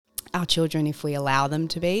our children, if we allow them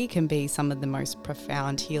to be, can be some of the most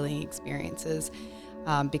profound healing experiences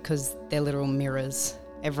because they're literal mirrors.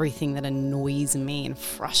 Everything that annoys me and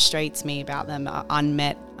frustrates me about them are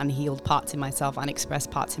unmet, unhealed parts in myself,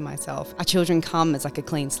 unexpressed parts in myself. Our children come as like a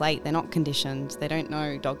clean slate. They're not conditioned. They don't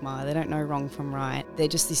know dogma. They don't know wrong from right. They're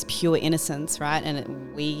just this pure innocence, right?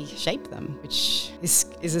 And we shape them, which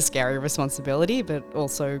is a scary responsibility, but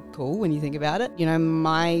also cool when you think about it. You know,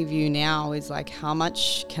 my view now is like, how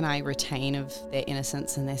much can I retain of their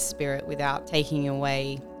innocence and their spirit without taking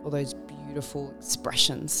away all those beautiful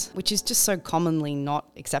expressions, which is just so commonly not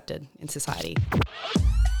accepted in society.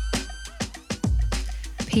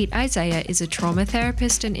 Pete Isaiah is a trauma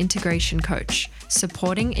therapist and integration coach,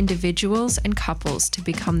 supporting individuals and couples to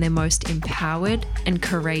become their most empowered and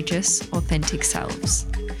courageous, authentic selves.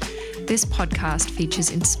 This podcast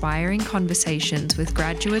features inspiring conversations with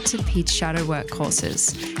graduates of Pete's shadow work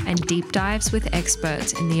courses and deep dives with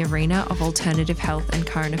experts in the arena of alternative health and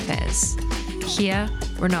current affairs. Here,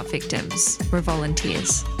 we're not victims, we're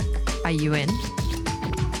volunteers. Are you in?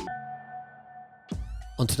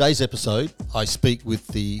 On today's episode, I speak with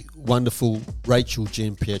the wonderful Rachel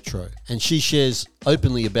Giampietro, and she shares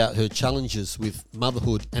openly about her challenges with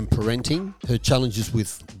motherhood and parenting, her challenges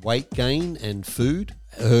with weight gain and food,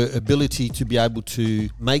 her ability to be able to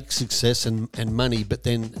make success and money, but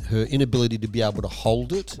then her inability to be able to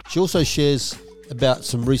hold it. She also shares about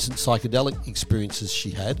some recent psychedelic experiences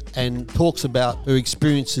she had and talks about her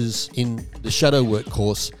experiences in the shadow work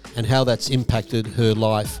course and how that's impacted her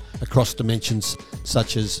life across dimensions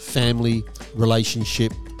such as family,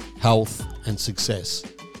 relationship, health and success.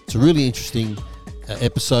 It's a really interesting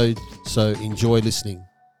episode, so enjoy listening.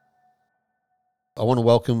 I want to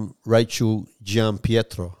welcome Rachel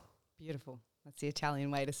Giampietro. Beautiful. That's the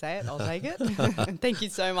Italian way to say it. I'll take it. Thank you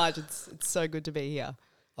so much. It's so good to be here.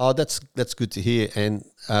 Oh, that's good to hear. And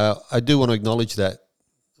I do want to acknowledge that,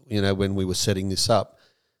 you know, when we were setting this up,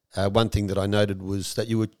 one thing that I noted was that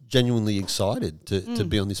you were genuinely excited to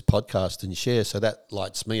be on this podcast and share. So that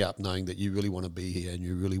lights me up, knowing that you really want to be here and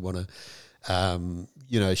you really want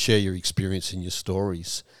to, share your experience and your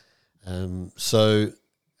stories. So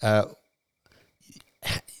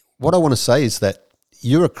what I want to say is that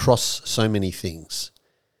you're across so many things.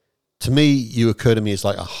 To me, you occur to me as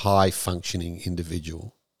like a high-functioning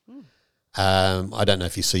individual. I don't know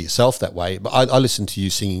if you see yourself that way, but I listened to you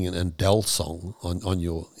singing an Adele song on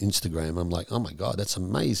your Instagram. I'm like, oh my God, that's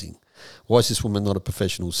amazing. Why is this woman not a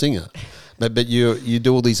professional singer? But you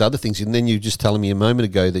do all these other things, and then you just telling me a moment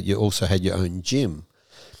ago that you also had your own gym.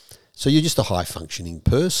 So you're just a high-functioning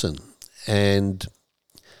person. And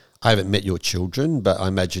I haven't met your children, but I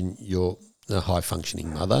imagine you're a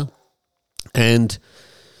high-functioning mother. And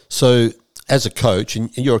so as a coach,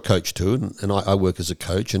 and you're a coach too, and I work as a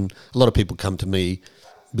coach, and a lot of people come to me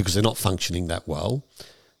because they're not functioning that well.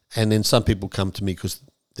 And then some people come to me because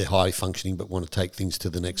they're high functioning but want to take things to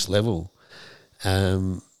the next level.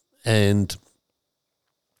 And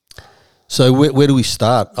so where do we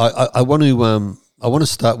start? I want to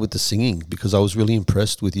start with the singing, because I was really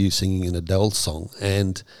impressed with you singing an Adele song.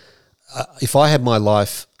 And if I had my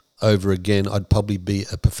life over again, I'd probably be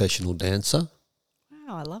a professional dancer.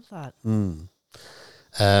 Wow, I love that.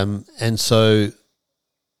 And so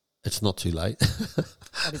it's not too late.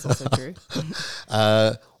 That is also true.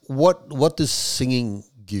 What does singing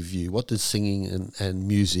give you? What does singing and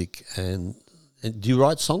music and do you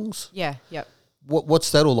write songs? Yeah, yep.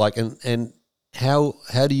 What's that all like? And how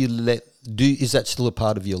do you is that still a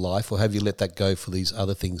part of your life, or have you let that go for these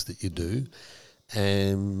other things that you do?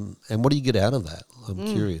 And what do you get out of that? I'm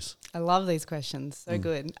curious. I love these questions. So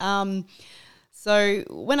good. So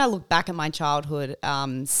when I look back at my childhood,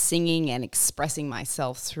 singing and expressing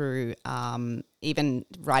myself through even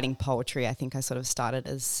writing poetry, I think I sort of started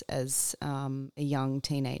as a young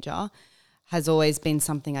teenager, has always been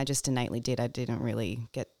something I just innately did. I didn't really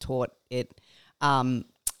get taught it.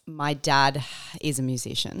 My dad is a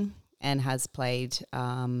musician and has played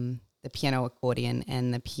the piano, accordion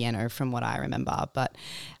and the piano from what I remember. But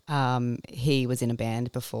he was in a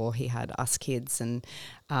band before he had us kids, and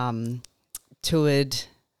toured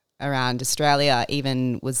around Australia,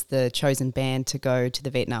 even was the chosen band to go to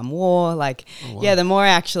the Vietnam War. The more I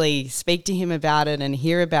actually speak to him about it and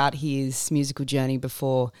hear about his musical journey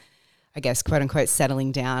before, I guess, quote unquote,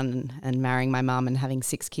 settling down and marrying my mum and having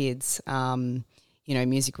 6 kids,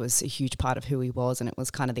 music was a huge part of who he was, and it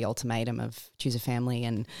was kind of the ultimatum of choose a family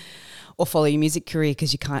or follow your music career,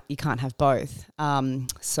 because you can't have both.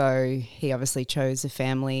 So he obviously chose a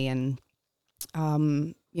family, and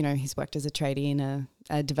he's worked as a tradie in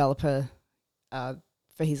a developer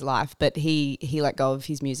for his life, but he let go of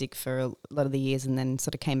his music for a lot of the years and then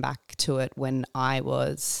sort of came back to it when I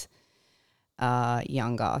was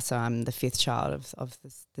younger. So I'm the fifth child of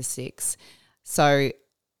the six. So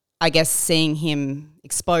I guess seeing him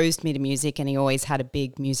exposed me to music, and he always had a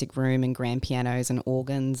big music room and grand pianos and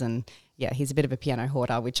organs, and yeah, he's a bit of a piano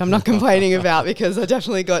hoarder, which I'm not complaining about because I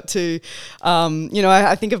definitely got to,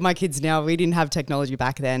 I think of my kids now. We didn't have technology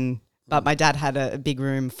back then, but my dad had a big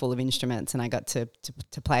room full of instruments and I got to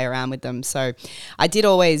play around with them. So I did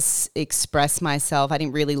always express myself. I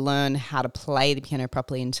didn't really learn how to play the piano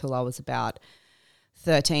properly until I was about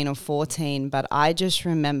 13 or 14, but I just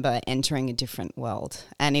remember entering a different world,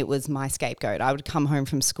 and it was my scapegoat. I would come home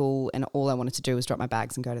from school and all I wanted to do was drop my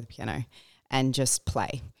bags and go to the piano and just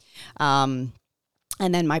play. And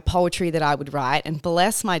then my poetry that I would write, and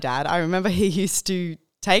bless my dad, I remember he used to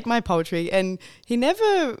take my poetry and he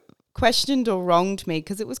never questioned or wronged me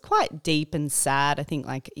because it was quite deep and sad. I think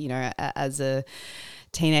as a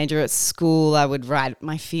teenager at school, I would write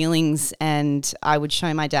my feelings and I would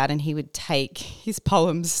show my dad, and he would take his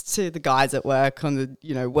poems to the guys at work on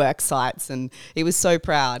the, work sites, and he was so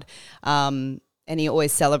proud. And he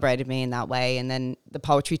always celebrated me in that way. And then the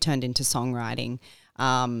poetry turned into songwriting.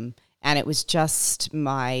 And it was just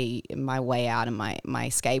my way out and my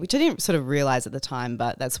escape, which I didn't sort of realize at the time,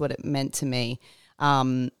 but that's what it meant to me.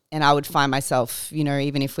 And I would find myself,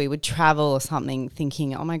 even if we would travel or something,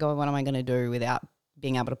 thinking, oh my God, what am I going to do without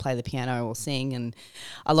being able to play the piano or sing? And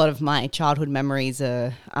a lot of my childhood memories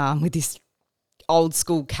are with this old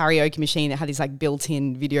school karaoke machine that had this like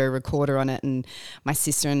built-in video recorder on it, and my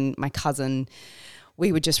sister and my cousin,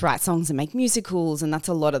 we would just write songs and make musicals, and that's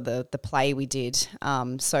a lot of the play we did.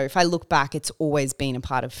 So if I look back, it's always been a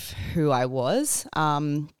part of who I was.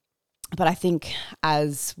 But I think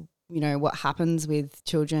as, what happens with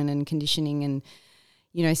children and conditioning and,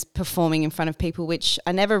 performing in front of people, which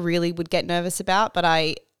I never really would get nervous about, but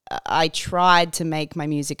I tried to make my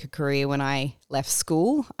music a career when I left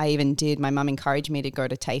school. I even did. My mum encouraged me to go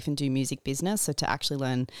to TAFE and do music business, so to actually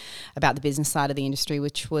learn about the business side of the industry,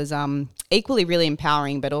 which was equally really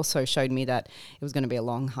empowering, but also showed me that it was going to be a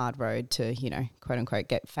long, hard road to, quote unquote,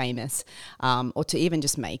 get famous, or to even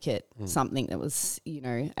just make it something that was,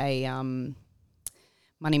 a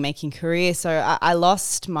money-making career. So I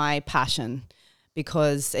lost my passion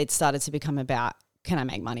because it started to become about, can I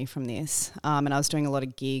make money from this? And I was doing a lot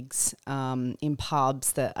of gigs in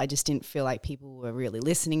pubs that I just didn't feel like people were really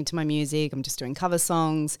listening to my music. I'm just doing cover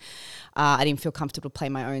songs. I didn't feel comfortable to play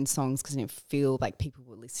my own songs because I didn't feel like people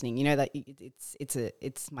were listening. That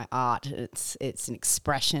it's my art. It's an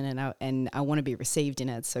expression, and I want to be received in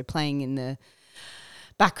it. So playing in the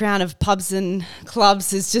background of pubs and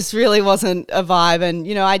clubs just really wasn't a vibe. And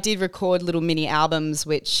I did record little mini albums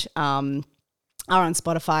which are on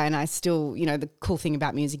Spotify, and I still, the cool thing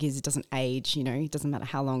about music is it doesn't age, it doesn't matter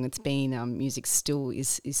how long it's been. Music still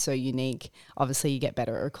is so unique. Obviously you get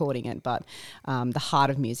better at recording it, but the heart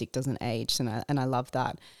of music doesn't age, and I love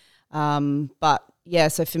that. But yeah,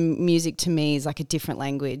 so for music to me is like a different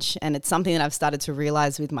language, and it's something that I've started to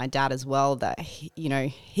realize with my dad as well, that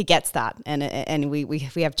he gets that, and we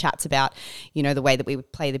have chats about the way that we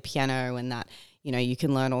would play the piano, and that you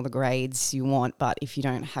can learn all the grades you want, but if you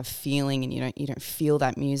don't have feeling and you don't feel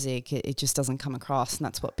that music, it just doesn't come across, and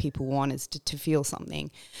that's what people want, is to feel something.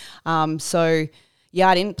 So yeah,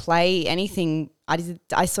 I didn't play anything.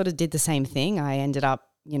 I sort of did the same thing. I ended up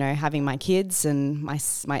having my kids, and my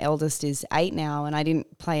eldest is 8 now, and I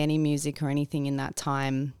didn't play any music or anything in that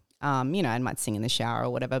time. I might sing in the shower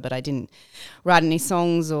or whatever, but I didn't write any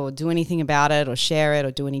songs or do anything about it or share it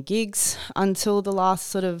or do any gigs until the last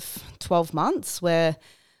sort of 12 months, where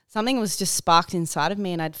something was just sparked inside of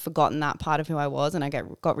me, and I'd forgotten that part of who I was, and I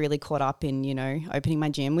got really caught up in, opening my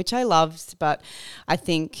gym, which I loved. But I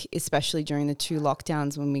think especially during the 2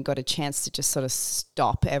 lockdowns, when we got a chance to just sort of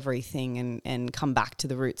stop everything and come back to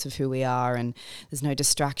the roots of who we are, and there's no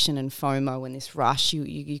distraction and FOMO and this rush,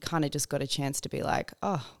 you kind of just got a chance to be like,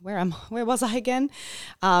 oh, where was I again?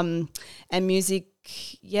 And music,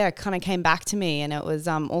 kind of came back to me, and it was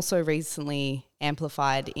also recently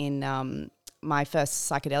amplified in my first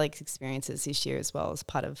psychedelic experiences this year as well, as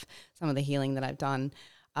part of some of the healing that I've done.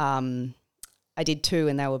 I did 2,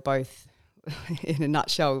 and they were both, in a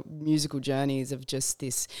nutshell, musical journeys of just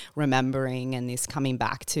this remembering and this coming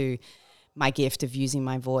back to my gift of using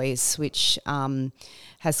my voice, which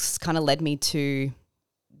has kind of led me to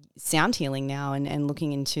sound healing now, and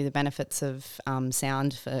looking into the benefits of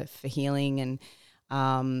sound for healing,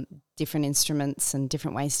 and different instruments and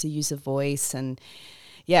different ways to use a voice. And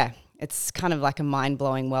yeah, it's kind of like a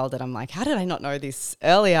mind-blowing world that I'm like, how did I not know this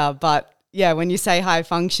earlier? But when you say high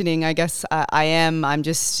functioning, I guess I am. I'm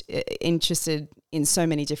just interested in so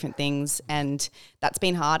many different things, and that's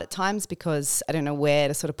been hard at times because I don't know where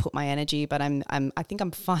to sort of put my energy. But I think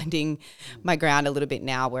I'm finding my ground a little bit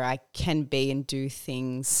now, where I can be and do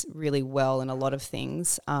things really well in a lot of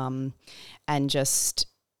things, and just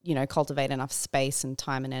cultivate enough space and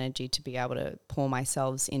time and energy to be able to pour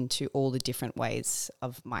myself into all the different ways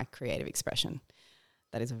of my creative expression.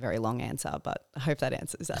 That is a very long answer, but I hope that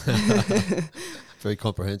answers that. Very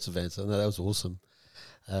comprehensive answer. No, that was awesome.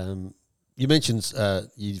 You mentioned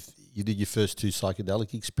you did your first 2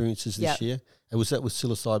 psychedelic experiences this year. And was that with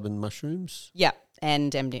psilocybin mushrooms? Yeah,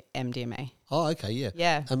 and MDMA. Oh, okay, yeah.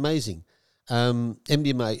 Yeah. Amazing.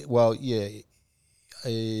 MDMA, well, yeah,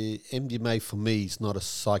 MDMA for me is not a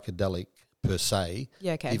psychedelic per se.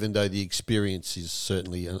 Yeah, okay. Even though the experience is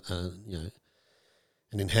certainly,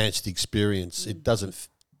 an enhanced experience, it doesn't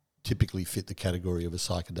typically fit the category of a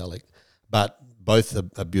psychedelic, but both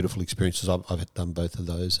are beautiful experiences. I've done both of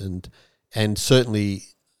those, and certainly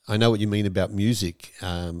I know what you mean about music.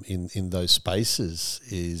 In those spaces,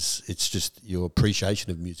 it's just your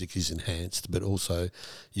appreciation of music is enhanced, but also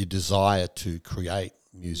your desire to create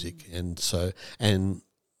music, and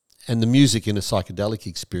the music in a psychedelic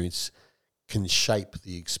experience can shape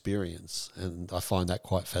the experience, and I find that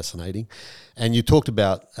quite fascinating. And you talked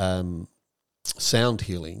about sound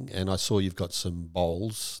healing, and I saw you've got some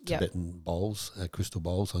bowls, Tibetan bowls, crystal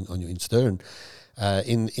bowls on your Insta,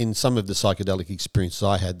 and in some of the psychedelic experiences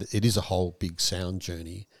I had, it is a whole big sound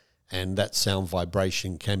journey, and that sound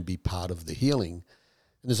vibration can be part of the healing.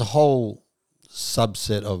 And there's a whole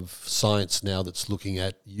subset of science now that's looking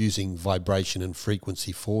at using vibration and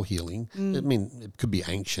frequency for healing. I mean, it could be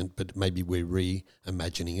ancient, but maybe we're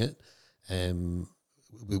reimagining it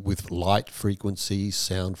with light frequencies,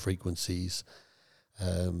 sound frequencies,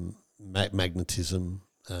 magnetism,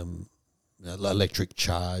 electric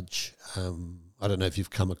charge. I don't know if you've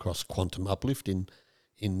come across Quantum Uplift in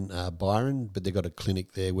Byron, but they've got a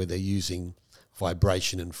clinic there where they're using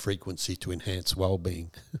vibration and frequency to enhance well-being.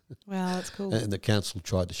 Wow, that's cool. And the council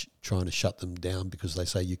trying to shut them down because they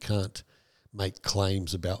say you can't make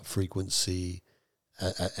claims about frequency,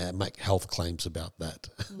 make health claims about that.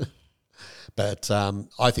 But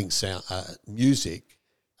I think music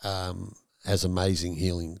has amazing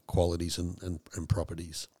healing qualities and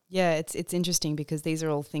properties. Yeah, it's interesting because these are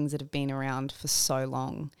all things that have been around for so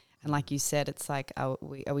long. And like you said, it's like, are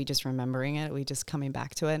we just remembering it? Are we just coming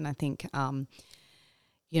back to it? And I think,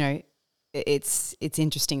 it's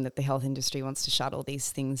interesting that the health industry wants to shut all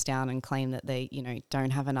these things down and claim that they,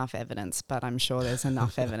 don't have enough evidence. But I'm sure there's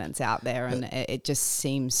enough evidence out there, and it just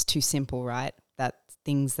seems too simple, right? That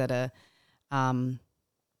things that are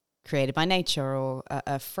created by nature or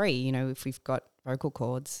are free. If we've got vocal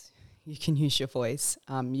cords, you can use your voice.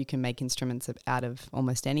 You can make instruments out of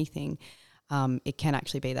almost anything. It can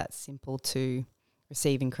actually be that simple to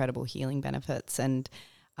receive incredible healing benefits. And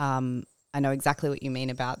I know exactly what you mean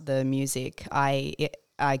about the music. I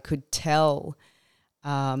could tell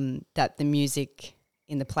that the music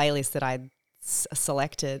in the playlist that I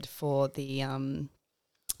selected for the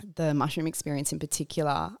mushroom experience in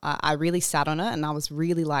particular, I really sat on it, and I was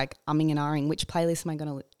really like umming and ahhing, which playlist am I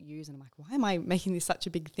going to use? And I'm like, why am I making this such a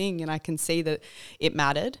big thing? And I can see that it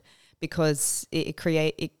mattered, because it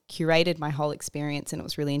curated my whole experience, and it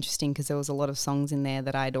was really interesting because there was a lot of songs in there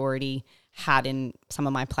that I'd already had in some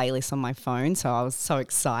of my playlists on my phone, so I was so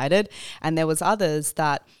excited. And there was others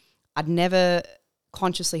that I'd never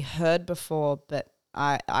consciously heard before, but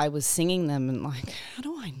I was singing them and like, how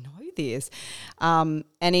do I know this? And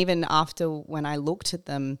even after when I looked at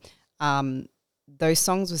them, those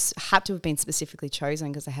songs had to have been specifically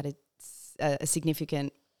chosen because they had a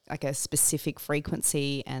significant, like a specific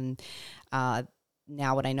frequency. And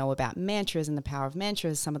now what I know about mantras and the power of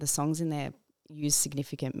mantras, some of the songs in there use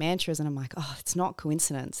significant mantras, and I'm like, oh, it's not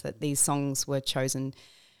coincidence that these songs were chosen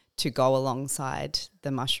to go alongside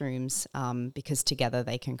the mushrooms, because together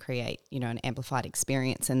they can create, an amplified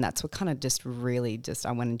experience. And that's what kind of just really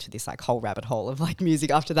I went into this like whole rabbit hole of like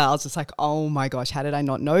music after that. I was just like, oh my gosh, how did I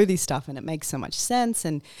not know this stuff? And it makes so much sense.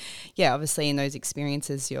 And yeah, obviously in those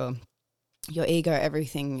experiences, your ego,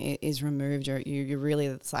 everything is removed. You really,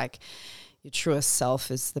 it's like your truest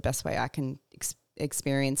self is the best way I can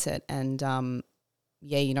experience it. And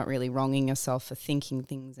you're not really wronging yourself for thinking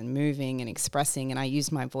things and moving and expressing. And I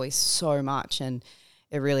used my voice so much, and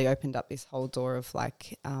it really opened up this whole door of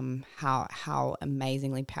like how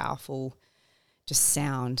amazingly powerful just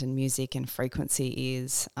sound and music and frequency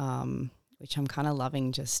is, which I'm kind of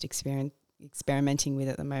loving just experimenting with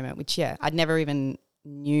at the moment, which, I'd never even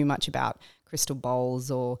knew much about crystal bowls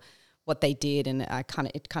or what they did. And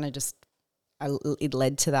it kind of just it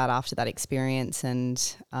led to that after that experience, and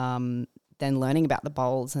then learning about the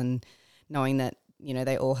bowls and knowing that, you know,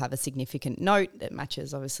 they all have a significant note that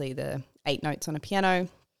matches obviously the 8 notes on a piano.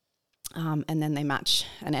 And then they match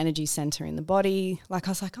an energy center in the body. Like,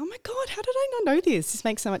 I was like, oh my God, how did I not know this? This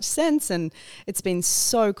makes so much sense. And it's been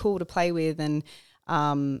so cool to play with and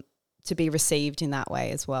to be received in that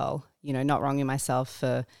way as well. You know, not wronging myself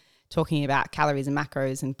for talking about calories and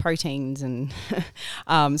macros and proteins and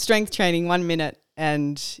strength training 1 minute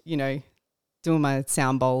and, you know, doing my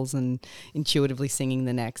sound bowls and intuitively singing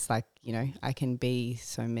the next. Like, you know, I can be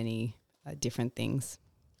so many different things.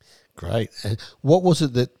 Great. And what was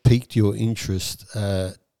it that piqued your interest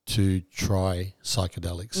to try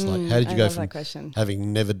psychedelics? Like, how did you go from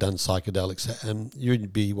having never done psychedelics?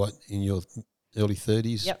 You'd be what, in your early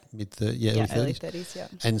 30s? Yep. Mid-30s? Yeah, early 30s, yeah.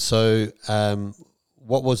 And so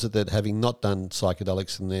what was it that, having not done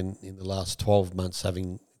psychedelics and then in the last 12 months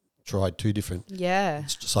having tried 2 different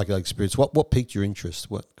psychedelic experiences, what piqued your interest?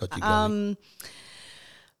 What got you going?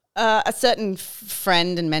 A certain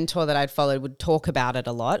friend and mentor that I'd followed would talk about it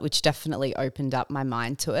a lot, which definitely opened up my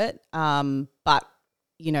mind to it. But,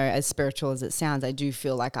 you know, as spiritual as it sounds, I do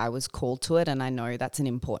feel like I was called to it, and I know that's an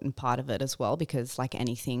important part of it as well, because like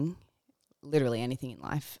anything, literally anything in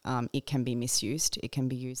life, it can be misused. It can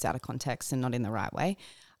be used out of context and not in the right way.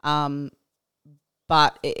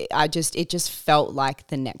 But it just felt like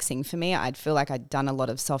the next thing for me. I'd feel like I'd done a lot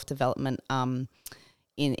of self-development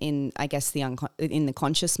in I guess in the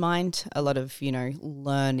conscious mind, a lot of, you know,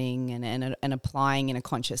 learning and applying in a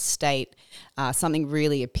conscious state. Something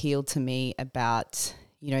really appealed to me about,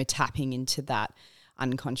 you know, tapping into that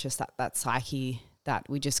unconscious, that psyche that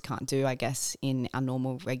we just can't do, I guess, in our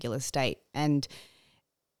normal regular state. And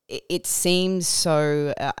it seems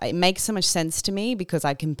so, it makes so much sense to me because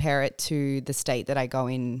I compare it to the state that I go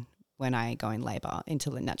in when I go in labour,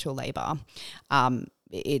 into the natural labour.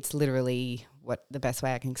 It's literally what the best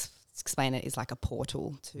way I can explain it is like a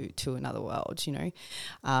portal to another world, you know.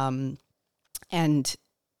 And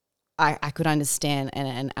I could understand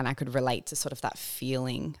and I could relate to sort of that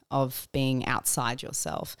feeling of being outside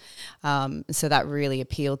yourself. So that really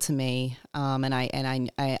appealed to me. And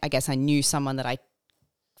I guess I knew someone that I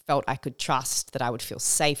felt I could trust, that I would feel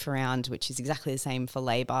safe around, which is exactly the same for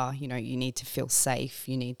labour. You know, you need to feel safe.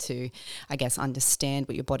 You need to, I guess, understand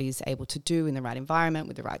what your body is able to do in the right environment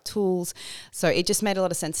with the right tools. So it just made a lot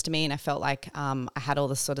of sense to me, and I felt like I had all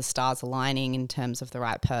the sort of stars aligning in terms of the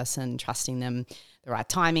right person, trusting them. The right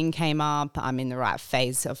timing came up. I'm in the right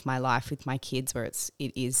phase of my life with my kids where it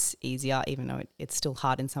is easier, even though it's still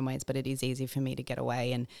hard in some ways, but it is easy for me to get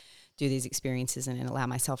away and do these experiences and allow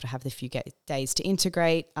myself to have the few days to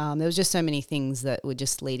integrate. There was just so many things that were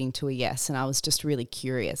just leading to a yes, and I was just really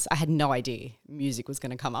curious. I had no idea music was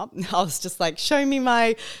going to come up. I was just like, show me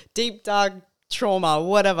my deep, dark trauma,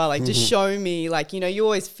 whatever, like just show me, like, you know, you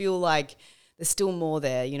always feel like there's still more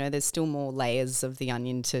there, you know, there's still more layers of the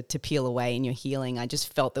onion to peel away in your healing. I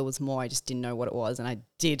just felt there was more. I just didn't know what it was, and I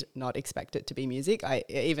did not expect it to be music.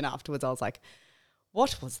 Even afterwards, I was like,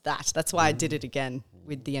 what was that? That's why I did it again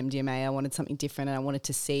with the MDMA. I wanted something different, and I wanted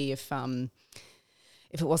to see if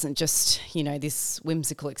it wasn't just, you know, this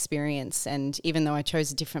whimsical experience. And even though I chose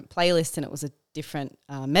a different playlist and it was a different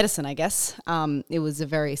medicine, I guess, it was a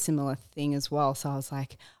very similar thing as well. So I was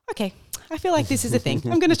like, okay, I feel like this is a thing.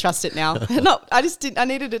 I'm going to trust it now. I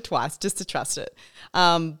needed it twice just to trust it.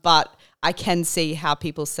 But I can see how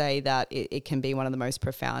people say that it can be one of the most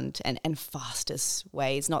profound and fastest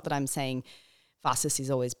ways. Not that I'm saying fastest is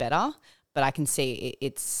always better, but I can see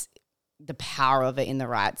it's the power of it in the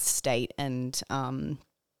right state and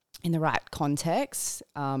in the right context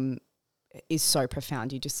is so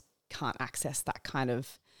profound. You just can't access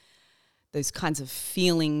those kinds of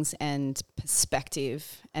feelings and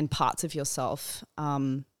perspective and parts of yourself.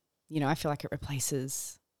 You know, I feel like it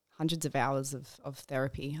replaces hundreds of hours of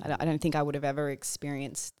therapy. I don't think I would have ever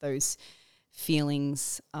experienced those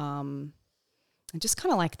feelings. And just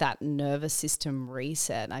kind of like that nervous system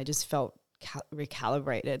reset. I just felt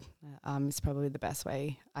recalibrated. It's probably the best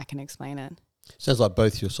way I can explain it. Sounds like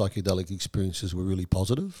both your psychedelic experiences were really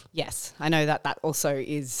positive. Yes, I know that also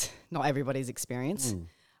is not everybody's experience,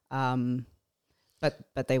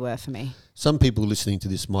 but they were for me. Some people listening to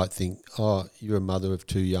this might think, oh, you're a mother of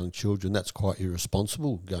 2 young children. That's quite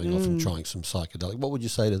irresponsible, going off and trying some psychedelic. What would you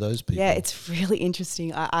say to those people? Yeah, it's really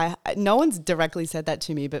interesting. I no one's directly said that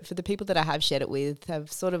to me, but for the people that I have shared it with,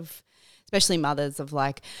 have sort of, especially mothers, of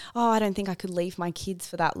like, oh, I don't think I could leave my kids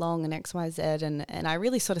for that long and X, Y, Z. And I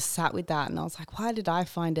really sort of sat with that, and I was like, why did I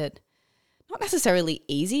find it not necessarily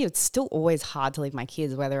easy? It's still always hard to leave my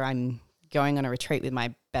kids, whether I'm going on a retreat with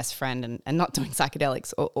my best friend and not doing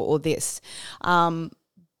psychedelics or this.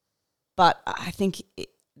 But I think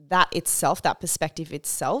that itself, that perspective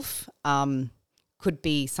itself, could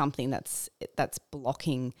be something that's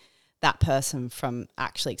blocking that person from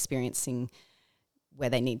actually experiencing where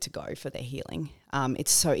they need to go for their healing.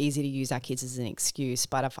 It's so easy to use our kids as an excuse,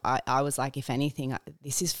 but if I was like, if anything,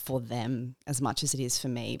 this is for them as much as it is for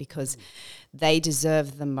me, because they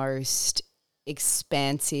deserve the most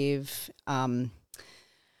expansive,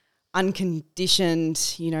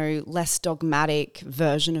 unconditioned, less dogmatic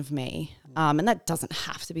version of me. And that doesn't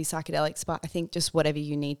have to be psychedelics, but I think just whatever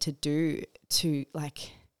you need to do to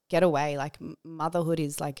like get away, like motherhood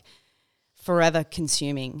is like forever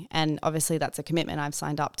consuming. And obviously that's a commitment I've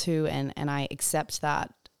signed up to and I accept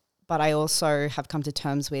that. But I also have come to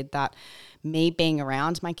terms with that me being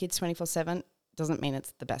around my kids 24/7 doesn't mean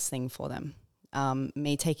it's the best thing for them.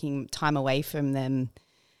 Me taking time away from them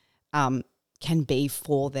can be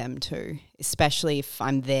for them too, especially if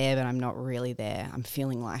I'm there but I'm not really there. I'm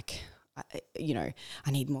feeling like,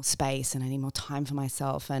 I need more space and I need more time for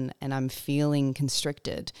myself and I'm feeling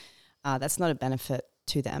constricted. That's not a benefit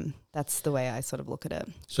to them. That's the way I sort of look at it.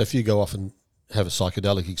 So if you go off and have a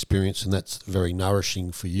psychedelic experience and that's very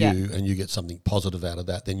nourishing for you and you get something positive out of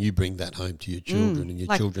that, then you bring that home to your children and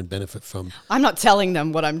your children benefit from. I'm not telling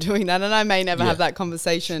them what I'm doing that, and I may never have that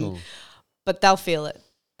conversation, but they'll feel it.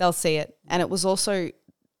 They'll see it. And it was also,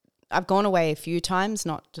 I've gone away a few times,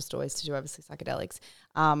 not just always to do obviously psychedelics.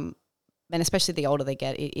 And especially the older they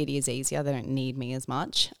get, it is easier. They don't need me as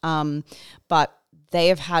much. But they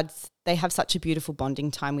have such a beautiful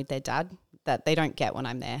bonding time with their dad that they don't get when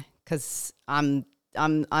I'm there, because I'm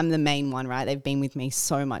the main one, right? They've been with me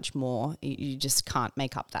so much more. You just can't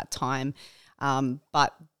make up that time.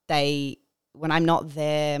 But when I'm not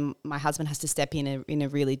there, my husband has to step in a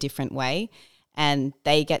really different way, and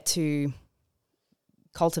they get to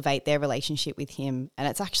cultivate their relationship with him. And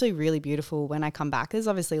it's actually really beautiful when I come back. There's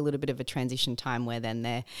obviously a little bit of a transition time where then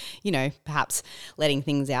they're, perhaps letting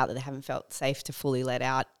things out that they haven't felt safe to fully let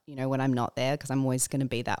out, when I'm not there, because I'm always going to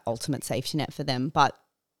be that ultimate safety net for them. But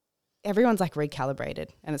everyone's like recalibrated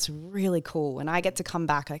and it's really cool. And I get to come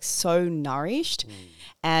back like so nourished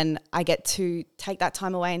and I get to take that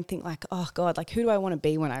time away and think like, oh God, like who do I want to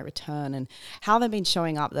be when I return? And how have I been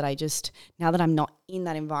showing up that now that I'm not in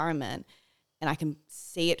that environment, and I can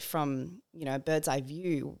see it from, a bird's eye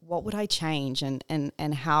view, what would I change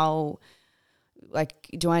and how, like,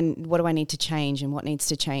 what do I need to change and what needs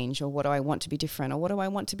to change, or what do I want to be different, or what do I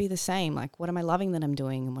want to be the same? Like, what am I loving that I'm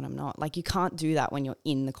doing and what I'm not? Like, you can't do that when you're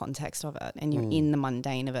in the context of it and you're in the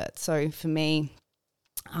mundane of it. So for me,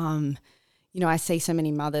 I see so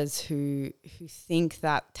many mothers who think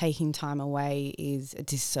that taking time away is a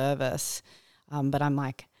disservice. But I'm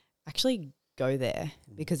like, actually go there,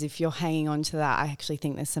 because if you're hanging on to that, I actually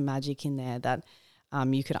think there's some magic in there that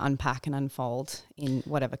you could unpack and unfold in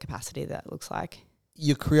whatever capacity that looks like.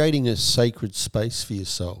 You're creating a sacred space for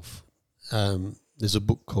yourself. There's a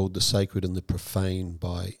book called The Sacred and the Profane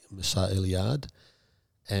by Mircea Eliade,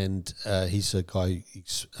 and he's a guy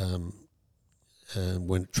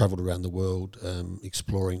who travelled around the world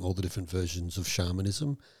exploring all the different versions of shamanism.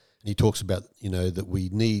 And he talks about, that we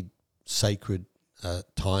need sacred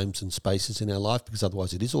times and spaces in our life, because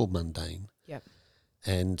otherwise it is all mundane. Yep.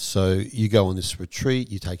 And so you go on this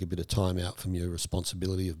retreat, you take a bit of time out from your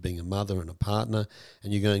responsibility of being a mother and a partner,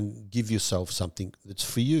 and you're going to give yourself something that's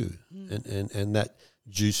for you, and that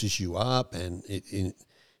juices you up, and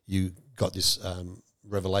you got this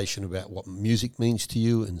revelation about what music means to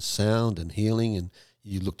you and sound and healing, and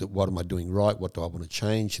you looked at what am I doing right, what do I want to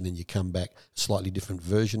change, and then you come back a slightly different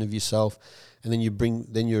version of yourself, and then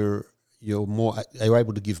you're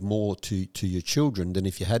able to give more to your children than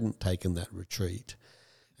if you hadn't taken that retreat.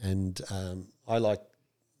 And I like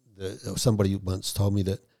somebody once told me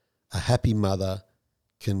that a happy mother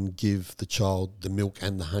can give the child the milk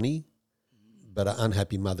and the honey, but an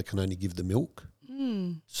unhappy mother can only give the milk.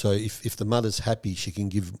 So if the mother's happy, she can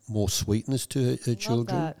give more sweetness to her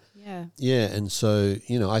children. Love that. Yeah, and so,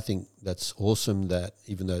 I think that's awesome that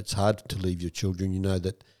even though it's hard to leave your children, you know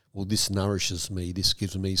that, well, this nourishes me, this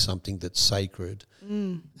gives me something that's sacred.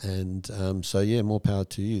 And so, more power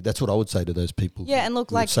to you. That's what I would say to those people and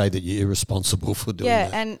look, who would say that you're irresponsible for doing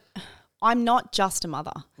that. Yeah, and I'm not just a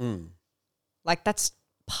mother. Like, that's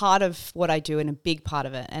part of what I do and a big part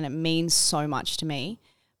of it, and it means so much to me,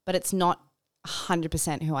 but it's not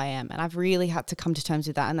 100% who I am. And I've really had to come to terms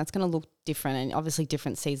with that, and that's going to look different, and obviously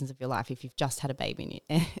different seasons of your life. If you've just had a baby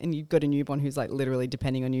and you've got a newborn who's like literally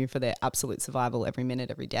depending on you for their absolute survival every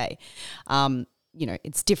minute, every day,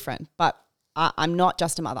 it's different. But I'm not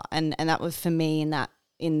just a mother, and that was for me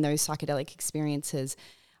in those psychedelic experiences.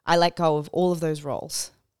 I let go of all of those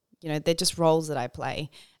roles. You know, they're just roles that I play.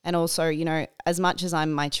 And also, you know, as much as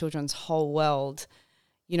I'm my children's whole world,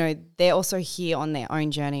 you know, they're also here on their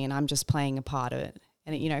own journey and I'm just playing a part of it.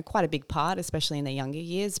 And, you know, quite a big part, especially in their younger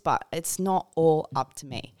years, but it's not all up to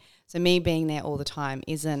me. So me being there all the time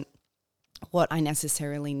isn't what I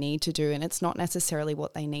necessarily need to do, and it's not necessarily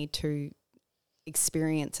what they need to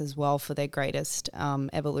experience as well for their greatest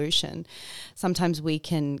evolution. Sometimes we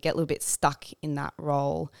can get a little bit stuck in that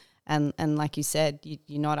role. And like you said,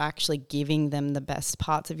 you're not actually giving them the best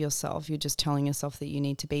parts of yourself. You're just telling yourself that you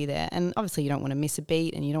need to be there. And obviously you don't want to miss a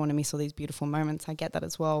beat and you don't want to miss all these beautiful moments. I get that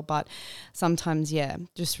as well. But sometimes, yeah,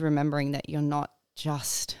 just remembering that you're not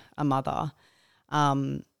just a mother,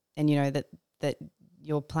 and you know that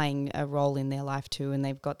you're playing a role in their life too, and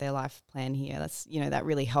they've got their life plan here. That's, you know, that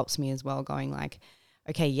really helps me as well, going like,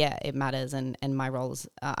 okay, yeah, it matters. And my roles,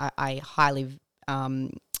 I highly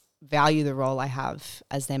value the role I have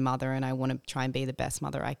as their mother, and I want to try and be the best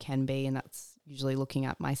mother I can be. And that's usually looking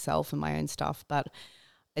at myself and my own stuff, but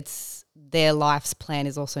it's their life's plan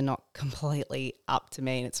is also not completely up to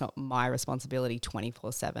me, and it's not my responsibility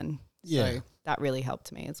 24/7. Yeah. So that really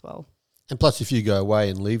helped me as well. And plus, if you go away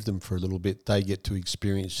and leave them for a little bit, they get to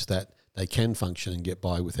experience that they can function and get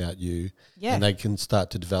by without you. Yeah. And they can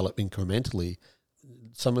start to develop incrementally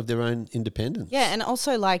some of their own independence. Yeah, and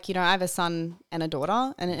also, like, you know, I have a son and a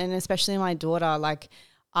daughter, and especially my daughter, like,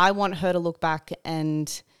 I want her to look back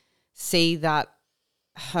and see that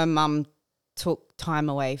her mum took time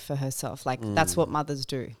away for herself. Like, that's what mothers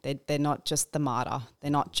do. They're not just the martyr.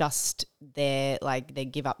 They're not just there, like, they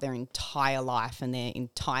give up their entire life and their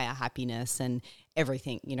entire happiness and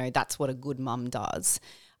everything. You know, that's what a good mum does.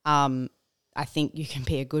 I think you can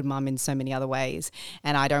be a good mum in so many other ways.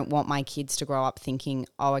 And I don't want my kids to grow up thinking,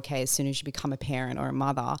 oh, okay, as soon as you become a parent or a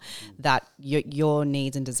mother, that your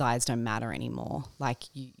needs and desires don't matter anymore. Like,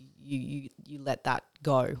 you let that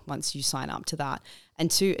go once you sign up to that.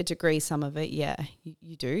 And to a degree, some of it, yeah,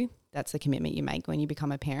 you do. That's the commitment you make when you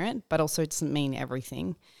become a parent, but also it doesn't mean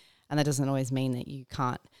everything. And that doesn't always mean that you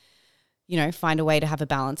can't, you know, find a way to have a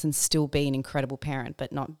balance and still be an incredible parent,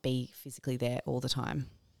 but not be physically there all the time.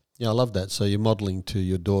 Yeah, I love that. So you're modelling to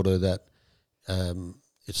your daughter that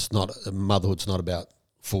it's not, motherhood's not about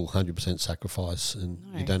full 100% sacrifice, and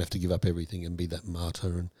you don't have to give up everything and be that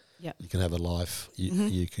martyr, and you can have a life.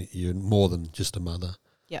 You're more than just a mother.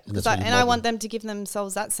 Yeah, and I want them to give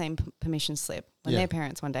themselves that same permission slip when they're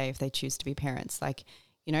parents one day, if they choose to be parents. Like,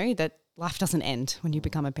 you know, that life doesn't end when you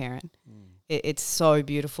become a parent. It's so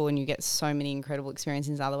beautiful, and you get so many incredible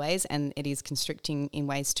experiences in other ways, and it is constricting in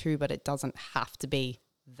ways too, but it doesn't have to be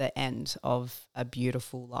the end of a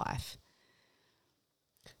beautiful life.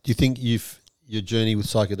 Do you think your journey with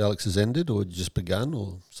psychedelics has ended, or just begun,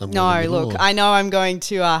 or somewhere? No, look, I know I'm going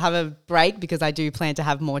to have a break because I do plan to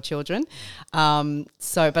have more children. But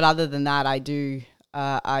other than that, I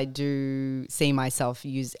do see myself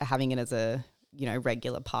having it as a, you know,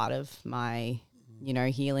 regular part of my, you know,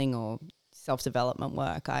 healing or self-development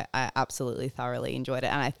work. I absolutely thoroughly enjoyed it,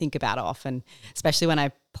 and I think about it often, especially when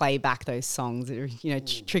I play back those songs. It, you know,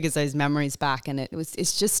 triggers those memories back, and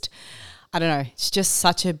it's just, I don't know, it's just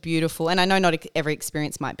such a beautiful, and I know not every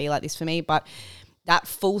experience might be like this for me, but that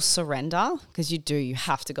full surrender, because you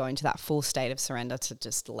have to go into that full state of surrender to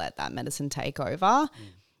just let that medicine take over.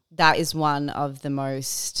 That is one of the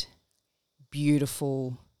most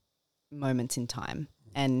beautiful moments in time.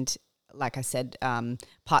 And like I said,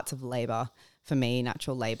 parts of labor for me,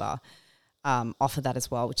 natural labor, offer that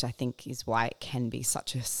as well, which I think is why it can be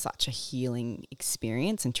such a healing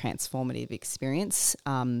experience and transformative experience.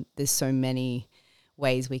 There's so many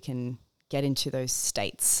ways we can get into those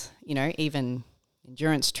states, you know, even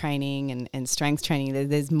endurance training and strength training.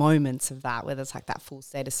 There's moments of that where there's like that full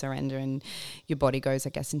state of surrender and your body goes, I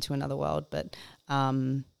guess, into another world. But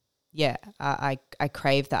I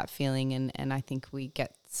crave that feeling, and I think we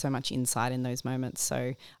get so much insight in those moments. So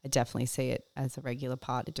I definitely see it as a regular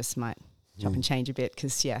part. It just might chop and change a bit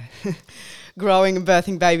because, growing and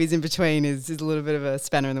birthing babies in between is a little bit of a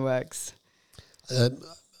spanner in the works.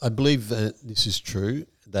 I believe this is true,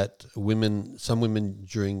 that some women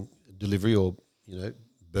during delivery or, you know,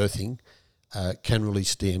 birthing can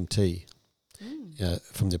release DMT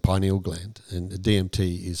from their pineal gland. And the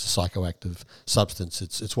DMT is a psychoactive substance.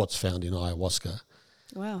 It's what's found in ayahuasca.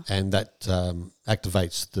 Wow. And that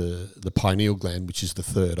activates the pineal gland, which is the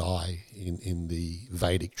third eye in the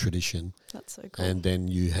Vedic tradition. That's so cool. And then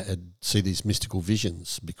you see these mystical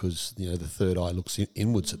visions because, you know, the third eye looks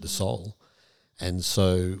inwards at the soul. And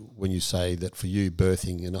so when you say that for you,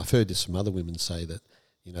 birthing, and I've heard this from other women say that,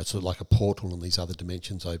 you know, it's sort of like a portal and these other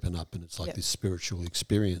dimensions open up and it's like this spiritual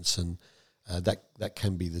experience. And that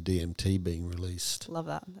can be the DMT being released. Love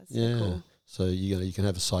that. That's so Yeah. cool. So you can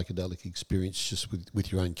have a psychedelic experience just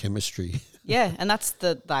with your own chemistry. Yeah, and that's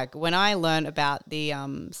when I learned about the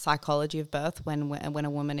psychology of birth, when a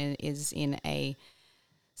woman is in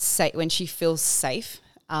when she feels safe,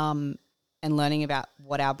 and learning about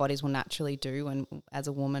what our bodies will naturally do when as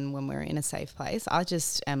a woman when we're in a safe place, I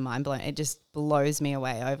just am mind blown. It just blows me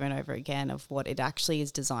away over and over again of what it actually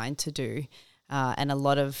is designed to do, and a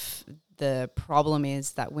lot of the problem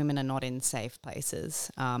is that women are not in safe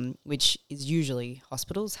places, which is usually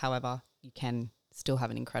hospitals. However, you can still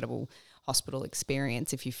have an incredible hospital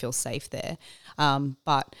experience if you feel safe there.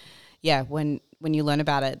 But yeah, when you learn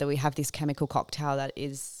about it, that we have this chemical cocktail that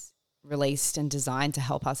is released and designed to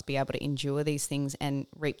help us be able to endure these things and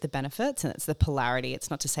reap the benefits. And it's the polarity.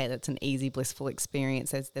 It's not to say that it's an easy, blissful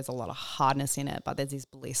experience. There's a lot of hardness in it, but there's this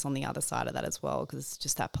bliss on the other side of that as well, because it's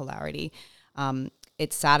just that polarity.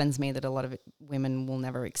 It saddens me that a lot of women will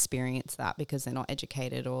never experience that because they're not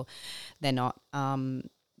educated, or they're not,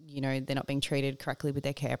 they're not being treated correctly with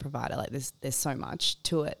their care provider. Like there's so much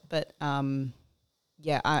to it. But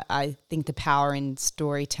I think the power in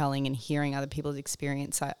storytelling and hearing other people's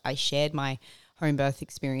experience. I shared my home birth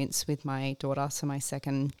experience with my daughter, so my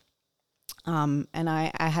second, and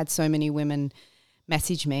I had so many women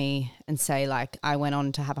message me and say, like, I went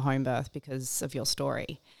on to have a home birth because of your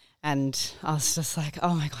story. And I was just like,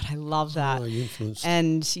 oh my God, I love that. Oh, you influenced.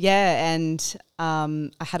 And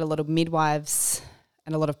I had a lot of midwives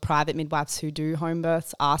and a lot of private midwives who do home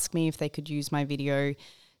births ask me if they could use my video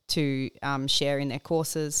to share in their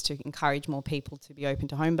courses to encourage more people to be open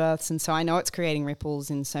to home births. And so I know it's creating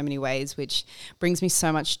ripples in so many ways, which brings me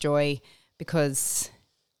so much joy, because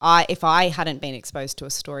if I hadn't been exposed to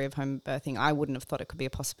a story of home birthing, I wouldn't have thought it could be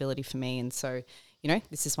a possibility for me. And so,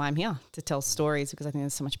 this is why I'm here, to tell stories, because I think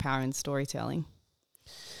there's so much power in storytelling.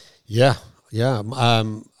 Yeah.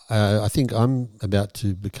 I think I'm about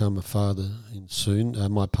to become a father soon.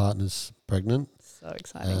 My partner's pregnant. So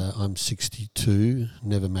exciting. I'm 62,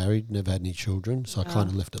 never married, never had any children, so I kind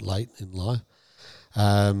of left it late in life.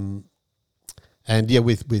 And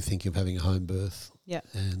we're thinking of having a home birth. Yeah.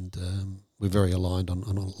 And we're very aligned on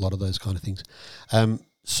a lot of those kind of things.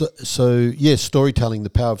 So storytelling,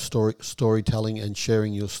 the power of storytelling and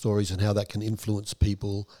sharing your stories and how that can influence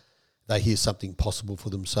people. They hear something possible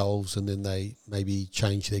for themselves and then they maybe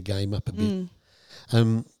change their game up a bit.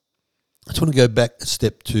 I just want to go back a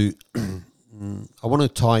step to, I want to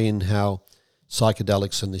tie in how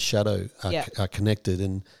psychedelics and the shadow are connected.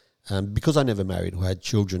 And because I never married or had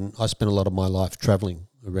children, I spent a lot of my life travelling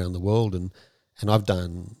around the world, and I've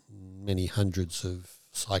done many hundreds of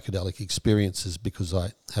psychedelic experiences because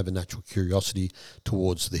I have a natural curiosity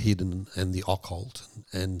towards the hidden and the occult.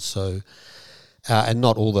 And so, and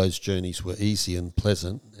not all those journeys were easy and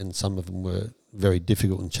pleasant, and some of them were very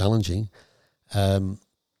difficult and challenging.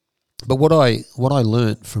 But what I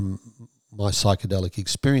learnt from my psychedelic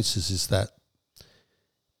experiences is that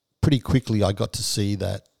pretty quickly I got to see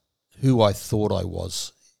that who I thought I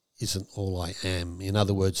was isn't all I am. In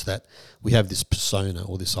other words, that we have this persona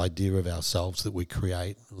or this idea of ourselves that we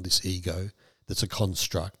create, or this ego that's a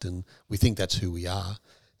construct, and we think that's who we are.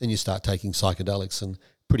 Then you start taking psychedelics and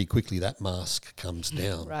pretty quickly that mask comes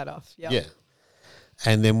down. Right off, Yeah.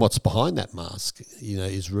 And then what's behind that mask,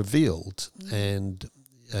 is revealed. And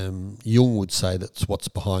Jung would say that what's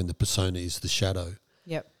behind the persona is the shadow.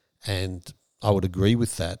 Yep. And I would agree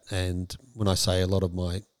with that. And when I say a lot of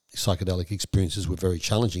my psychedelic experiences were very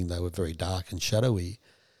challenging, they were very dark and shadowy.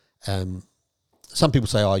 Some people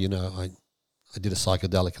say, I did a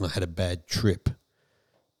psychedelic and I had a bad trip.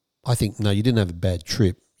 I think, no, you didn't have a bad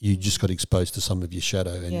trip. You just got exposed to some of your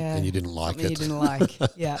shadow and you didn't like it. You didn't like,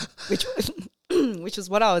 yeah. Which was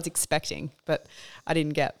what I was expecting, but I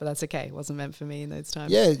didn't get. But that's okay. It wasn't meant for me in those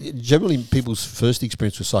times. Yeah, generally people's first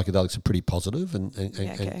experience with psychedelics are pretty positive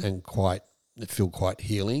and quite feel quite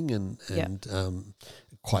healing and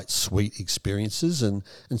quite sweet experiences. And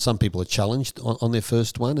some people are challenged on their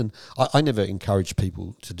first one. And I never encourage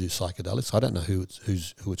people to do psychedelics. I don't know who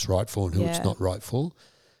it's right for and who it's not right for.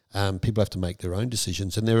 People have to make their own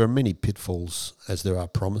decisions, and there are many pitfalls as there are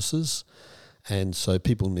promises, and so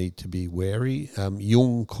people need to be wary.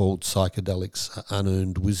 Jung called psychedelics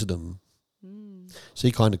unearned wisdom, so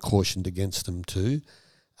he kind of cautioned against them too.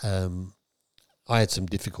 I had some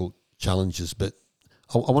difficult challenges, but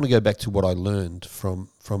I want to go back to what I learned from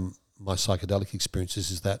my psychedelic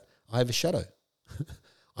experiences, is that I have a shadow.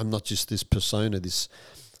 I'm not just this persona, this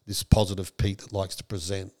positive Pete that likes to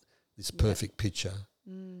present this perfect picture.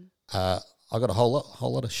 I got a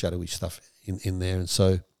whole lot of shadowy stuff in there, and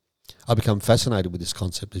so I become fascinated with this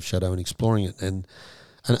concept of shadow and exploring it. And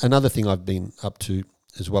Another thing I've been up to,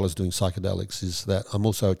 as well as doing psychedelics, is that I'm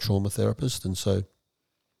also a trauma therapist, and so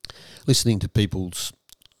listening to people's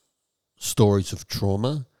stories of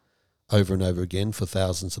trauma over and over again for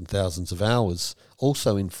thousands and thousands of hours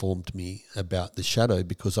also informed me about the shadow,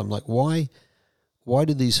 because I'm like, why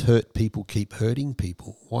do these hurt people keep hurting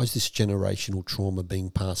people? Why is this generational trauma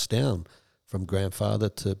being passed down from grandfather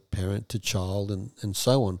to parent to child and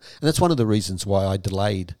so on? And that's one of the reasons why I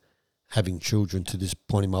delayed having children to this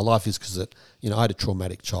point in my life, is because that, you know, I had a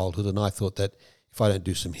traumatic childhood, and I thought that if I don't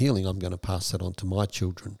do some healing, I'm going to pass that on to my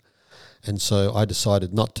children. And so I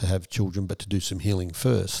decided not to have children, but to do some healing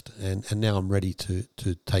first. And now I'm ready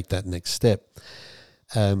to take that next step.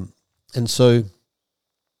 And so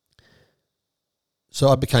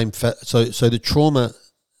I became so the trauma,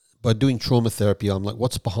 by doing trauma therapy, I'm like,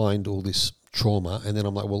 what's behind all this trauma? And then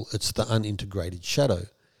I'm like, well, it's the unintegrated shadow.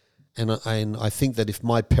 And I think that if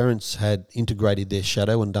my parents had integrated their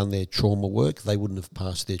shadow and done their trauma work, they wouldn't have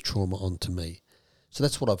passed their trauma on to me. So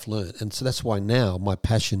that's what I've learned. And so that's why now my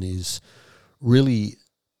passion is really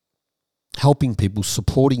helping people,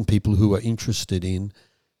 supporting people who are interested in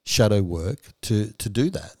shadow work to do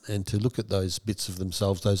that, and to look at those bits of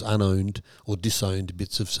themselves, those unowned or disowned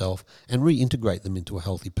bits of self, and reintegrate them into a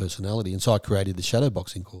healthy personality. And so I created the shadow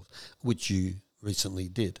boxing course, which you recently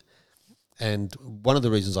did. And one of the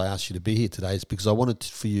reasons I asked you to be here today is because I wanted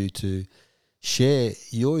for you to share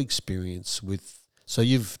your experience with. So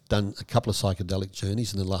you've done a couple of psychedelic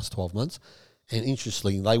journeys in the last 12 months, and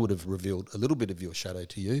interestingly, they would have revealed a little bit of your shadow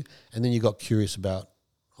to you, and then you got curious about,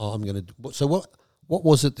 I'm going to. So what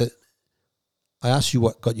was it that I asked you?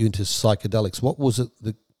 What got you into psychedelics? What was it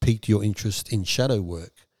that piqued your interest in shadow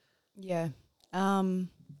work? Yeah, another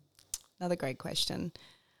great question.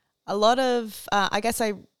 A lot of, I guess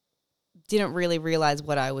I didn't really realize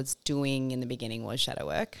what I was doing in the beginning was shadow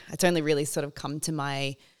work. It's only really sort of come to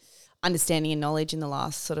my understanding and knowledge in the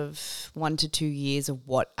last sort of 1 to 2 years of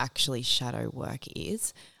what actually shadow work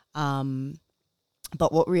is. But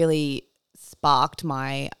what really sparked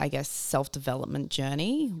my, I guess, self-development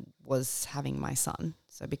journey was having my son,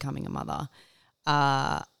 so becoming a mother.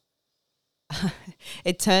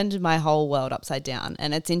 It turned my whole world upside down.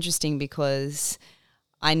 And it's interesting because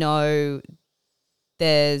I know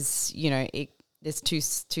there's, you know, there's two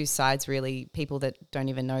sides really. People that don't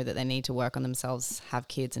even know that they need to work on themselves have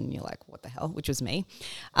kids, and you're like, what the hell? Which was me.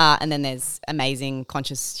 And then there's amazing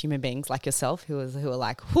conscious human beings like yourself who are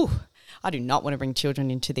like, whew, I do not want to bring children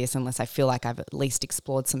into this unless I feel like I've at least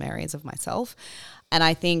explored some areas of myself. And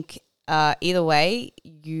I think either way,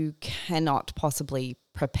 you cannot possibly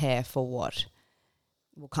prepare for what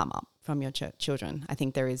will come up from your children. I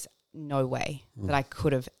think there is no way that I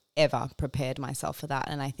could have ever prepared myself for that.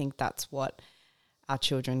 And I think that's what our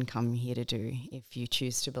children come here to do. If you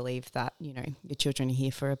choose to believe that, you know, your children are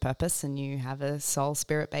here for a purpose and you have a soul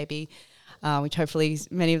spirit baby, which hopefully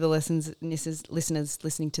many of the listeners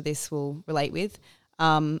listening to this will relate with.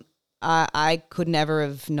 I could never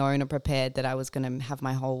have known or prepared that I was going to have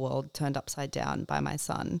my whole world turned upside down by my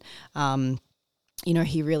son. You know,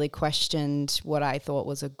 he really questioned what I thought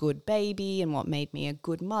was a good baby and what made me a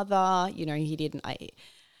good mother. You know, he didn't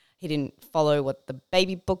follow what the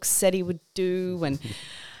baby books said he would do. And,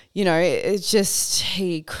 you know, it's just,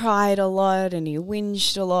 he cried a lot and he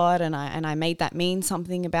whinged a lot, and I made that mean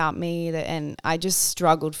something about me. And I just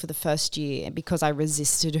struggled for the first year because I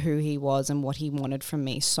resisted who he was and what he wanted from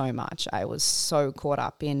me so much. I was so caught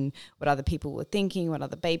up in what other people were thinking, what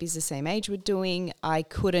other babies the same age were doing. I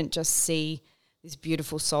couldn't just see this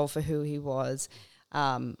beautiful soul for who he was.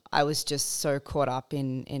 I was just so caught up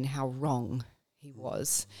in how wrong he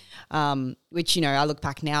was, which, you know, I look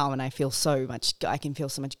back now and I can feel so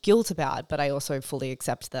much guilt about, but I also fully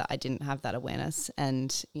accept that I didn't have that awareness.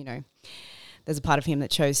 And, you know, there's a part of him that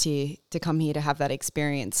chose to come here to have that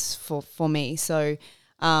experience for me. So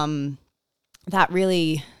that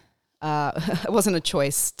really, it wasn't a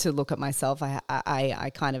choice to look at myself.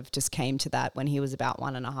 I kind of just came to that when he was about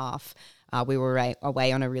 1.5. We were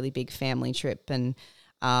away on a really big family trip, and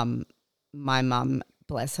my mum,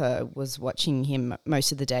 bless her, was watching him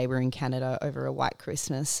most of the day. We're in Canada over a white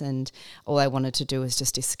Christmas, and all I wanted to do was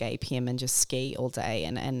just escape him and just ski all day.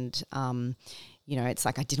 And you know, it's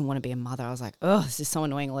like I didn't want to be a mother. I was like, oh, this is so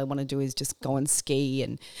annoying. All I want to do is just go and ski,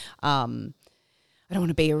 and I don't want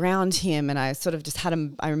to be around him. And I sort of just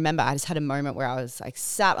I remember I just had a moment where I was like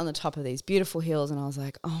sat on the top of these beautiful hills, and I was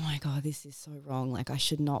like, oh my God, this is so wrong. Like, I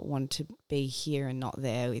should not want to be here and not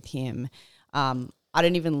there with him. I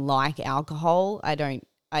don't even like alcohol. I don't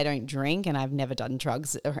I don't drink, and I've never done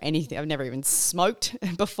drugs or anything. I've never even smoked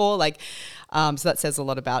before. So that says a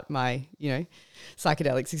lot about my,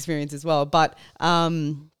 psychedelics experience as well. But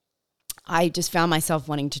I just found myself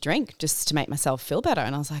wanting to drink just to make myself feel better.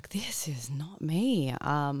 And I was like, this is not me.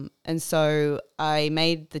 And so I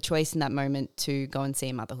made the choice in that moment to go and see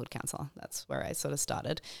a motherhood counsellor. That's where I sort of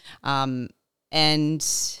started. And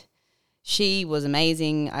she was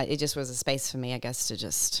amazing. It just was a space for me, I guess, to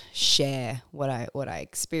just share what I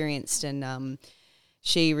experienced. And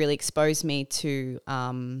she really exposed me to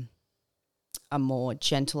a more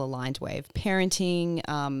gentle, aligned way of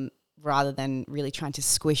parenting, rather than really trying to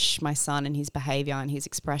squish my son and his behavior and his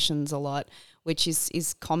expressions a lot, which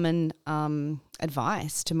is common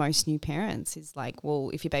advice to most new parents, is like,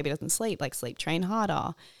 well, if your baby doesn't sleep, sleep train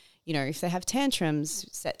harder. If they have tantrums,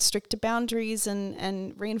 set stricter boundaries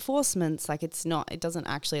and reinforcements. It doesn't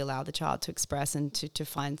actually allow the child to express and to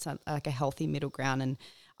find a healthy middle ground and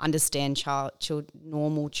understand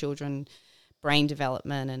normal children brain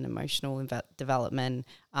development and emotional development.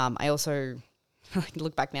 I also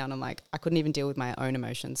look back now and I'm like, I couldn't even deal with my own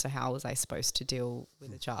emotions. So how was I supposed to deal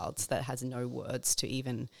with a child that has no words to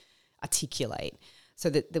even articulate? So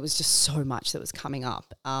that there was just so much that was coming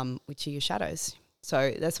up, which are your shadows.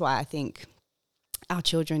 So that's why I think our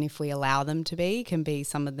children, if we allow them to be, can be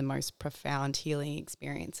some of the most profound healing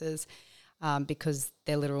experiences, because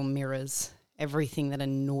they're literal mirrors. Everything that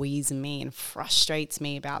annoys me and frustrates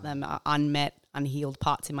me about them are unmet, unhealed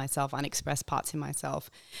parts in myself, unexpressed parts in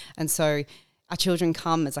myself. And so our children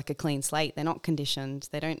come as a clean slate. They're not conditioned.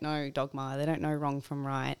 They don't know dogma. They don't know wrong from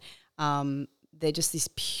right. They're just this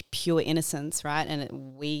pure innocence, right?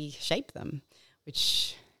 And we shape them,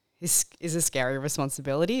 which is a scary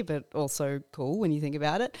responsibility, but also cool when you think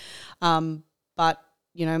about it. But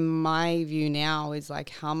my view now is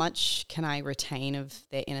how much can I retain of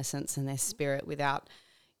their innocence and their spirit without,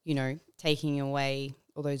 taking away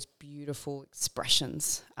all those beautiful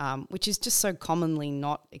expressions, which is just so commonly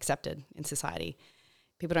not accepted in society.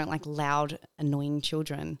 People don't like loud, annoying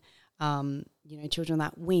children. Children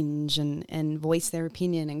that whinge and voice their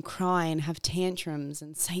opinion and cry and have tantrums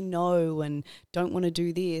and say no and don't want to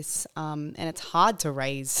do this. And it's hard to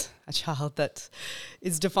raise a child that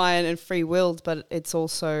is defiant and free-willed, but it's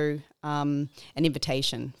also an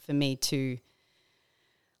invitation for me to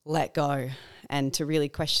let go and to really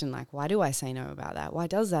question, why do I say no about that? Why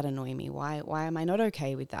does that annoy me? Why am I not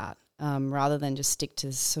okay with that? Rather than just stick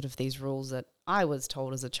to sort of these rules that I was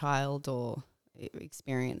told as a child or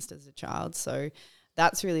experienced as a child. So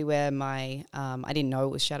that's really where my I didn't know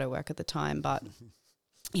it was shadow work at the time, but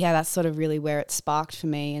yeah, that's sort of really where it sparked for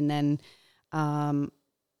me. And then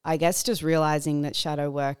I guess just realizing that shadow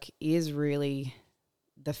work is really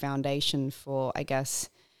the foundation for, I guess,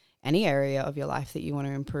 any area of your life that you want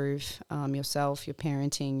to improve, yourself, your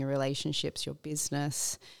parenting, your relationships, your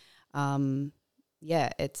business.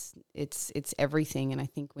 It's everything. And I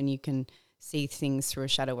think when you can see things through a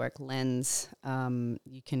shadow work lens,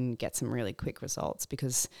 you can get some really quick results,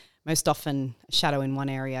 because most often a shadow in one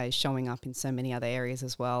area is showing up in so many other areas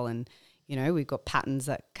as well. And, we've got patterns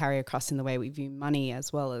that carry across in the way we view money,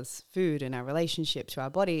 as well as food and our relationship to our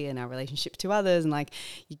body and our relationship to others. And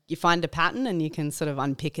you find a pattern and you can sort of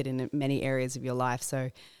unpick it in many areas of your life. So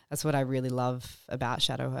that's what I really love about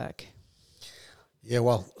shadow work. Yeah,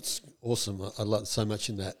 well, it's awesome. I love so much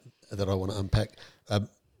in that I want to unpack.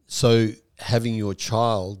 So having your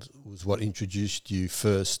child was what introduced you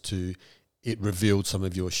first to it, revealed some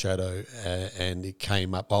of your shadow, and it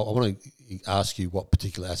came up. I want to ask you what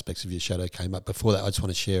particular aspects of your shadow came up. Before that, I just want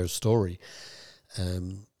to share a story.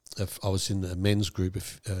 I was in a men's group a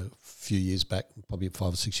few years back, probably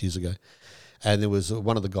 5 or 6 years ago, and there was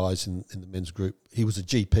one of the guys in the men's group. He was a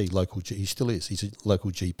GP, he still is. He's a local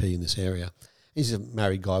GP in this area. He's a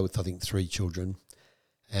married guy with, I think, 3 children.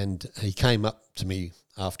 And he came up to me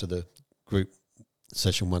after the group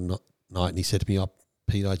session one night and he said to me,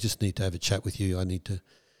 Pete, I just need to have a chat with you. I need to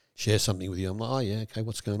share something with you. I'm like, oh, yeah, okay,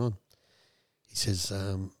 what's going on? He says,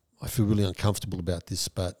 I feel really uncomfortable about this,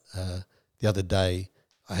 but the other day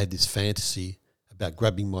I had this fantasy about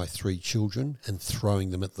grabbing my 3 children and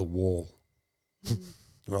throwing them at the wall.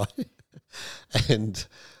 Right? And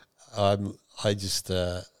I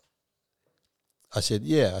said,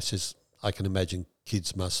 yeah. I says, I can imagine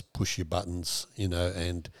kids must push your buttons,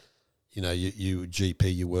 and, you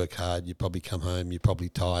GP, you work hard, you probably come home, you're probably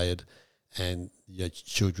tired, and your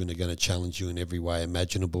children are going to challenge you in every way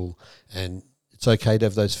imaginable. And it's okay to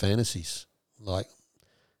have those fantasies.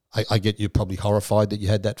 I get you're probably horrified that you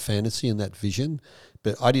had that fantasy and that vision,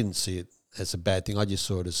 but I didn't see it as a bad thing. I just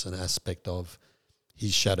saw it as an aspect of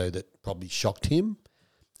his shadow that probably shocked him.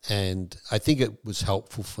 And I think it was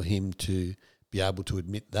helpful for him to be able to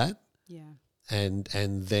admit that. Yeah. And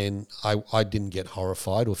then I didn't get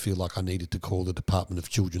horrified or feel like I needed to call the Department of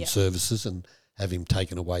Children's Services and have him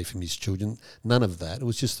taken away from his children. None of that. It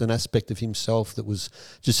was just an aspect of himself that was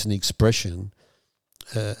just an expression,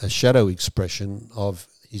 a shadow expression of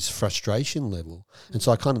his frustration level. And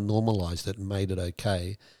so I kind of normalised it and made it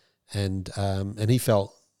okay. And he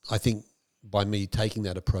felt, I think, by me taking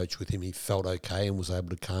that approach with him, he felt okay and was able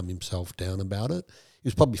to calm himself down about it. He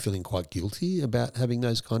was probably feeling quite guilty about having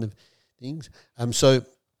those kind of things. So,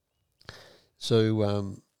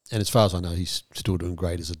 and as far as I know, he's still doing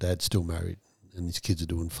great as a dad, still married, and his kids are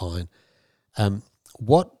doing fine.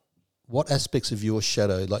 What aspects of your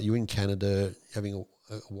shadow, like you're in Canada having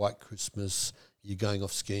a white Christmas, you're going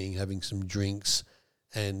off skiing, having some drinks,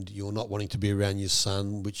 and you're not wanting to be around your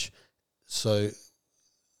son, so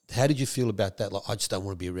how did you feel about that? Like, I just don't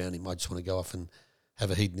want to be around him. I just want to go off and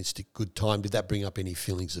have a hedonistic good time. Did that bring up any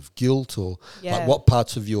feelings of guilt, or like what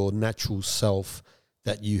parts of your natural self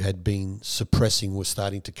that you had been suppressing were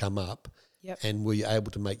starting to come up? Yep. And were you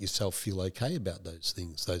able to make yourself feel okay about those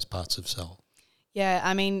things, those parts of self? Yeah,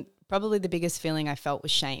 I mean, probably the biggest feeling I felt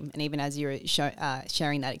was shame. And even as you were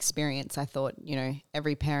sharing that experience, I thought,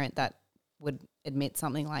 every parent that would admit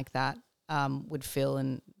something like that would feel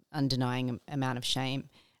an undenying amount of shame.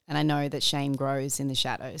 And I know that shame grows in the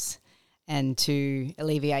shadows. And to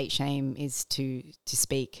alleviate shame is to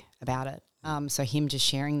speak about it. So him just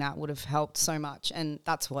sharing that would have helped so much. And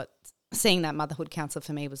that's what seeing that motherhood counsellor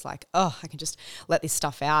for me was like, oh, I can just let this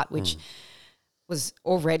stuff out, which was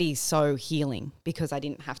already so healing because I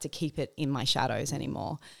didn't have to keep it in my shadows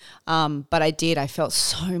anymore. But I felt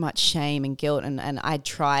so much shame and guilt, and I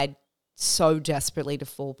tried so desperately to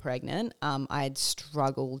fall pregnant. I had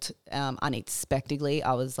struggled unexpectedly.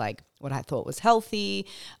 I was like what I thought was healthy.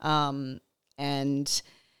 It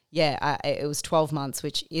was 12 months,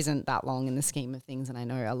 which isn't that long in the scheme of things. And I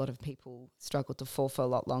know a lot of people struggle to fall for a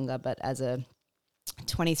lot longer. But as a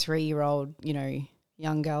 23-year-old,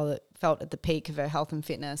 young girl that felt at the peak of her health and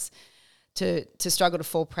fitness, to struggle to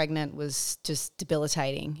fall pregnant was just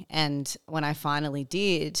debilitating. And when I finally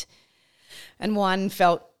did, and one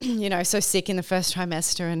felt, so sick in the first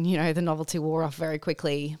trimester, and, the novelty wore off very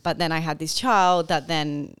quickly. But then I had this child that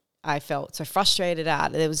then I felt so frustrated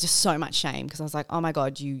at. There was just so much shame because I was like, oh my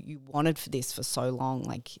God, you wanted for this for so long.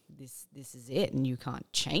 Like this is it, and you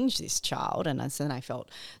can't change this child. And then I felt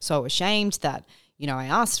so ashamed that, I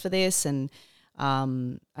asked for this, and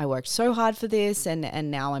I worked so hard for this,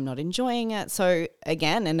 and now I'm not enjoying it. So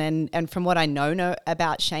again, and from what I know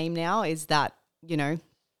about shame now is that,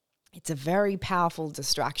 it's a very powerful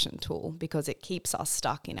distraction tool because it keeps us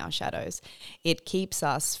stuck in our shadows. It keeps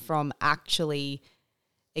us from actually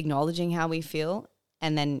acknowledging how we feel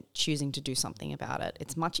and then choosing to do something about it.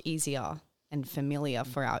 It's much easier and familiar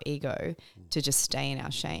for our ego to just stay in our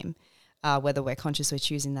shame, whether we're conscious we're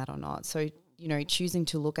choosing that or not. So, choosing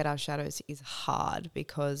to look at our shadows is hard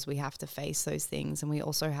because we have to face those things, and we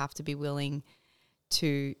also have to be willing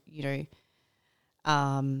to,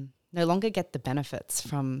 no longer get the benefits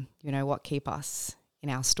from, what keep us in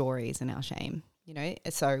our stories and our shame,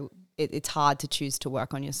 So it's hard to choose to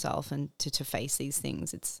work on yourself and to face these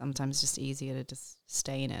things. It's sometimes just easier to just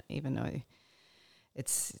stay in it, even though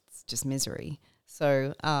it's just misery.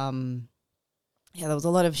 So, there was a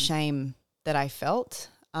lot of shame that I felt,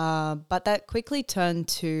 but that quickly turned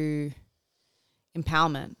to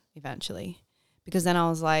empowerment eventually, because then I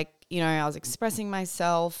was like, I was expressing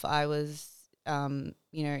myself. I was,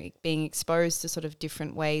 being exposed to sort of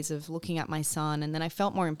different ways of looking at my son. And then I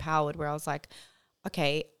felt more empowered where I was like,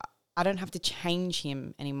 okay, I don't have to change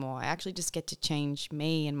him anymore. I actually just get to change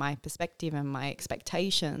me and my perspective and my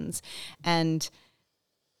expectations. And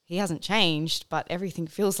he hasn't changed, but everything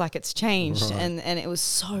feels like it's changed. Right. And it was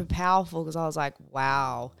so powerful because I was like,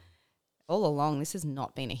 wow, all along this has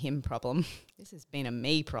not been a him problem. This has been a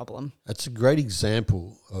me problem. That's a great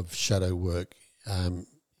example of shadow work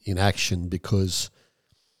in action, because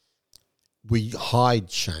we hide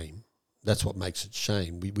shame. That's what makes it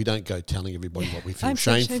shame. We don't go telling everybody what we feel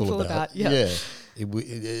shameful about.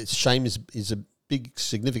 Shame is a big,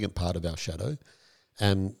 significant part of our shadow.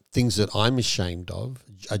 And things that I'm ashamed of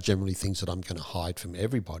are generally things that I'm going to hide from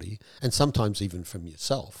everybody, and sometimes even from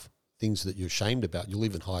yourself. Things that you're ashamed about, you'll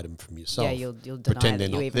even hide them from yourself. Yeah, you'll deny that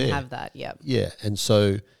you even have that. Yeah. Yeah, and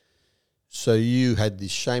so you had this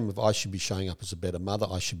shame of, I should be showing up as a better mother.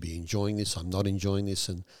 I should be enjoying this. I'm not enjoying this,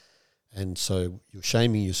 and so you're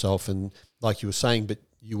shaming yourself. And like you were saying, but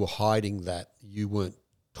you were hiding that. You weren't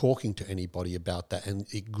talking to anybody about that, and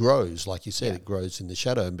it grows, like you said, It grows in the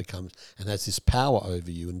shadow and has this power over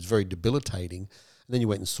you, and it's very debilitating. And then you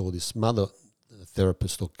went and saw this mother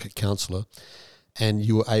therapist or counsellor, and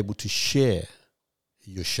you were able to share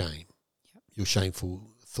your shame, your shameful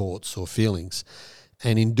thoughts or feelings.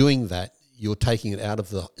 And in doing that, you're taking it out of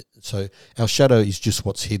the... So our shadow is just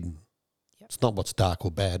what's hidden. It's not what's dark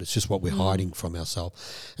or bad. It's just what we're hiding from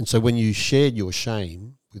ourselves. And so when you shared your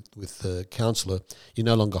shame with the counsellor, you're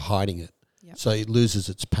no longer hiding it. Yep. So it loses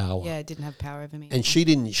its power. Yeah, it didn't have power over me. And she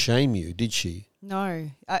didn't shame you, did she? No.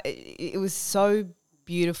 It was so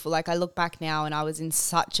beautiful. Like, I look back now and I was in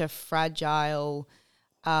such a fragile,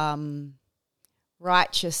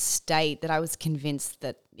 righteous state that I was convinced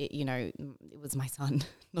that, it was my son,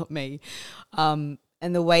 not me. And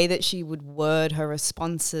the way that she would word her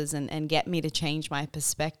responses and get me to change my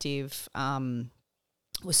perspective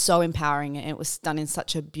was so empowering, and it was done in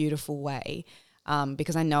such a beautiful way,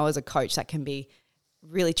 because I know as a coach that can be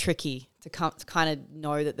really tricky to kind of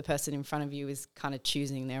know that the person in front of you is kind of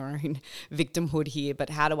choosing their own victimhood here. But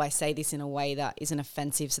how do I say this in a way that isn't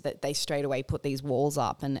offensive so that they straight away put these walls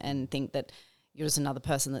up and think that you're just another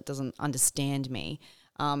person that doesn't understand me?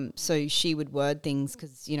 So she would word things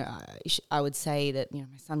because, I would say that, my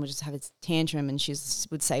son would just have his tantrum, and she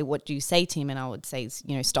would say, "What do you say to him?" And I would say,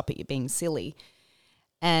 "Stop it, you're being silly."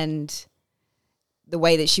 And the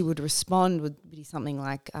way that she would respond would be something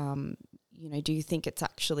like, "Do you think it's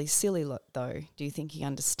actually silly though? Do you think he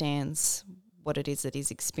understands what it is that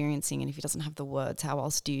he's experiencing? And if he doesn't have the words, how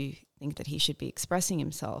else do you think that he should be expressing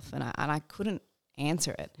himself?" And I couldn't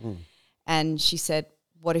answer it. And she said,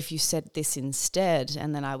 "What if you said this instead?"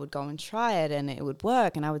 And then I would go and try it and it would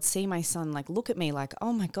work. And I would see my son look at me like,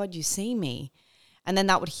 "Oh my God, you see me." And then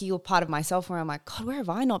that would heal part of myself where I'm like, "God, where have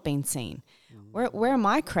I not been seen? Where am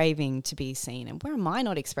I craving to be seen? And where am I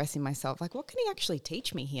not expressing myself? What can he actually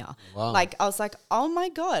teach me here?" Wow. I was like, "Oh my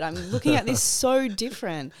God, I'm looking at this so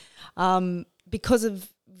different," because of,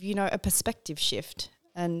 a perspective shift.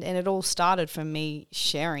 And it all started from me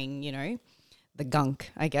sharing, the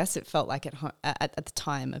gunk, I guess. It felt like at the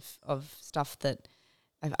time of stuff that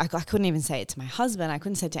I couldn't even say it to my husband. I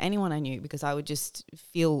couldn't say it to anyone I knew because I would just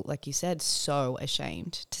feel, like you said, so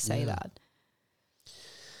ashamed to say that.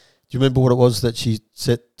 Do you remember what it was that she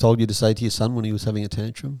told you to say to your son when he was having a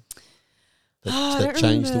tantrum? That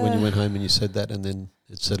changed it when you went home and you said that, and then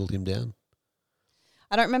it settled him down?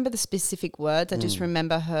 I don't remember the specific words. I just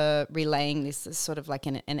remember her relaying this as sort of like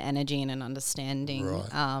an energy and an understanding.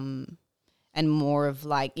 Right. And more of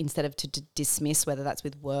instead of to dismiss, whether that's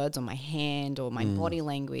with words or my hand or my body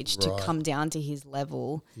language, to come down to his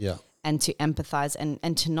level and to empathize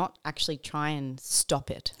and to not actually try and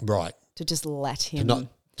stop it. Right. To just let him.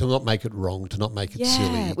 To not make it wrong, to not make it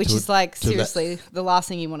silly. Which is seriously the last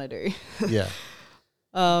thing you want to do. Yeah.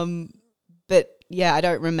 But yeah, I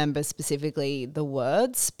don't remember specifically the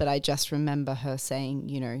words, but I just remember her saying,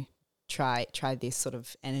 try this sort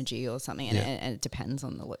of energy or something. And it depends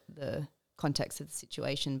on the context of the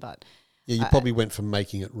situation, but you probably went from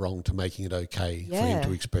making it wrong to making it okay for him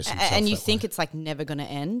to express himself. And you that think way. it's never going to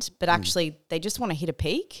end, but actually they just want to hit a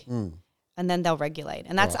peak and then they'll regulate.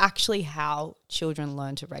 And that's actually how children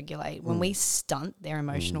learn to regulate. When we stunt their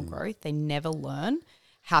emotional growth, they never learn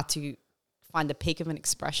how to find the peak of an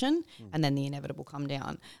expression and then the inevitable come down.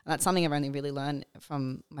 And that's something I've only really learned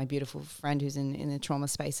from my beautiful friend who's in the trauma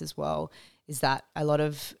space as well, is that a lot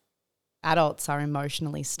of adults are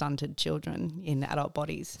emotionally stunted children in adult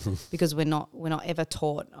bodies because we're not ever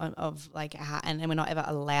taught of how, and we're not ever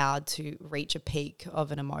allowed to reach a peak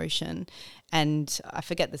of an emotion. And I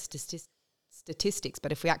forget the statistics,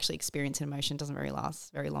 but if we actually experience an emotion, it doesn't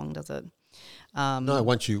last very long, does it? No,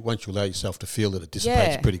 once you allow yourself to feel it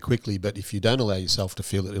dissipates pretty quickly. But if you don't allow yourself to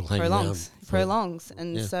feel it, it'll hang around. Prolongs.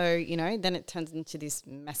 And so, then it turns into this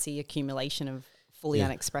messy accumulation of fully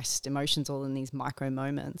unexpressed emotions all in these micro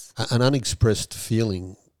moments. An unexpressed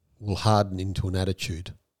feeling will harden into an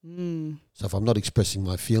attitude. So if I'm not expressing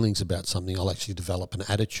my feelings about something, I'll actually develop an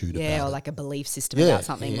attitude about it. Yeah, or like a belief system about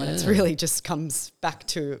something when it's really just comes back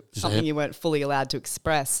to something you weren't fully allowed to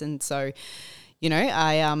express. And so,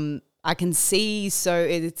 I can see, so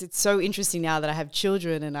it's so interesting now that I have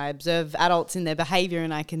children and I observe adults in their behavior,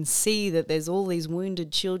 and I can see that there's all these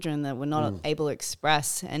wounded children that were not able to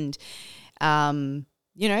express. And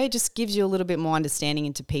it just gives you a little bit more understanding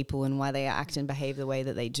into people and why they act and behave the way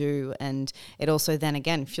that they do. And it also then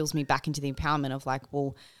again fuels me back into the empowerment of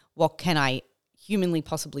what can I humanly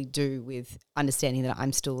possibly do with understanding that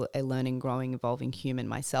I'm still a learning, growing, evolving human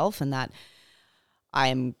myself, and that I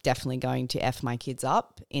am definitely going to F my kids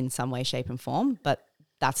up in some way, shape and form. But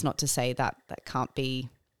that's not to say that can't be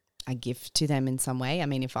a gift to them in some way. I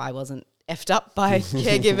mean, if I wasn't effed up by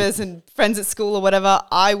caregivers and friends at school or whatever,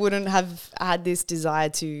 I wouldn't have had this desire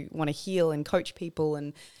to want to heal and coach people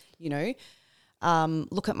and,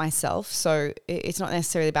 look at myself. So it's not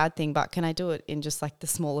necessarily a bad thing, but can I do it in just like the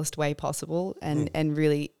smallest way possible and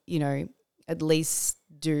really, at least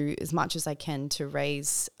do as much as I can to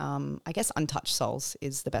raise, I guess, untouched souls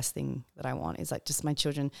is the best thing that I want, is like just my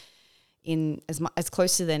children in as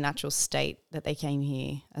close to their natural state that they came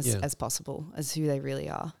here as possible, as who they really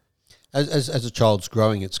are. As a child's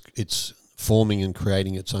growing, it's forming and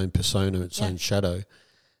creating its own persona, its own shadow,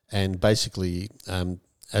 and basically,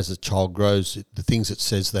 as a child grows, the things it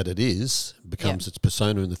says that it is becomes its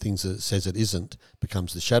persona, and the things that it says it isn't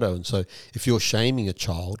becomes the shadow. And so, if you're shaming a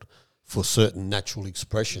child for certain natural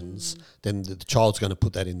expressions, then the child's going to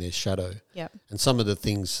put that in their shadow. Yep. And some of the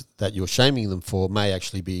things that you're shaming them for may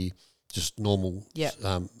actually be just normal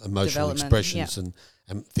emotional expressions and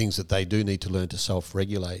things that they do need to learn to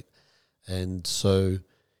self-regulate. And so,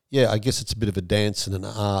 I guess it's a bit of a dance and an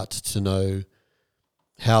art to know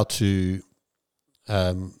how to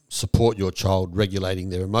support your child regulating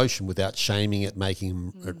their emotion without shaming it,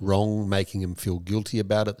 making it wrong, making them feel guilty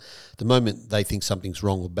about it. The moment they think something's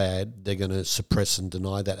wrong or bad, they're going to suppress and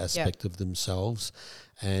deny that aspect of themselves.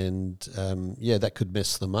 And, that could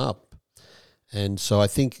mess them up. And so I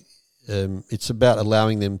think it's about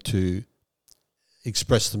allowing them to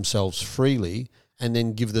express themselves freely and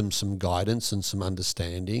then give them some guidance and some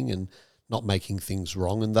understanding and not making things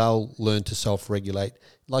wrong, and they'll learn to self-regulate.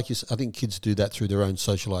 Like I think kids do that through their own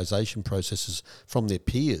socialization processes from their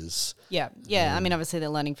peers. Yeah. I mean, obviously they're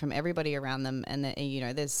learning from everybody around them, and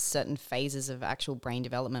there's certain phases of actual brain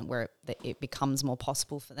development where it becomes more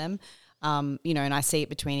possible for them. And I see it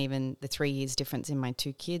between even the 3 years difference in my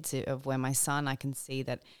two kids, of where my son, I can see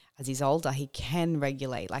that as he's older, he can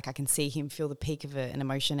regulate. Like I can see him feel the peak of an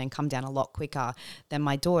emotion and come down a lot quicker than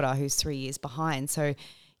my daughter, who's 3 years behind. So,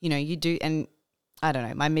 you do, and I don't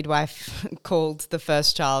know, my midwife called the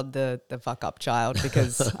first child the fuck up child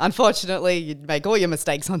because unfortunately you'd make all your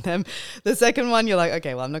mistakes on them. The second one, you're like,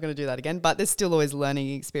 okay, well, I'm not going to do that again, but there's still always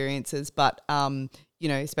learning experiences. But,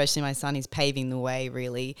 especially my son is paving the way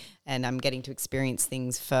really, and I'm getting to experience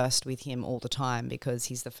things first with him all the time because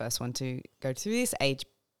he's the first one to go through this age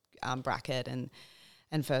bracket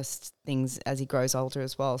and first things as he grows older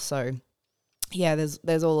as well. So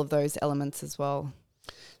there's all of those elements as well.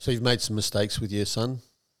 So you've made some mistakes with your son?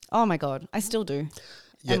 Oh my God, I still do.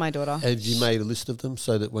 And my daughter. Have you made a list of them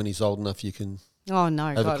so that when he's old enough you can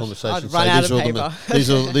have a conversation? I'd run out of paper.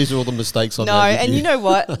 These are all the mistakes I made. No, and you know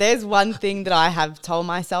what? There's one thing that I have told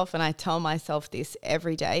myself, and I tell myself this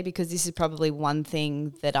every day because this is probably one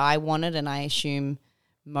thing that I wanted, and I assume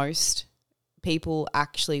most people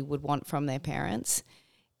actually would want from their parents,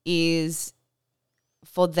 is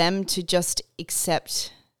for them to just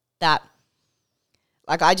accept that.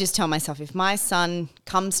 Like I just tell myself, if my son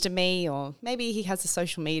comes to me, or maybe he has a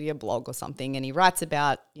social media blog or something, and he writes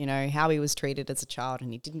about, how he was treated as a child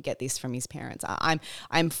and he didn't get this from his parents,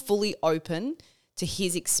 I'm fully open to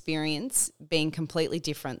his experience being completely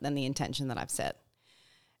different than the intention that I've set.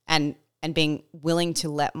 And being willing to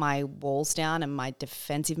let my walls down and my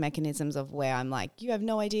defensive mechanisms of where I'm like, you have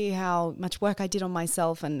no idea how much work I did on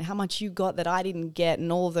myself and how much you got that I didn't get,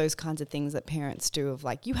 and all of those kinds of things that parents do of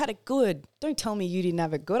like, you had it good. Don't tell me you didn't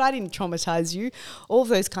have it good. I didn't traumatize you. All of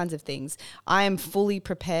those kinds of things. I am fully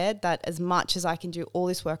prepared that as much as I can do all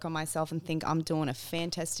this work on myself and think I'm doing a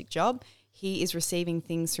fantastic job, he is receiving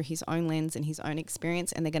things through his own lens and his own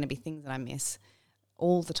experience, and they're going to be things that I miss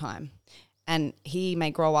all the time. And he may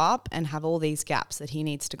grow up and have all these gaps that he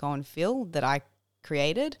needs to go and fill that I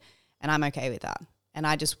created, and I'm okay with that. And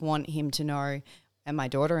I just want him to know, and my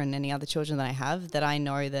daughter and any other children that I have, that I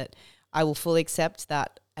know that I will fully accept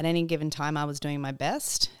that at any given time I was doing my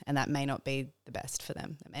best, and that may not be the best for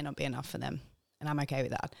them. It may not be enough for them, and I'm okay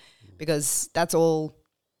with that because that's all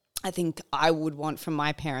I think I would want from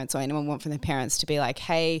my parents, or anyone want from their parents, to be like,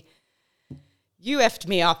 hey, you effed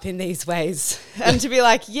me up in these ways. And to be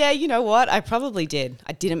like, yeah, you know what? I probably did.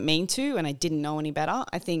 I didn't mean to, and I didn't know any better.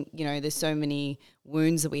 I think, there's so many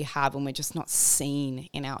wounds that we have and we're just not seen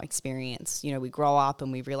in our experience. We grow up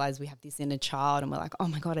and we realize we have this inner child and we're like, oh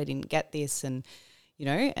my God, I didn't get this. And,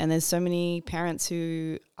 and there's so many parents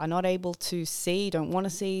who are not able to see, don't want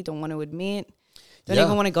to admit, don't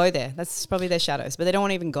even want to go there. That's probably their shadows, but they don't want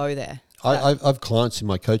to even go there. I've clients in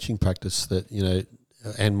my coaching practice that,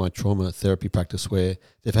 and my trauma therapy practice where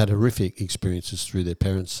they've had horrific experiences through their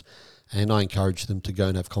parents, and I encourage them to go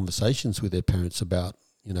and have conversations with their parents about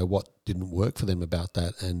what didn't work for them about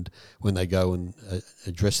that. And when they go and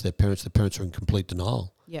address their parents, the parents are in complete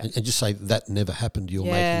denial. Yeah. And just say that never happened. You're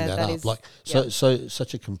Yeah, making that up. is- Like yeah. so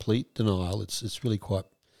such a complete denial. It's really quite.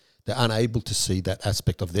 They're unable to see that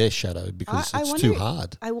aspect of their shadow because I it's wonder- too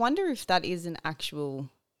hard. I wonder if that is an actual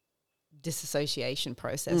disassociation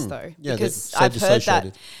process though, Yeah, because they're so I've heard that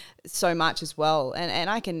dissociated. so much as well, and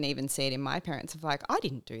I can even see it in my parents of like, I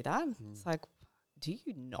didn't do that. It's like, do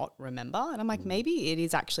you not remember? And I'm like, maybe it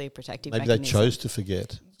is actually a protective Maybe they mechanism. chose to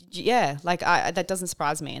forget. Yeah, like that doesn't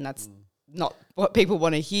surprise me, and that's not what people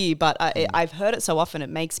want to hear. But I've heard it so often, it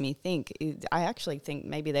makes me think. I actually think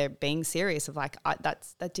maybe they're being serious of like,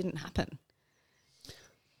 that didn't happen.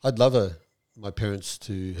 I'd love my parents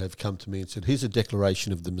to have come to me and said, here's a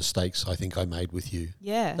declaration of the mistakes I think I made with you.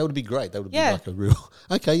 Yeah. That would be great. That would Yeah. be like a real,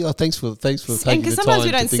 okay, yeah, thanks for taking And the time because sometimes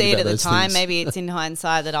we to don't think see it about at the those time. things. Maybe it's in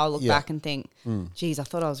hindsight that I'll look Yeah. back and think, geez, I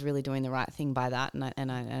thought I was really doing the right thing by that,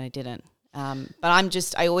 and I didn't. But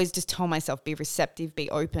I always just tell myself, be receptive, be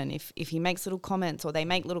open. If he makes little comments or they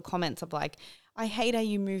make little comments of like, I hate how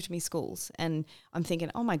you moved me schools, and I'm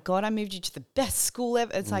thinking, oh my God, I moved you to the best school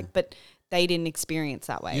ever. It's like, but they didn't experience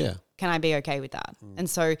that way. Yeah. Can I be okay with that? And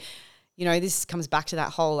so, this comes back to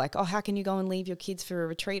that whole like, oh, how can you go and leave your kids for a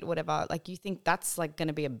retreat or whatever? Like you think that's like going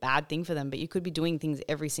to be a bad thing for them, but you could be doing things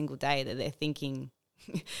every single day that they're thinking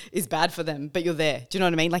is bad for them, but you're there. Do you know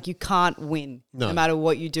what I mean? Like you can't win no matter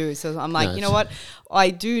what you do. So I'm like, you know what? I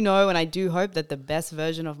do know and I do hope that the best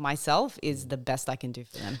version of myself is the best I can do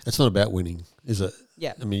for them. It's not about winning, is it?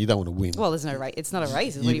 Yeah. I mean, you don't want to win. Well, there's no race. It's not a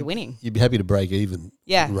race. It's what are you winning? You'd be happy to break even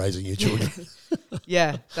raising your children.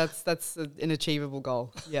 Yeah, that's an achievable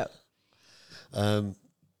goal. Yeah.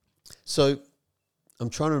 So I'm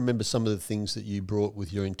trying to remember some of the things that you brought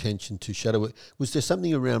with your intention to shadow work. Was there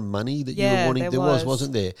something around money that you were wanting? There was,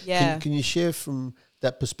 wasn't there? Yeah. Can you share from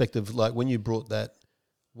that perspective, like when you brought that,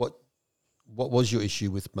 what was your issue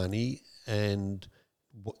with money, and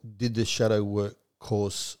did the shadow work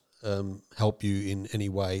course help you in any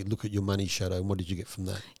way look at your money shadow, and what did you get from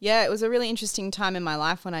that? Yeah, it was a really interesting time in my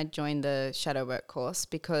life when I joined the shadow work course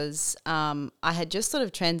because I had just sort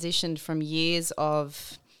of transitioned from years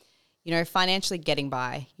of financially getting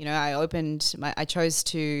by. I chose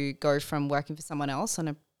to go from working for someone else on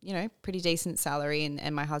a, pretty decent salary,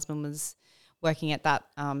 and my husband was working at that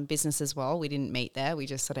business as well. We didn't meet there. We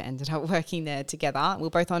just sort of ended up working there together. We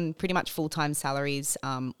were both on pretty much full-time salaries,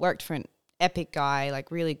 worked for an epic guy, like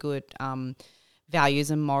really good values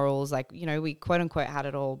and morals. Like, we quote unquote had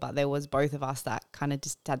it all, but there was both of us that kind of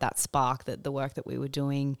just had that spark that the work that we were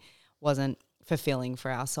doing wasn't fulfilling for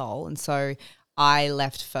our soul. And so I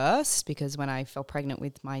left first because when I fell pregnant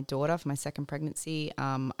with my daughter for my second pregnancy,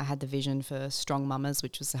 I had the vision for Strong Mamas,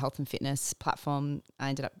 which was a health and fitness platform. I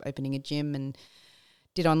ended up opening a gym and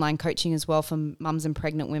did online coaching as well for mums and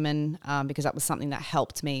pregnant women because that was something that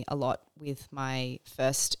helped me a lot with my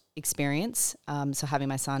first experience. So having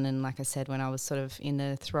my son, and like I said, when I was sort of in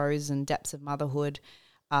the throes and depths of motherhood,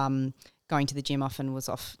 going to the gym often was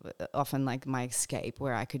often like my escape,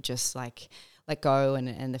 where I could just like let go,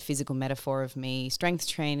 and the physical metaphor of me strength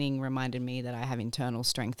training reminded me that I have internal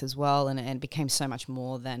strength as well, and it became so much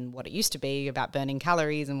more than what it used to be about burning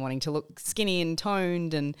calories and wanting to look skinny and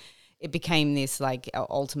toned, and it became this like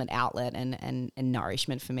ultimate outlet and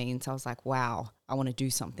nourishment for me. And so I was like, wow, I want to do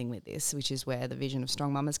something with this, which is where the vision of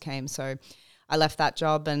Strong Mamas came. So I left that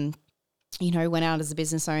job and went out as a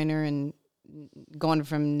business owner and gone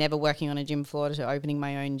from never working on a gym floor to opening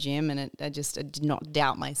my own gym, and I did not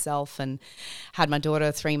doubt myself, and had my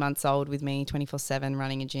daughter 3 months old with me 24/7,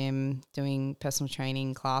 running a gym, doing personal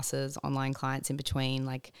training classes, online clients in between,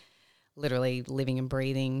 like literally living and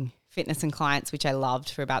breathing fitness and clients, which I loved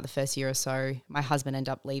for about the first year or so. My husband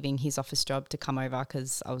ended up leaving his office job to come over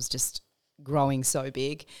because I was just growing so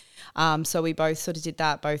big. So we both sort of did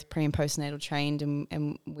that, both pre and postnatal trained,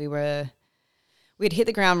 and we'd hit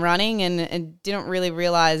the ground running and didn't really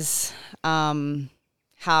realize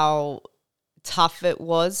how tough it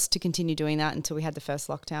was to continue doing that until we had the first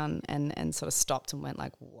lockdown and sort of stopped and went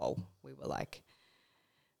like, whoa, we were like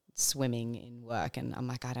swimming in work. And I'm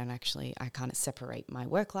like, I can't separate my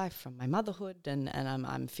work life from my motherhood. And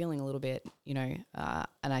I'm feeling a little bit, and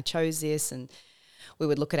I chose this, and we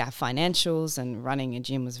would look at our financials, and running a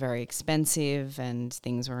gym was very expensive and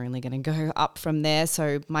things were only going to go up from there.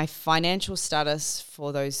 So my financial status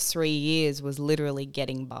for those 3 years was literally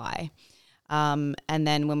getting by. And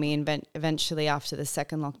then when we eventually, after the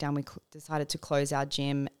second lockdown, we decided to close our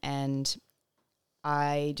gym, and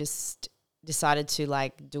I just decided to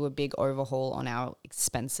like do a big overhaul on our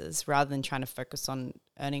expenses rather than trying to focus on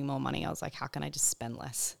earning more money. I was like, how can I just spend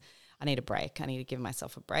less? I need a break. I need to give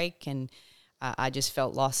myself a break. And I just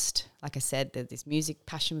felt lost. Like I said, that this music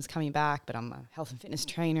passion was coming back, but I'm a health and fitness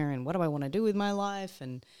trainer, and what do I want to do with my life?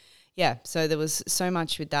 And yeah, so there was so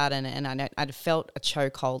much with that, and I'd felt a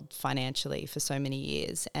chokehold financially for so many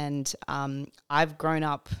years. And I've grown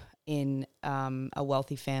up in a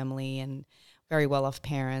wealthy family and very well-off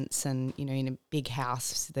parents, and, you know, in a big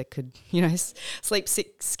house that could, you know, sleep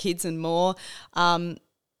 6 kids and more.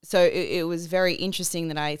 So it was very interesting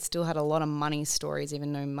that I still had a lot of money stories,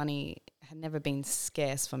 even though money had never been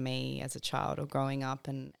scarce for me as a child or growing up.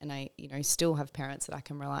 And I, you know, still have parents that I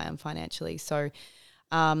can rely on financially. So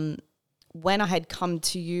when I had come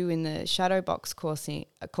to you in the Shadow Box course,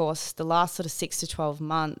 the last sort of 6 to 12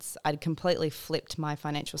 months, I'd completely flipped my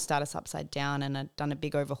financial status upside down, and I'd done a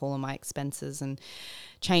big overhaul on my expenses and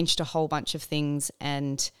changed a whole bunch of things.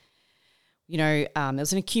 And you know, there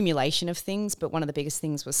was an accumulation of things, but one of the biggest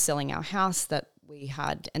things was selling our house that we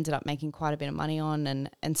had ended up making quite a bit of money on.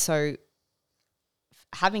 And so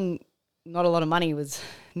having not a lot of money was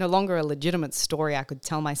no longer a legitimate story I could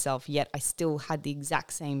tell myself, yet I still had the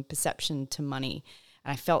exact same perception to money.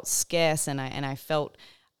 And I felt scarce, and I felt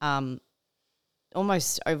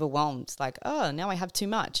almost overwhelmed, like, oh, now I have too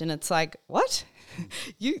much. And it's like, what?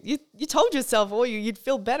 you told yourself, or you'd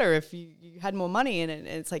feel better if you had more money. And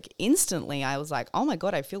it's like instantly I was like, oh my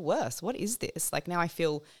God, I feel worse. What is this? Like, now I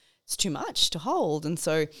feel it's too much to hold. And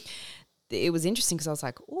so it was interesting because I was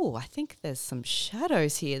like, oh, I think there's some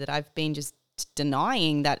shadows here that I've been just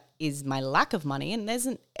denying that is my lack of money. And there's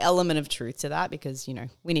an element of truth to that because, you know,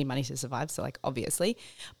 we need money to survive. So like, obviously,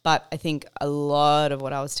 but I think a lot of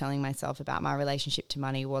what I was telling myself about my relationship to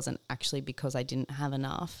money wasn't actually because I didn't have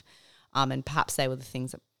enough. And perhaps they were the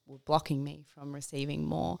things that were blocking me from receiving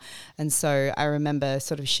more. And so I remember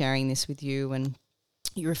sort of sharing this with you, and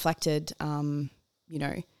you reflected, you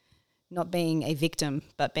know, not being a victim,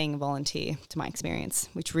 but being a volunteer to my experience,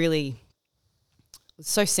 which really was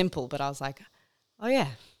so simple. But I was like, oh yeah,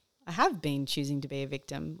 I have been choosing to be a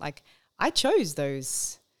victim. Like I chose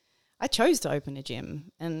to open a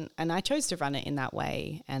gym, and I chose to run it in that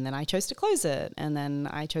way. And then I chose to close it. And then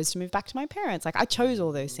I chose to move back to my parents. Like I chose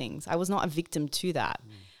all those things. I was not a victim to that.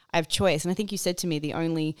 I have choice. And I think you said to me the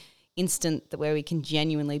only instant that where we can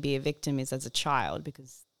genuinely be a victim is as a child,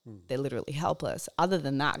 because they're literally helpless. Other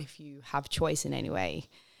than that, if you have choice in any way,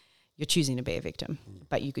 you're choosing to be a victim,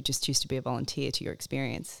 but you could just choose to be a volunteer to your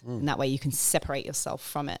experience. And that way you can separate yourself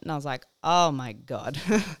from it. And I was like, oh my God,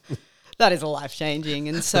 that is life-changing.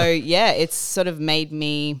 And so, yeah, it's sort of made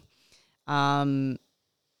me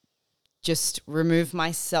just remove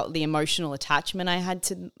myself, the emotional attachment I had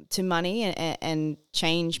to money, and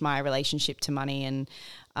change my relationship to money.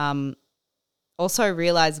 And also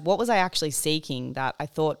realize what was I actually seeking that I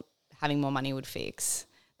thought having more money would fix,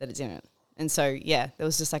 that it didn't. And so, yeah, there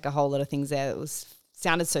was just like a whole lot of things there that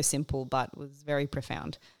sounded so simple, but was very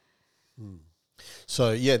profound.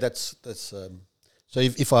 So, yeah, that's so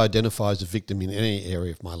if I identify as a victim in any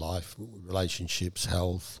area of my life, relationships,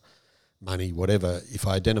 health, money, whatever, if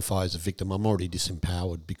I identify as a victim, I'm already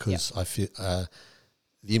disempowered because I feel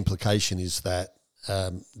the implication is that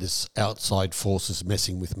this outside force is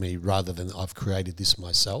messing with me rather than I've created this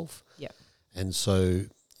myself. Yep. And so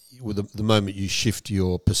with the moment you shift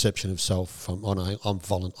your perception of self from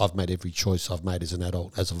I've made every choice I've made as an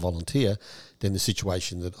adult as a volunteer, then the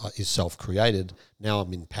situation that is self-created, now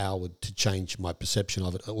I'm empowered to change my perception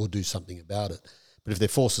of it or do something about it. But if there are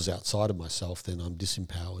forces outside of myself, then I'm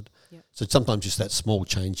disempowered. Yep. So sometimes just that small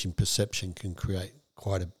change in perception can create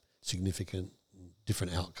quite a significant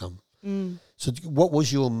different outcome. So what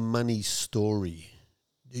was your money story?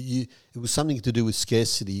 It was something to do with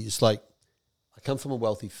scarcity. It's like, I come from a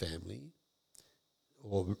wealthy family,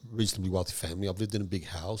 or reasonably wealthy family. I've lived in a big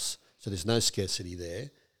house, so there's no scarcity there.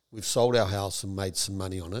 We've sold our house and made some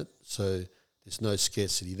money on it, so there's no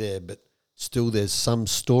scarcity there, but still there's some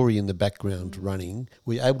story in the background running.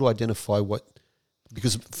 We're able to identify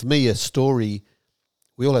because for me a story,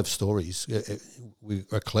 we all have stories. We're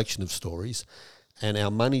a collection of stories, and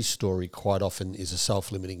our money story quite often is a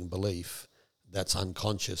self-limiting belief that's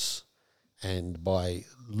unconscious. And by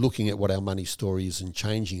looking at what our money story is and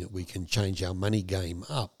changing it, we can change our money game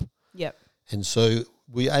up. Yep. And so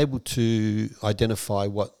we're able to identify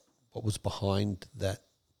what was behind that.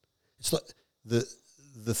 It's like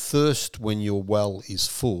the thirst when your well is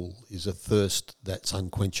full is a thirst that's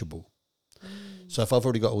unquenchable. So if I've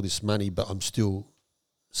already got all this money but I'm still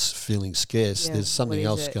feeling scarce, there's something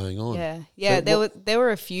else going on. Yeah. So there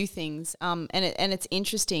were a few things, and it's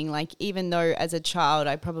interesting. Like even though as a child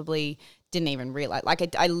I probably didn't even realize,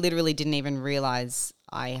 like I literally didn't even realize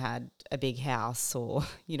I had a big house or,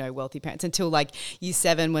 you know, wealthy parents until like year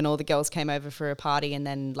 7 when all the girls came over for a party, and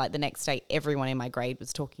then like the next day everyone in my grade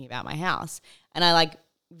was talking about my house. And I like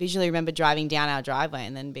visually remember driving down our driveway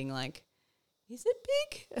and then being like, is it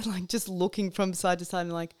big? And like just looking from side to side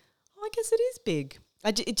and like, oh, I guess it is big.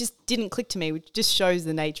 It just didn't click to me, which just shows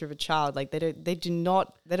the nature of a child. Like they don't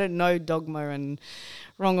know dogma and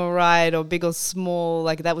wrong or right or big or small.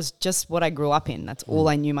 Like that was just what I grew up in. That's all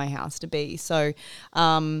I knew my house to be. So,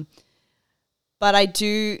 but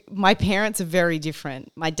my parents are very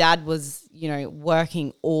different. My dad was, you know,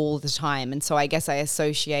 working all the time. And so I guess I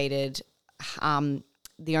associated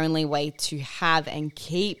the only way to have and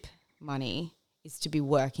keep money is to be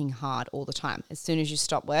working hard all the time. As soon as you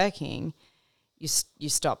stop working, you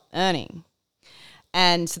stop earning.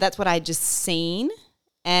 And so that's what I just seen.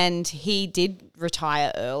 And he did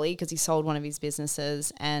retire early because he sold one of his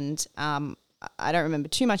businesses. And I don't remember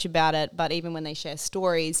too much about it, but even when they share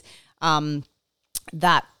stories,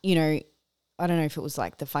 that, you know, I don't know if it was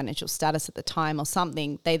like the financial status at the time or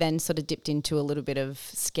something, they then sort of dipped into a little bit of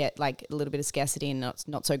scarcity and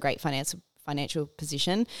not so great financial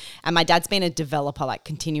position. And my dad's been a developer like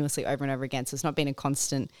continuously over and over again. So it's not been a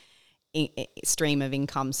constant stream of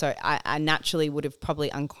income. So I naturally would have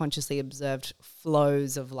probably unconsciously observed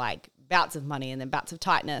flows of like bouts of money and then bouts of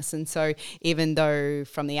tightness. And so even though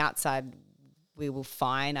from the outside we were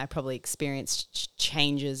fine, I probably experienced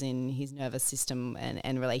changes in his nervous system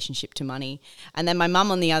and relationship to money. And then my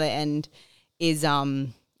mum on the other end is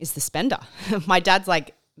the spender. My dad's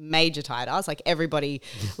like major tight ass. Like everybody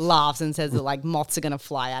laughs and says that like moths are going to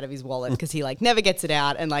fly out of his wallet because he like never gets it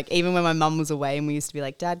out. And like even when my mum was away and we used to be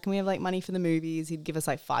like, Dad, can we have like money for the movies? He'd give us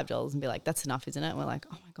like $5 and be like, that's enough, isn't it? And we're like,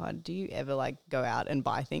 oh my God, do you ever like go out and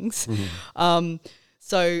buy things?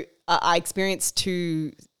 So I experienced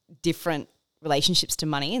 2 different relationships to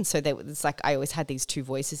money. And so it's like I always had these 2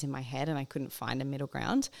 voices in my head and I couldn't find a middle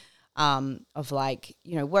ground of like,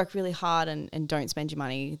 you know, work really hard and don't spend your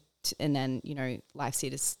money and then, you know, life's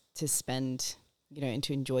here to spend, you know, and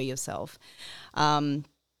to enjoy yourself. So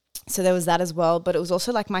there was that as well, but it was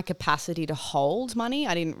also like my capacity to hold money.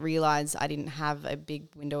 I didn't realize I didn't have a big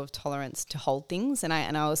window of tolerance to hold things. And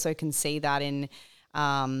I also can see that in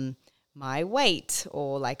my weight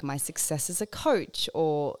or like my success as a coach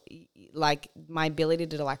or like my ability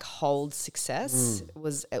to like hold success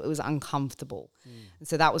was uncomfortable. And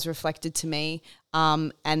so that was reflected to me.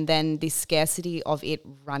 And then the scarcity of it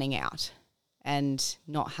running out and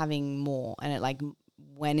not having more. And it like,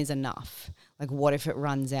 when is enough? Like, what if it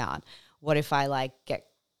runs out? What if I like get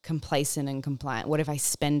complacent and compliant? What if I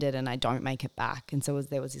spend it and I don't make it back? And so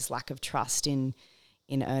there was this lack of trust in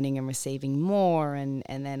earning and receiving more. And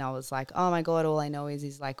then I was like, oh my God, all I know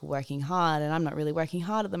is like working hard, and I'm not really working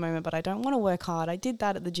hard at the moment, but I don't want to work hard. I did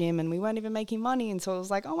that at the gym and we weren't even making money. And so I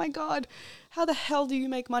was like, oh my God, how the hell do you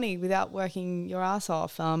make money without working your ass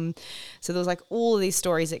off? So there was like all of these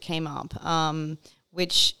stories that came up,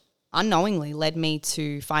 which unknowingly led me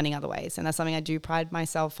to finding other ways. And that's something I do pride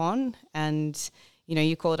myself on. And, you know,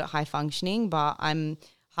 you called it high functioning, but I'm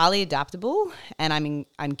highly adaptable and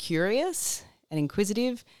I'm curious and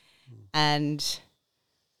inquisitive, and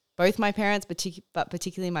both my parents, but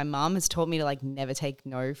particularly my mum, has taught me to like never take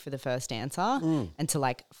no for the first answer and to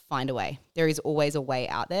like find a way. There is always a way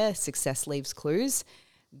out there. Success leaves clues.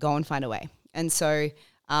 Go and find a way. And so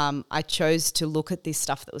I chose to look at this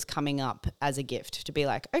stuff that was coming up as a gift, to be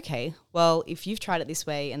like, okay, well, if you've tried it this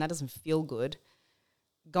way and that doesn't feel good,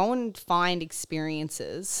 go and find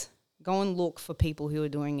experiences. Go and look for people who are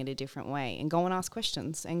doing it a different way and go and ask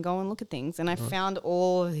questions and go and look at things. And I found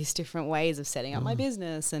all of these different ways of setting up my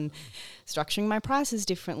business and structuring my prices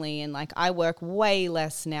differently. And like I work way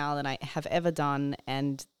less now than I have ever done.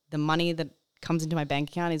 And the money that comes into my bank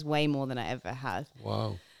account is way more than I ever had.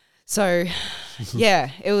 Wow. So yeah,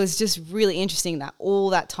 it was just really interesting that all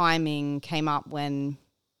that timing came up when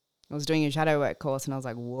I was doing a shadow work course and I was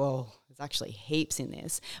like, whoa, there's actually heaps in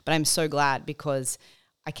this. But I'm so glad because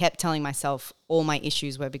I kept telling myself all my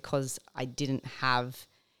issues were because I didn't have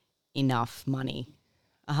enough money.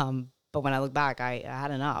 But when I look back, I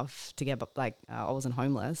had enough to get, like, I wasn't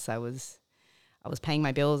homeless. I was paying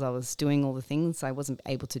my bills. I was doing all the things. I wasn't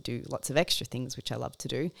able to do lots of extra things, which I love to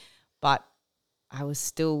do, but I was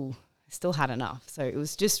still had enough. So it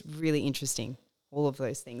was just really interesting, all of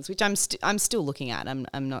those things, which I'm still looking at.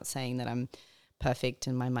 I'm not saying that I'm perfect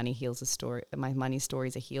and my money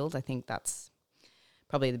stories are healed. I think that's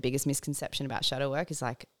probably the biggest misconception about shadow work is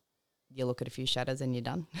like you look at a few shadows and you're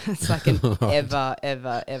done. It's like an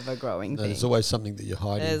ever growing thing. There's always something that you're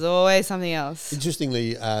hiding. There's always something else.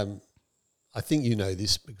 Interestingly, I think you know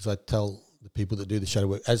this because I tell the people that do the shadow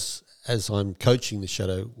work. As I'm coaching the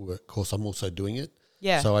shadow work course, I'm also doing it.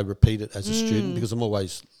 Yeah. So I repeat it as a student because I'm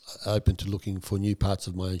always open to looking for new parts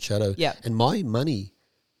of my own shadow. Yeah. And my money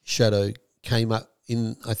shadow came up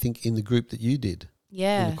in the group that you did.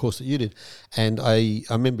 Yeah. In the course that you did. And I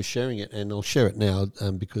remember sharing it, and I'll share it now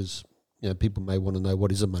because people may want to know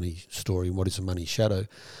what is a money story and what is a money shadow.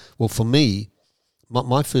 Well, for me,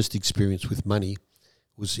 my first experience with money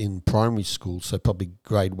was in primary school, so probably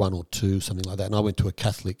grade 1 or 2, something like that. And I went to a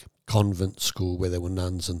Catholic convent school where there were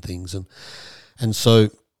nuns and things. And so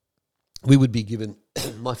we would be given,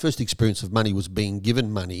 my first experience of money was being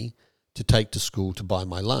given money to take to school to buy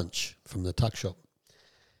my lunch from the tuck shop.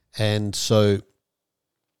 And so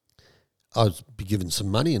I was be given some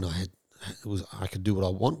money, and I could do what I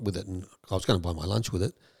want with it, and I was going to buy my lunch with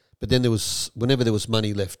it. But then whenever there was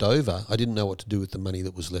money left over, I didn't know what to do with the money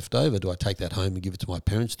that was left over. Do I take that home and give it to my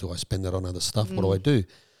parents? Do I spend that on other stuff? What do I do?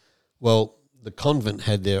 Well, the convent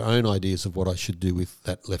had their own ideas of what I should do with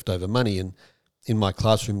that leftover money. And in my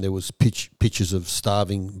classroom, there was pictures of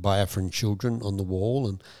starving Biafran children on the wall,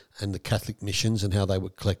 and the Catholic missions and how they were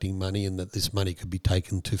collecting money, and that this money could be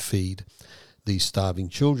taken to feed these starving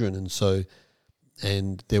children.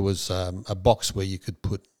 And there was a box where you could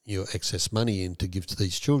put your excess money in to give to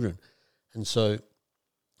these children. And so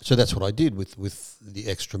that's what I did with the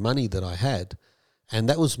extra money that I had. And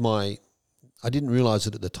that was I didn't realise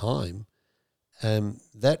it at the time.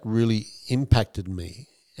 That really impacted me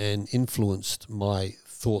and influenced my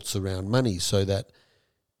thoughts around money, so that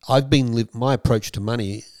I've been my approach to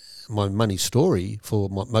money, my money story for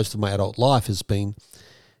most of my adult life has been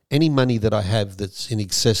any money that I have that's in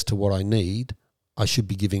excess to what I need, I should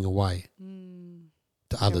be giving away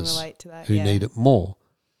to others who need it more.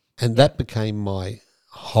 And that became my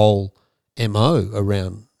whole MO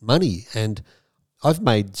around money. And I've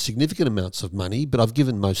made significant amounts of money, but I've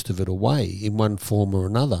given most of it away in one form or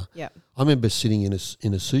another. Yeah. I remember sitting in a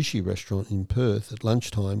sushi restaurant in Perth at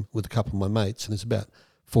lunchtime with a couple of my mates, and there's about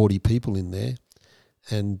 40 people in there.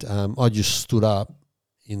 And I just stood up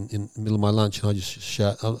in the middle of my lunch, and I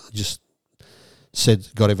just said,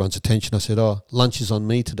 got everyone's attention. I said, lunch is on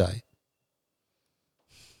me today.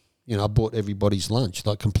 I bought everybody's lunch,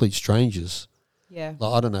 like complete strangers. Yeah.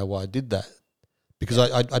 Like, I don't know why I did that, because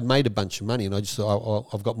I'd made a bunch of money, and I just thought,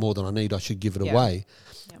 I've got more than I need, I should give it away.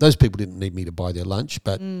 Yep. Those people didn't need me to buy their lunch,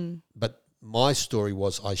 but my story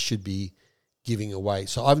was I should be giving away.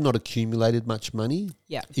 So I've not accumulated much money.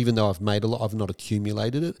 Yeah. Even though I've made a lot, I've not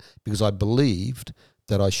accumulated it because I believed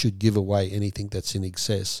that I should give away anything that's in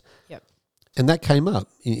excess. Yep. And that came up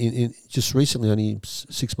in just recently, only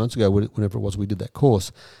 6 months ago, whenever it was we did that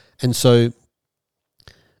course. And so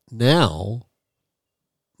now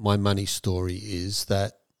my money story is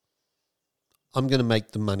that I'm going to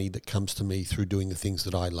make the money that comes to me through doing the things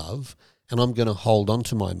that I love, and I'm going to hold on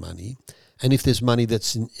to my money. And if there's money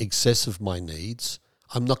that's in excess of my needs,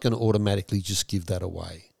 I'm not going to automatically just give that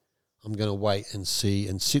away. I'm going to wait and see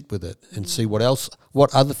and sit with it and see what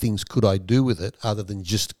other things could I do with it other than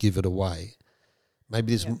just give it away.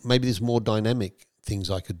 Maybe there's more dynamic things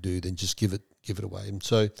I could do than just give it away. And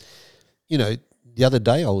so, the other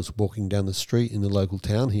day I was walking down the street in the local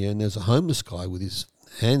town here, and there's a homeless guy with his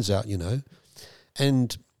hands out,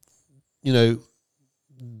 and,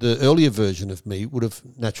 the earlier version of me would have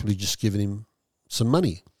naturally just given him some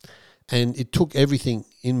money. And it took everything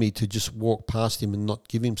in me to just walk past him and not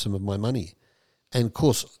give him some of my money. And, of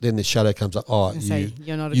course, then the shadow comes up,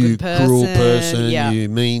 you're not a good person. Cruel person, you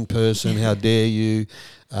mean person, how dare you.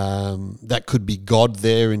 That could be God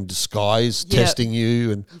there in disguise testing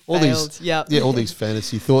you. And all these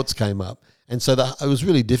fantasy thoughts came up. And so it was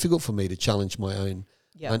really difficult for me to challenge my own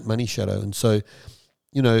money shadow. And so,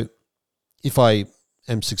 if I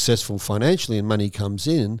am successful financially and money comes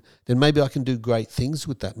in, then maybe I can do great things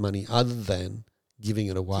with that money other than giving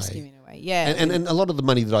it away. Just giving it away, And a lot of the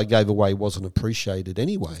money that I gave away wasn't appreciated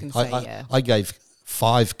anyway. I gave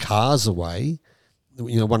 5 cars away,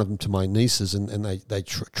 one of them to my nieces, and they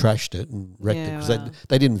trashed it and wrecked it because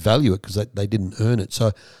they didn't value it because they didn't earn it.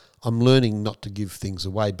 So I'm learning not to give things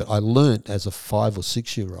away, but I learnt as a 5 or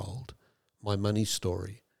 6 year old my money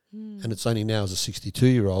story. And it's only now as a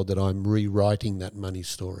 62-year-old that I'm rewriting that money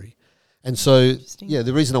story. And so,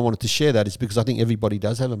 the reason I wanted to share that is because I think everybody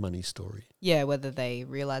does have a money story. Yeah, whether they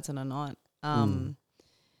realise it or not.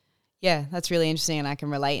 Yeah, that's really interesting, and I can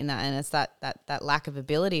relate in that. And it's that lack of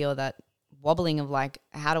ability or that wobbling of like,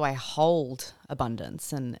 how do I hold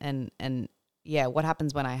abundance? And what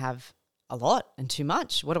happens when I have a lot and too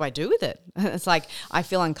much. What do I do with it? It's like I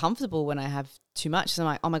feel uncomfortable when I have too much. So I'm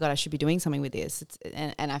like, oh my God, I should be doing something with this.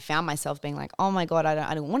 And I found myself being like, oh my God,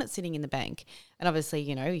 I don't want it sitting in the bank. And obviously,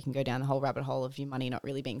 you know, you can go down the whole rabbit hole of your money not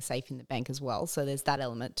really being safe in the bank as well. So there's that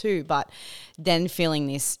element too. But then feeling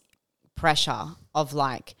this pressure of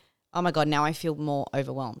like, oh my God, now I feel more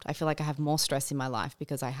overwhelmed. I feel like I have more stress in my life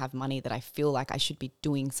because I have money that I feel like I should be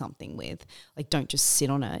doing something with. Like, don't just sit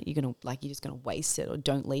on it. You're just going to waste it, or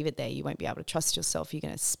don't leave it there. You won't be able to trust yourself. You're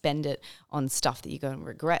going to spend it on stuff that you're going to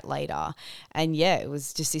regret later. And yeah, it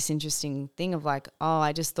was just this interesting thing of like, oh,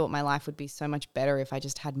 I just thought my life would be so much better if I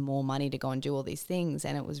just had more money to go and do all these things.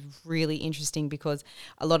 And it was really interesting because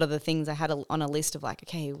a lot of the things I had on a list of like,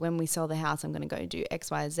 okay, when we sell the house, I'm going to go do X,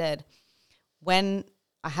 Y, Z. When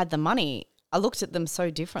I had the money, I looked at them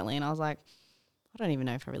so differently and I was like, I don't even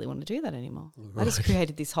know if I really want to do that anymore. Right. I just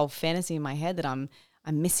created this whole fantasy in my head that I'm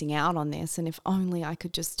missing out on this, and if only I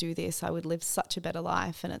could just do this, I would live such a better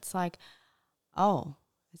life. And it's like, oh,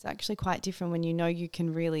 it's actually quite different when you know you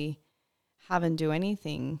can really have and do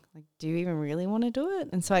anything. Like, do you even really want to do it?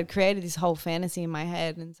 And so I'd created this whole fantasy in my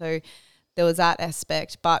head, and so there was that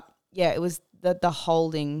aspect. But yeah, it was the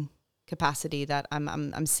holding capacity that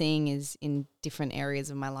I'm seeing is in different areas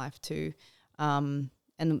of my life too. And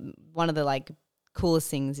one of the like coolest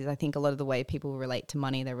things is I think a lot of the way people relate to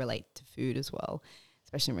money, they relate to food as well,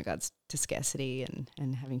 especially in regards to scarcity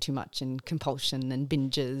and having too much and compulsion and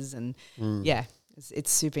binges. And yeah,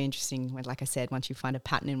 it's super interesting when, like I said, once you find a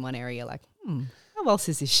pattern in one area, like, how else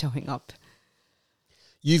is this showing up?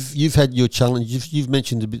 You've had your challenge. You've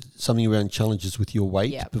mentioned a bit something around challenges with your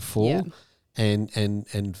weight before. Yeah.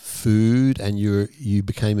 And food, and you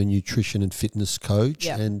became a nutrition and fitness coach.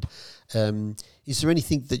 Yep. And is there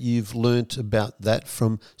anything that you've learnt about that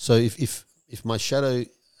from? So if my shadow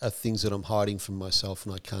are things that I'm hiding from myself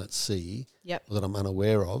and I can't see, or that I'm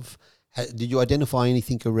unaware of, did you identify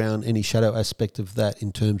anything around any shadow aspect of that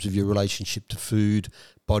in terms of your relationship to food,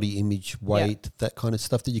 body image, weight, that kind of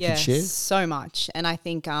stuff that you can share? So much. And I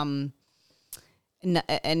think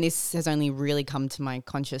and this has only really come to my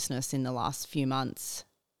consciousness in the last few months,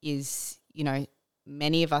 is, you know,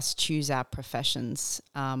 many of us choose our professions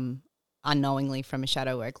unknowingly from a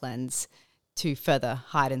shadow work lens to further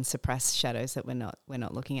hide and suppress shadows that we're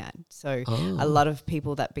not looking at. So a lot of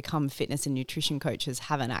people that become fitness and nutrition coaches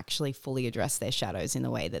haven't actually fully addressed their shadows in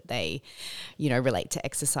the way that they, you know, relate to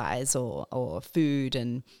exercise or food,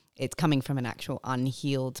 and it's coming from an actual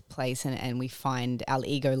unhealed place, and we find our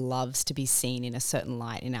ego loves to be seen in a certain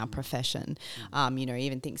light in our profession. You know,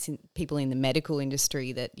 even people in the medical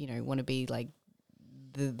industry that, you know, want to be like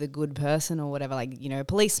the good person or whatever, like, you know, a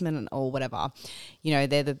policeman or whatever, you know,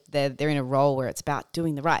 they're in a role where it's about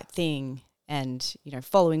doing the right thing and, you know,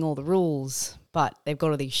 following all the rules, but they've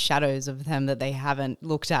got all these shadows of them that they haven't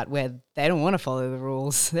looked at where they don't want to follow the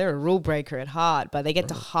rules. They're a rule breaker at heart, but they get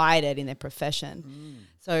to hide it in their profession.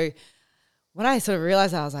 So when I sort of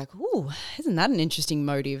realized that, I was like, ooh, isn't that an interesting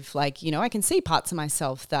motive? Like, you know, I can see parts of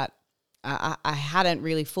myself that I hadn't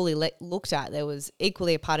really fully looked at. There was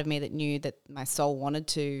equally a part of me that knew that my soul wanted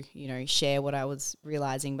to, you know, share what I was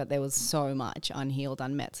realizing, but there was so much unhealed,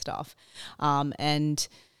 unmet stuff. And,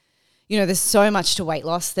 you know, there's so much to weight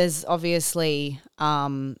loss. There's obviously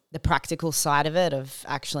the practical side of it, of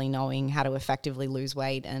actually knowing how to effectively lose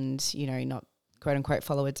weight and, you know, not quote unquote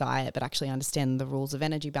follow a diet, but actually understand the rules of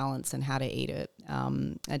energy balance and how to eat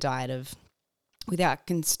a diet of without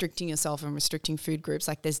constricting yourself and restricting food groups.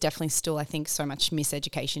 Like, there's definitely still, I think, so much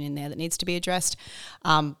miseducation in there that needs to be addressed.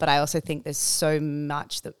 But I also think there's so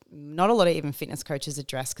much that not a lot of even fitness coaches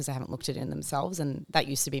address because they haven't looked at it in themselves. And that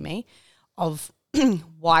used to be me, of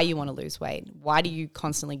why you want to lose weight. Why do you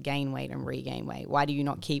constantly gain weight and regain weight? Why do you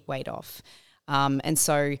not keep weight off? And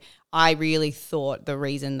so I really thought the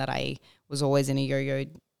reason that I was always in a yo-yo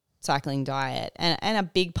cycling diet, and a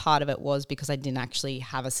big part of it was because I didn't actually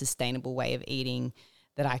have a sustainable way of eating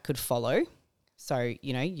that I could follow. So,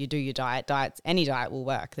 you know, you do your diets, any diet will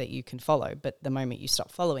work that you can follow, but the moment you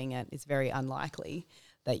stop following it, it's very unlikely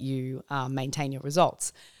that you maintain your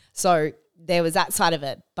results. So there was that side of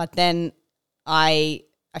it. But then I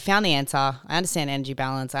found the answer. I understand energy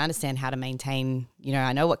balance. I understand how to maintain, you know,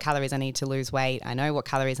 I know what calories I need to lose weight. I know what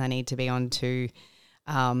calories I need to be on to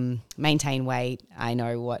maintain weight. I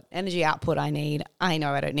know what energy output I need. I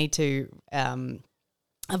know I don't need to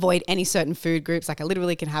avoid any certain food groups. Like, I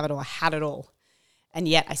literally can have it all. I had it all. And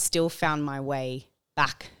yet I still found my way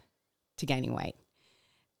back to gaining weight.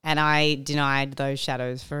 And I denied those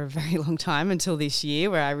shadows for a very long time until this year,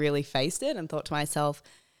 where I really faced it and thought to myself,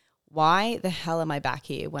 why the hell am I back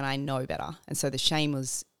here when I know better? And so the shame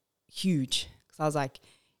was huge, because I was like,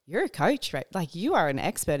 you're a coach, right? Like, you are an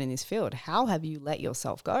expert in this field. How have you let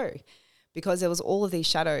yourself go? Because there was all of these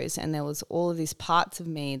shadows, and there was all of these parts of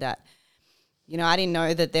me that, you know, I didn't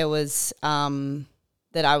know that there was,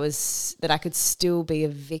 that I could still be a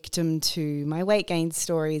victim to my weight gain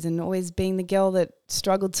stories, and always being the girl that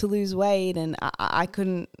struggled to lose weight. And I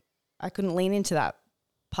couldn't lean into that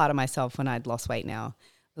part of myself when I'd lost weight now.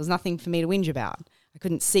 There was nothing for me to whinge about. I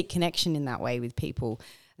couldn't seek connection in that way with people.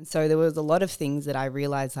 And so there was a lot of things that I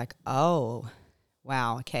realized, like, oh,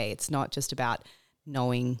 wow, okay, it's not just about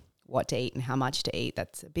knowing what to eat and how much to eat.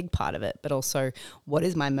 That's a big part of it. But also, what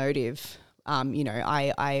is my motive? You know,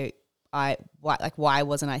 why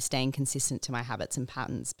wasn't I staying consistent to my habits and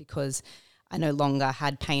patterns? Because I no longer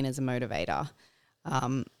had pain as a motivator.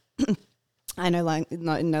 I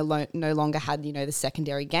no longer had, you know, the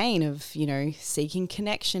secondary gain of, you know, seeking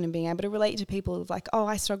connection and being able to relate to people, like, oh,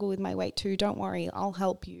 I struggle with my weight too. Don't worry, I'll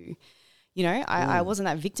help you. You know, I wasn't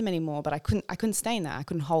that victim anymore, but I couldn't stay in that. I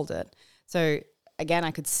couldn't hold it. So again,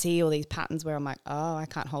 I could see all these patterns where I'm like, oh, I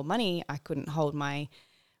can't hold money. I couldn't hold my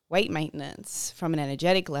weight maintenance from an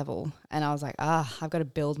energetic level. And I was like, I've got to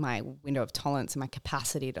build my window of tolerance and my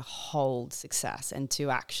capacity to hold success and to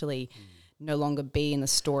actually no longer be in the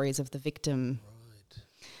stories of the victim. Right.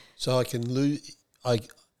 So I can lose,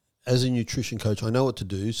 as a nutrition coach, I know what to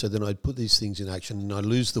do. So then I'd put these things in action and I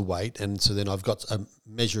lose the weight. And so then I've got a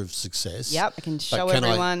measure of success. Yep. I can show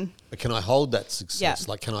everyone. But can I hold that success? Yep.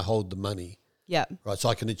 Like, can I hold the money? Yeah. Right. So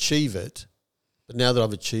I can achieve it. But now that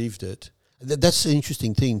I've achieved it, that's the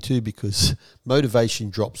interesting thing too, because motivation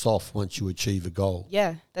drops off once you achieve a goal.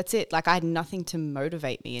 Yeah, that's it. Like, I had nothing to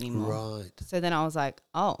motivate me anymore. Right. So then I was like,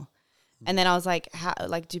 oh. And then I was like, how,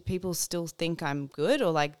 like, do people still think I'm good?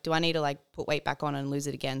 Or like, do I need to like put weight back on and lose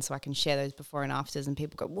it again so I can share those before and afters and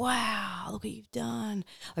people go, wow, look what you've done.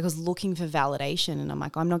 Like, I was looking for validation and I'm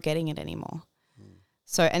like, I'm not getting it anymore.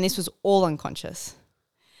 So, and this was all unconscious.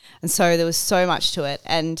 And so there was so much to it.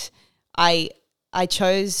 And I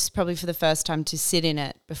chose probably for the first time to sit in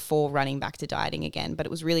it before running back to dieting again. But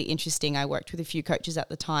it was really interesting. I worked with a few coaches at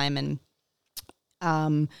the time and,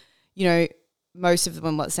 you know, most of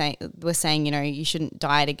them were saying, you know, you shouldn't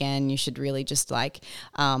diet again. You should really just like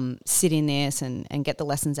sit in this and get the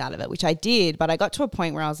lessons out of it, which I did. But I got to a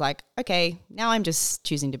point where I was like, okay, now I'm just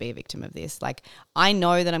choosing to be a victim of this. Like, I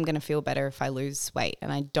know that I'm going to feel better if I lose weight, and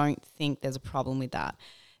I don't think there's a problem with that.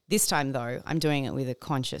 This time, though, I'm doing it with a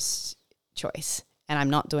conscious choice, and I'm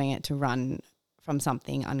not doing it to run from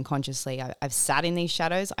something unconsciously. I've sat in these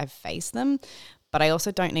shadows. I've faced them. But I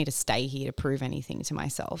also don't need to stay here to prove anything to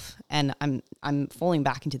myself. And I'm falling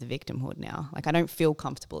back into the victimhood now. Like, I don't feel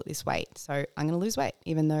comfortable at this weight. So I'm going to lose weight,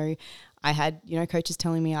 even though I had, you know, coaches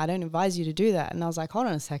telling me, I don't advise you to do that. And I was like, hold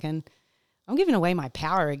on a second. I'm giving away my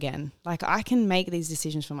power again. Like, I can make these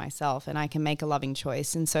decisions for myself and I can make a loving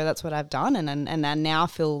choice. And so that's what I've done. And I now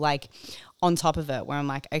feel like on top of it, where I'm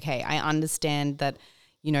like, okay, I understand that,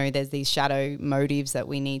 you know, there's these shadow motives that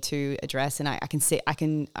we need to address. And I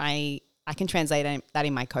can translate that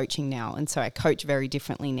in my coaching now. And so I coach very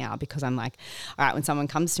differently now, because I'm like, all right, when someone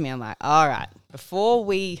comes to me, I'm like, all right,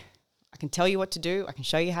 I can tell you what to do. I can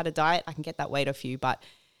show you how to diet. I can get that weight off you. But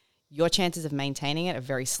your chances of maintaining it are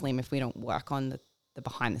very slim if we don't work on the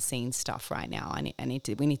behind the scenes stuff right now.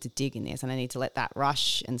 We need to dig in this, and I need to let that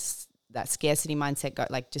rush and that scarcity mindset go,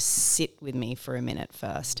 like, just sit with me for a minute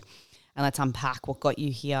first. And let's unpack what got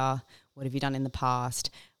you here. What have you done in the past?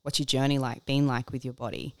 What's your journey been like with your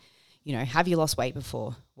body? You know, have you lost weight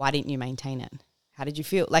before? Why didn't you maintain it? How did you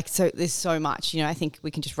feel? Like, so there's so much, you know, I think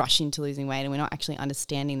we can just rush into losing weight and we're not actually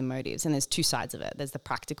understanding the motives. And there's two sides of it. There's the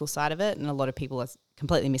practical side of it. And a lot of people are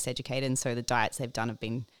completely miseducated. And so the diets they've done have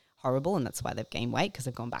been horrible. And that's why they've gained weight, because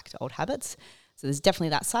they've gone back to old habits. So there's definitely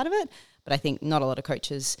that side of it. But I think not a lot of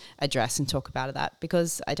coaches address and talk about that,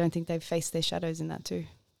 because I don't think they've faced their shadows in that too.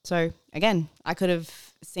 So again, I could have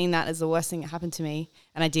seen that as the worst thing that happened to me.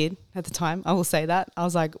 And I did at the time. I will say that. I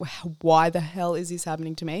was like, why the hell is this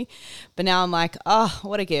happening to me? But now I'm like, oh,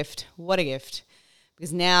 what a gift. What a gift.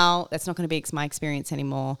 Because now that's not going to be my experience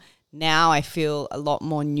anymore. Now I feel a lot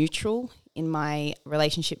more neutral in my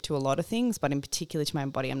relationship to a lot of things, but in particular to my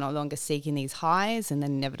body. I'm no longer seeking these highs and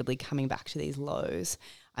then inevitably coming back to these lows.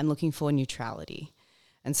 I'm looking for neutrality.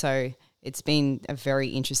 And so it's been a very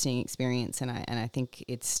interesting experience, and I think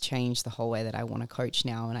it's changed the whole way that I want to coach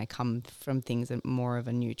now, and I come from things that more of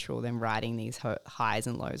a neutral than riding these highs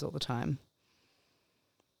and lows all the time.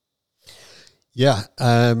 Yeah.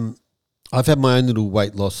 I've had my own little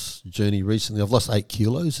weight loss journey recently. I've lost 8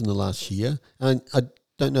 kilos in the last year, and I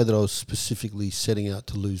don't know that I was specifically setting out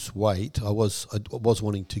to lose weight. I was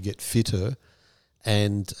wanting to get fitter,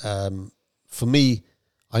 and for me,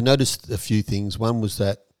 I noticed a few things. One was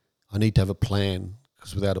that I need to have a plan,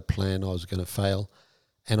 because without a plan I was going to fail.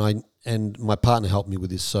 And my partner helped me with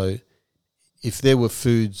this. So if there were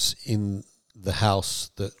foods in the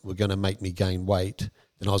house that were going to make me gain weight,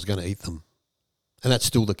 then I was going to eat them. And that's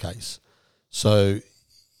still the case. So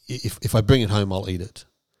if I bring it home, I'll eat it.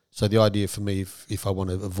 So the idea for me, if I want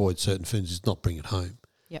to avoid certain foods, is not bring it home.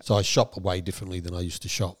 Yep. So I shop way differently than I used to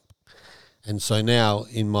shop. And so now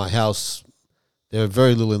in my house, there are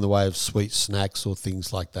very little in the way of sweet snacks or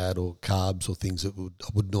things like that, or carbs or things that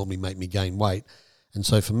would normally make me gain weight. And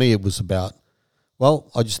so for me, it was about,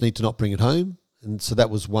 well, I just need to not bring it home. And so that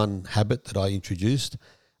was one habit that I introduced.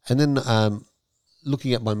 And then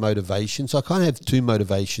looking at my motivation. So I kind of have two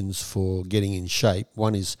motivations for getting in shape.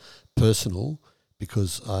 One is personal,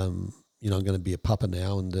 because, I'm going to be a papa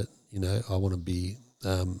now, and that, I want to be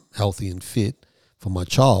healthy and fit for my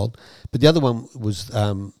child. But the other one was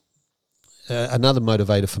another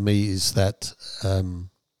motivator for me is that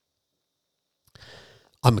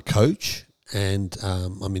I'm a coach, and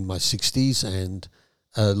I'm in my 60s, and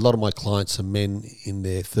a lot of my clients are men in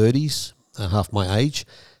their 30s, half my age,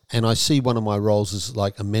 and I see one of my roles as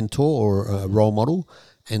like a mentor or a role model.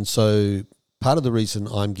 And so part of the reason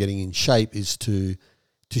I'm getting in shape is to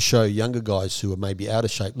show younger guys who are maybe out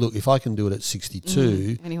of shape, look, if I can do it at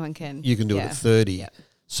 62, anyone can. You can do it at 30. Yep.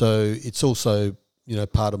 So it's also,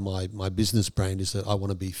 part of my business brand is that I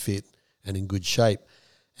want to be fit and in good shape.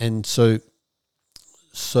 And so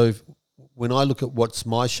when I look at what's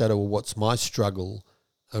my shadow or what's my struggle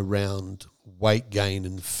around weight gain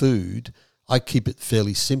and food, I keep it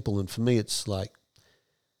fairly simple. And for me, it's like,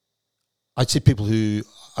 I see people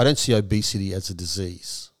I don't see obesity as a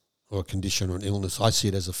disease or a condition or an illness. I see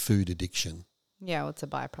it as a food addiction. Yeah, well, it's a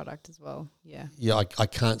byproduct as well. Yeah. Yeah, I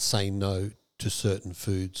can't say no to certain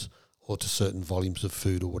foods or to certain volumes of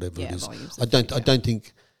food or whatever it is. I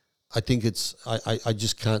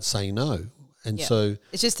just can't say no. And so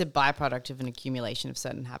it's just a byproduct of an accumulation of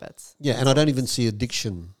certain habits. Yeah, and I don't even see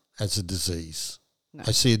addiction as a disease. No.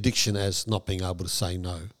 I see addiction as not being able to say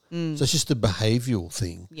no. So it's just a behavioural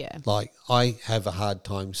thing. Yeah. Like I have a hard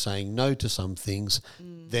time saying no to some things,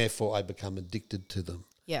 therefore I become addicted to them.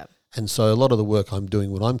 Yeah. And so a lot of the work I'm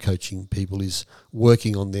doing when I'm coaching people is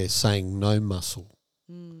working on their saying no muscle,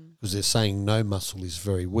 because their saying no muscle is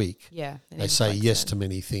very weak. Yeah. They say yes to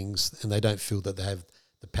many things, and they don't feel that they have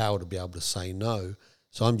the power to be able to say no.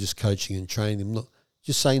 So I'm just coaching and training them. Look,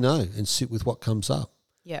 just say no and sit with what comes up.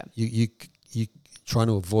 Yeah. You trying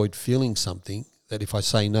to avoid feeling something that if I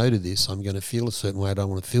say no to this, I'm going to feel a certain way. I don't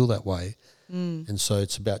want to feel that way. And so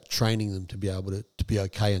it's about training them to be able to be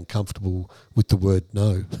okay and comfortable with the word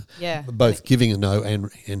no. Yeah. Both giving a no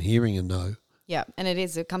and hearing a no. Yeah. And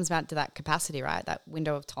it comes back to that capacity, right? That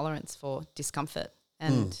window of tolerance for discomfort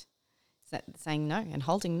and saying no and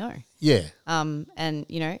holding no. Yeah. And,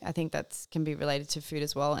 I think that can be related to food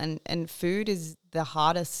as well. And food is the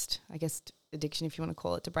hardest, I guess, addiction, if you want to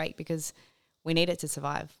call it, to break, because we need it to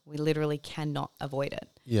survive. We literally cannot avoid it.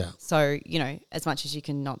 Yeah. So, as much as you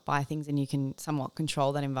can not buy things and you can somewhat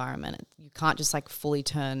control that environment, you can't just like fully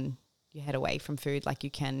turn your head away from food like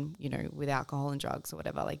you can, with alcohol and drugs or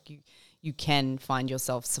whatever. Like you can find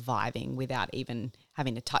yourself surviving without even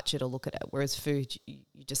having to touch it or look at it. Whereas food,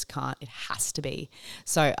 you just can't. It has to be.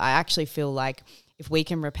 So I actually feel like if we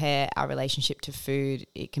can repair our relationship to food,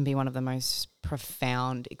 it can be one of the most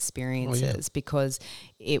profound experiences because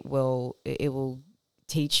it will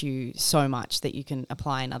teach you so much that you can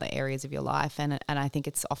apply in other areas of your life. And I think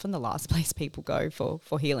it's often the last place people go for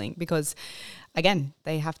healing, because, again,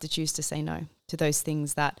 they have to choose to say no to those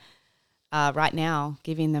things that right now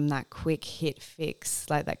giving them that quick hit fix,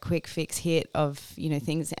 like that quick fix hit of,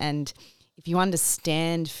 things. And if you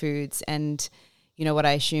understand foods and what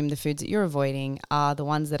I assume the foods that you're avoiding are the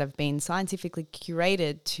ones that have been scientifically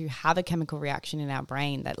curated to have a chemical reaction in our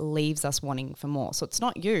brain that leaves us wanting for more. So it's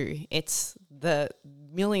not you, it's the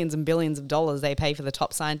millions and billions of dollars they pay for the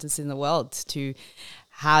top scientists in the world to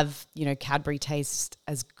have, Cadbury taste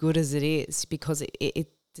as good as it is, because it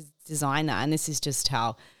designed that. And this is just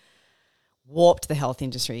how warped the health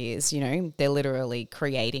industry is. They're literally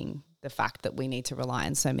creating the fact that we need to rely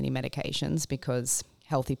on so many medications because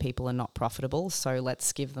healthy people are not profitable, so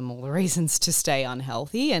let's give them all the reasons to stay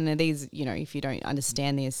unhealthy. And it is, if you don't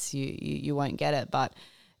understand this, you won't get it. But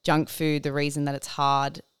junk food, the reason that it's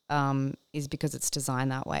hard is because it's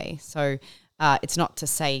designed that way. So it's not to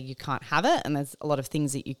say you can't have it, and there's a lot of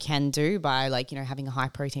things that you can do by having a high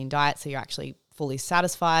protein diet, so you're actually fully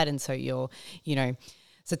satisfied, and so you're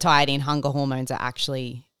satiety and hunger hormones are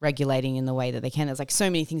actually regulating in the way that they can. There's like so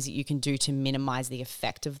many things that you can do to minimize the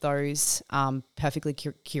effect of those perfectly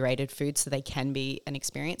curated foods so they can be an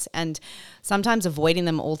experience. And sometimes avoiding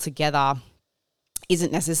them altogether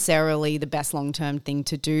isn't necessarily the best long-term thing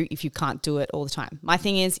to do if you can't do it all the time. My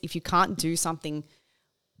thing is, if you can't do something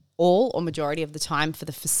all or majority of the time for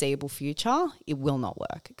the foreseeable future, it will not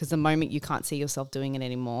work, because the moment you can't see yourself doing it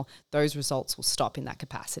anymore, those results will stop in that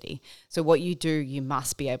capacity. So what you do, you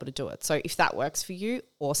must be able to do it. So if that works for you,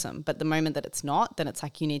 awesome. But the moment that it's not, then it's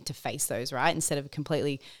like you need to face those, right? Instead of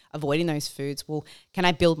completely avoiding those foods, well, can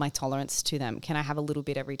I build my tolerance to them? Can I have a little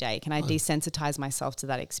bit every day? Can I desensitize myself to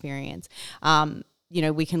that experience?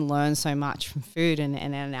 We can learn so much from food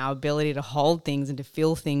and our ability to hold things and to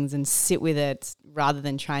feel things and sit with it rather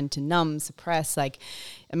than trying to numb, suppress. Like,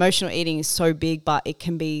 emotional eating is so big, but it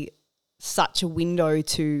can be such a window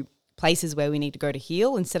to places where we need to go to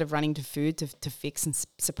heal instead of running to food to fix and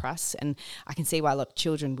suppress. And I can see why a lot of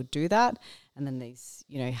children would do that. And then these,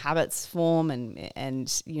 habits form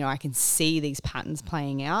and I can see these patterns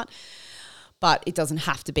playing out. But it doesn't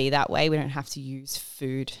have to be that way. We don't have to use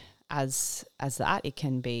food as that. It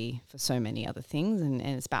can be for so many other things, and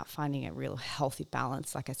it's about finding a real healthy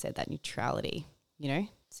balance. Like I said, that neutrality,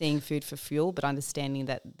 seeing food for fuel, but understanding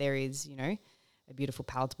that there is, a beautiful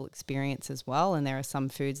palatable experience as well. And there are some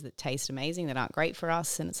foods that taste amazing that aren't great for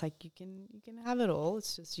us, and it's like you can have it all.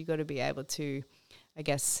 It's just you got to be able to, I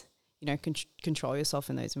guess, control yourself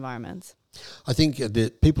in those environments. I think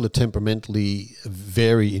that people are temperamentally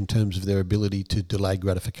vary in terms of their ability to delay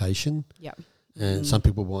gratification. Yeah. And some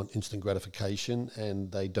people want instant gratification and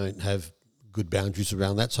they don't have good boundaries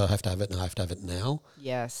around that. So I have to have it and I have to have it now.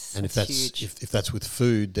 Yes. And if huge. if that's with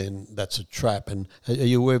food, then that's a trap. And are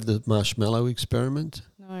you aware of the marshmallow experiment?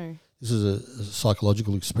 No. This is a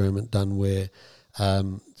psychological experiment done where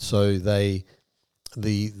so the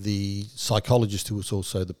psychologist, who was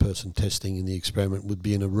also the person testing in the experiment, would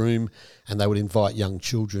be in a room and they would invite young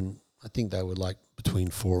children. I think they were like between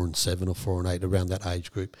 4 and 7 or 4 and 8, around that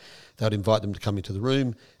age group. They would invite them to come into the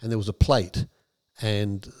room, and there was a plate,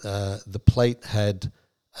 and the plate had,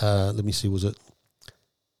 there was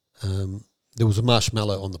a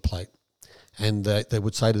marshmallow on the plate, and they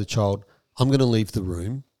would say to the child, I'm going to leave the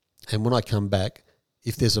room, and when I come back,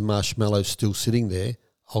 if there's a marshmallow still sitting there,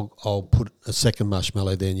 I'll put a second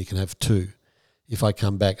marshmallow there and you can have 2. If I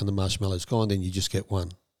come back and the marshmallow's gone, then you just get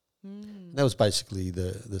 1. And that was basically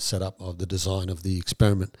the setup of the design of the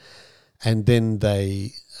experiment. And then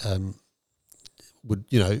they would,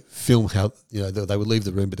 film how, they would leave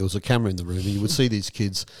the room, but there was a camera in the room, and you would see these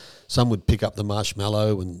kids. Some would pick up the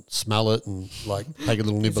marshmallow and smell it and like take a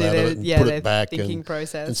little nibble out of it and put it back. Thinking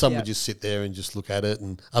process. And some would just sit there and just look at it,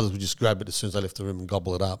 and others would just grab it as soon as they left the room and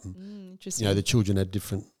gobble it up. And, interesting. The children had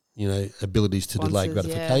different, abilities to delay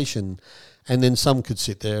gratification. Yeah. And then some could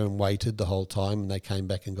sit there and waited the whole time, and they came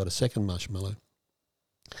back and got a second marshmallow.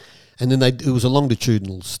 And then it was a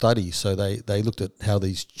longitudinal study, so they looked at how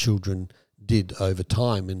these children did over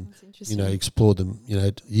time and, explored them,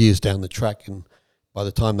 years down the track. And by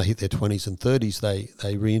the time they hit their 20s and 30s,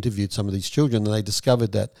 they re-interviewed some of these children, and they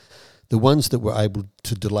discovered that the ones that were able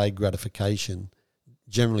to delay gratification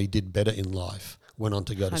generally did better in life, went on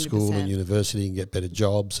to go to 100%. School and university and get better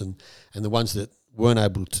jobs, and the ones that weren't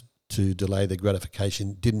able to delay their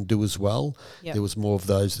gratification didn't do as well. Yep. There was more of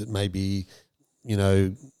those that maybe,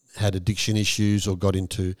 had addiction issues or got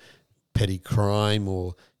into petty crime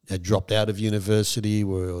or had dropped out of university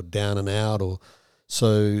or down and out.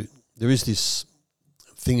 So there is this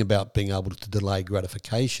thing about being able to delay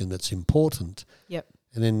gratification that's important. Yep.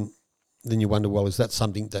 And then you wonder, well, is that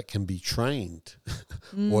something that can be trained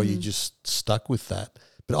or are you just stuck with that?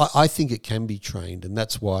 But I think it can be trained, and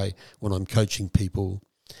that's why when I'm coaching people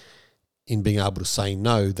in being able to say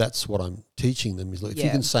no, that's what I'm teaching them is, look, if you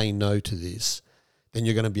can say no to this, then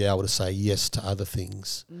you're going to be able to say yes to other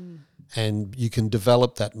things. And you can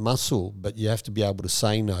develop that muscle, but you have to be able to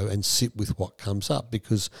say no and sit with what comes up,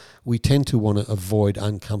 because we tend to want to avoid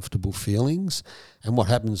uncomfortable feelings. And what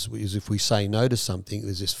happens is if we say no to something,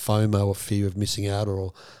 there's this FOMO or fear of missing out,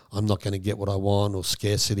 or I'm not going to get what I want, or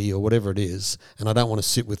scarcity, or whatever it is. And I don't want to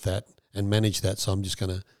sit with that and manage that, so I'm just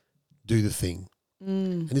going to do the thing.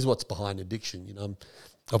 And this is what's behind addiction.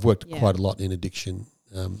 I've worked quite a lot in addiction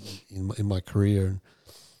in my career. And,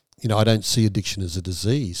 I don't see addiction as a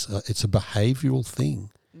disease. It's a behavioural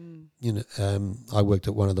thing. I worked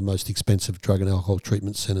at one of the most expensive drug and alcohol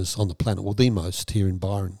treatment centres on the planet, well, the most, here in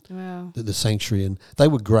Byron, the Sanctuary. And they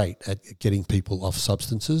were great at getting people off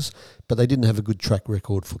substances, but they didn't have a good track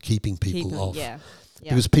record for keeping people off.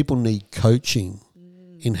 Because people need coaching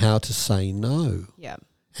in how to say no. Yeah.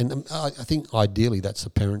 And I think ideally that's a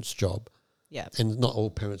parent's job. Yeah. And not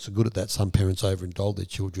all parents are good at that. Some parents overindulge their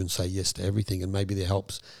children, say yes to everything, and maybe that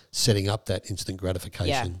helps setting up that instant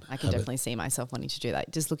gratification. Yeah, I can definitely see myself wanting to do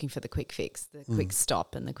that. Just looking for the quick fix, the quick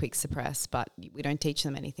stop and the quick suppress, but we don't teach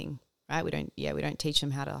them anything, right? We don't teach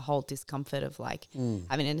them how to hold discomfort of like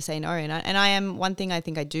having to say no. And I am, one thing I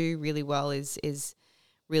think I do really well is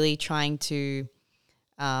really trying to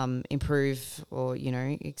improve or,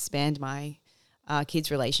 expand my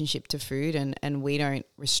kids' relationship to food, and we don't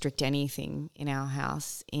restrict anything in our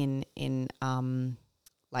house in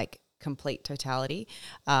like complete totality.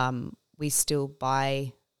 We still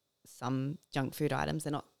buy some junk food items.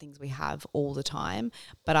 They're not things we have all the time,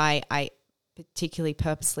 but I particularly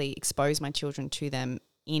purposely expose my children to them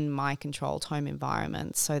in my controlled home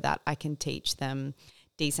environment so that I can teach them,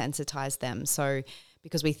 desensitize them. So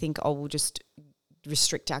because we think, we'll just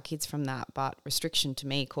restrict our kids from that, but restriction to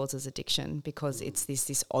me causes addiction, because it's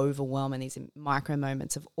this overwhelm and these micro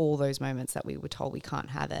moments of all those moments that we were told we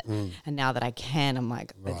can't have it, and now that I can, I'm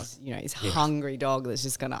like, this hungry dog that's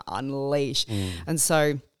just going to unleash. And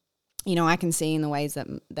so, I can see in the ways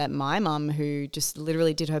that my mum, who just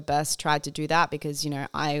literally did her best, tried to do that, because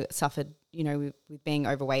I suffered with being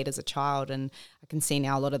overweight as a child, and I can see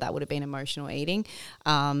now a lot of that would have been emotional eating.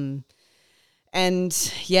 I'm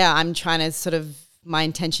trying to sort of, my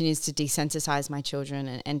intention is to desensitize my children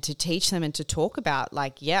and to teach them and to talk about,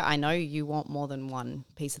 like, I know you want more than one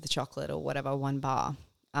piece of the chocolate or whatever, one bar.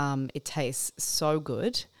 It tastes so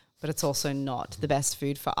good, but it's also not the best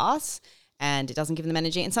food for us, and it doesn't give them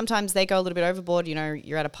energy. And sometimes they go a little bit overboard,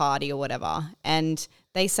 you're at a party or whatever, and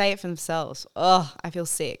they say it for themselves. Oh, I feel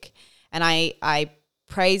sick. And I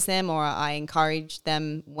praise them, or I encourage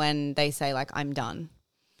them when they say, like, I'm done.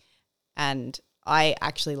 And I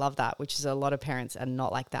actually love that, which is a lot of parents are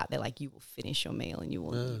not like that. They're like, you will finish your meal and you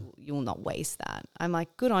will not waste that. I'm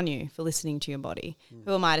like, good on you for listening to your body.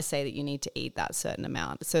 Who am I to say that you need to eat that certain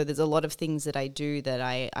amount? So there's a lot of things that I do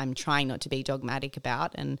that I'm trying not to be dogmatic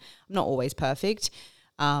about, and I'm not always perfect.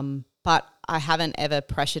 But I haven't ever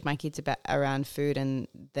pressured my kids around food, and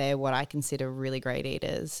they're what I consider really great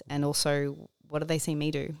eaters. And also, what do they see me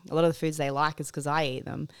do? A lot of the foods they like is because I eat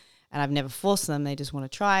them. And I've never forced them. They just want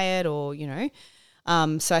to try it, or,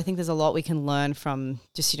 So I think there's a lot we can learn from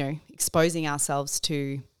just, exposing ourselves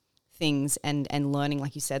to things and learning,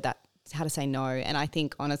 like you said, that how to say no. And I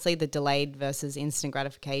think, honestly, the delayed versus instant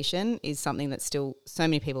gratification is something that still so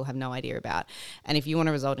many people have no idea about. And if you want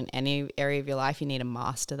to result in any area of your life, you need to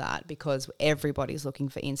master that, because everybody's looking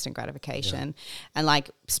for instant gratification. And like,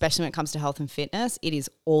 especially when it comes to health and fitness, it is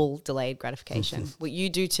all delayed gratification. What you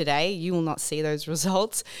do today, you will not see those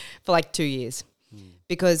results for like 2 years.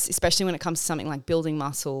 Because especially when it comes to something like building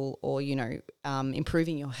muscle or,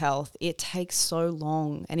 improving your health, it takes so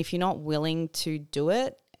long. And if you're not willing to do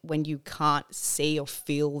it when you can't see or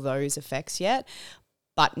feel those effects yet,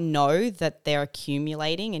 but know that they're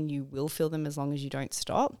accumulating and you will feel them as long as you don't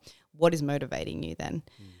stop, what is motivating you then?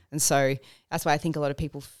 And so that's why I think a lot of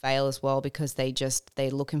people fail as well, because they're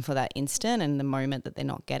looking for that instant, and the moment that they're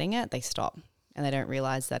not getting it, they stop and they don't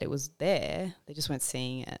realize that it was there. They just weren't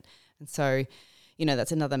seeing it. And so,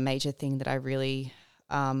 that's another major thing that I really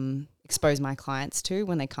expose my clients to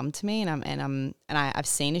when they come to me, and I've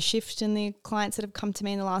seen a shift in the clients that have come to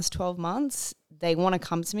me in the last 12 months. They want to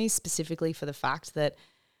come to me specifically for the fact that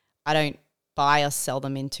I don't buy or sell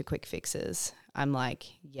them into quick fixes. I'm like,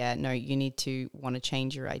 no, you need to want to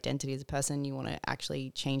change your identity as a person. You want to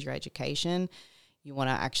actually change your education. You want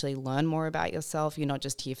to actually learn more about yourself. You're not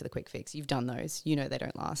just here for the quick fix. You've done those. They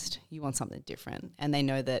don't last. You want something different. And they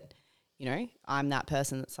know that, I'm that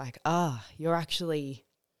person that's like, you're actually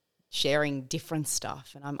sharing different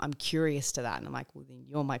stuff, and I'm curious to that. And I'm like, well, then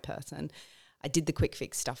you're my person. I did the quick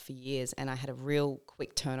fix stuff for years, and I had a real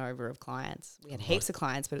quick turnover of clients. We had heaps of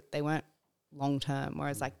clients, but they weren't long-term.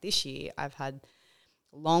 Whereas like this year, I've had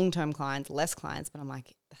long-term clients, less clients, but I'm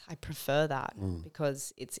like, I prefer that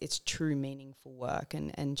because it's true meaningful work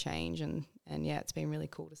and change. And it's been really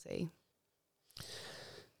cool to see.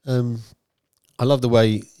 I love the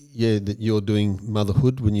way, that you're doing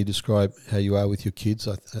motherhood when you describe how you are with your kids.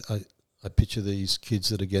 I picture these kids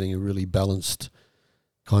that are getting a really balanced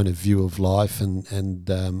kind of view of life and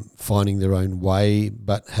finding their own way,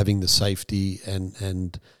 but having the safety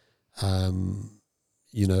and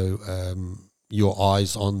your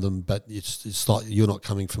eyes on them. But it's like you're not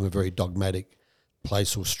coming from a very dogmatic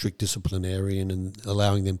place or strict disciplinarian, and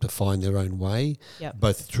allowing them to find their own way,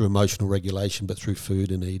 both through emotional regulation, but through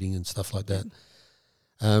food and eating and stuff like that.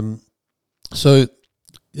 So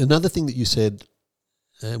another thing that you said,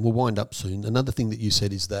 and we'll wind up soon, another thing that you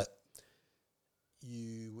said is that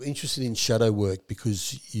were interested in shadow work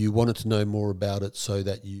because you wanted to know more about it so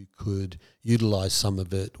that you could utilize some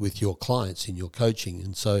of it with your clients in your coaching.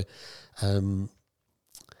 And so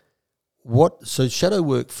so shadow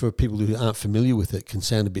work, for people who aren't familiar with it, can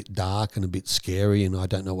sound a bit dark and a bit scary, and I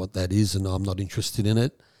don't know what that is and I'm not interested in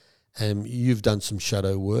it. You've done some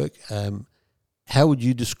shadow work. How would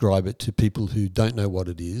you describe it to people who don't know what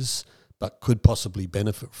it is but could possibly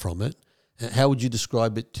benefit from it? How would you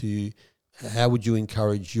describe it how would you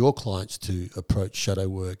encourage your clients to approach shadow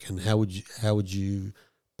work, and how would you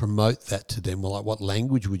promote that to them? Well, like, what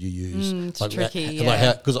language would you use? It's tricky,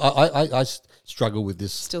 Because I struggle with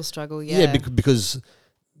this. Still struggle, yeah. Yeah, because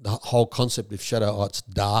the whole concept of shadow, it's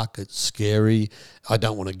dark, it's scary, I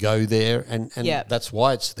don't want to go there, and that's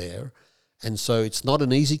why it's there. And so it's not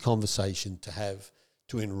an easy conversation to have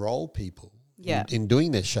to enroll people in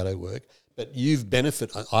doing their shadow work. But you've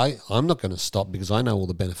benefited. I'm not going to stop because I know all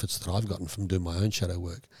the benefits that I've gotten from doing my own shadow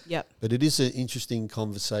work. Yep. But it is an interesting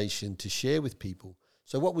conversation to share with people.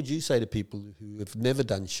 So what would you say to people who have never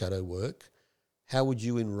done shadow work? How would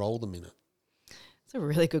you enroll them in it? It's a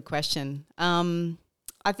really good question.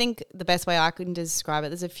 I think the best way I can describe it,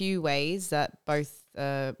 there's a few ways that both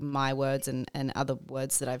my words and other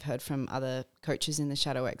words that I've heard from other coaches in the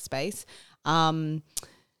shadow work space.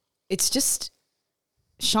 It's just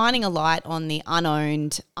shining a light on the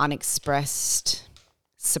unowned, unexpressed,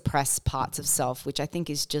 suppressed parts of self, which I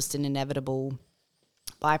think is just an inevitable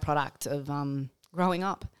byproduct of growing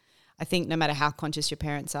up. I think no matter how conscious your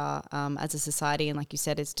parents are as a society, and like you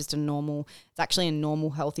said, it's actually a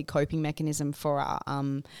normal, healthy coping mechanism for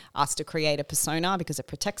us to create a persona because it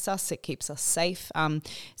protects us, it keeps us safe.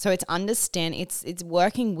 So it's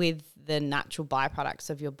working with the natural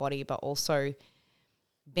byproducts of your body, but also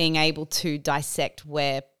being able to dissect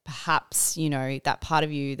where perhaps, that part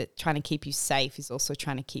of you that's trying to keep you safe is also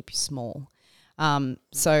trying to keep you small.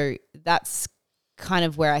 So that's kind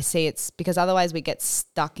of where I see it's because otherwise we get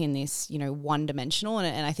stuck in this, one-dimensional.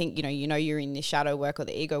 And I think, you're in the shadow work or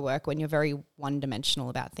the ego work when you're very one-dimensional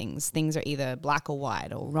about things. Things are either black or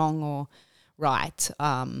white or wrong or right,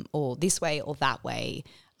 or this way or that way.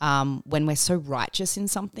 When we're so righteous in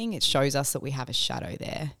something, it shows us that we have a shadow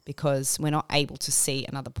there because we're not able to see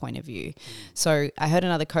another point of view. So I heard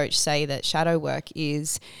another coach say that shadow work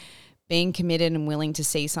is being committed and willing to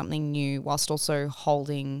see something new whilst also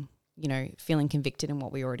holding, feeling convicted in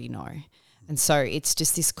what we already know. And so it's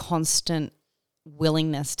just this constant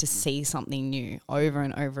willingness to see something new over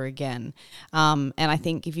and over again. And I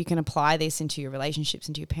think if you can apply this into your relationships,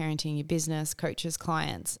 into your parenting, your business, coaches,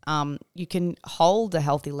 clients, you can hold a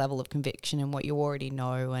healthy level of conviction in what you already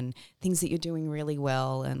know and things that you're doing really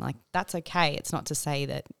well. And like, that's okay. It's not to say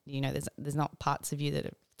that, there's not parts of you that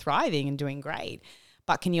are thriving and doing great,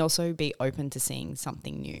 but can you also be open to seeing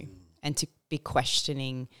something new and to be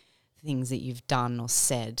questioning things that you've done or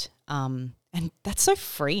said. And that's so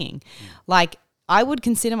freeing. Like, I would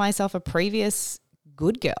consider myself a previous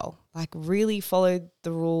good girl, like really followed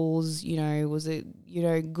the rules, was a,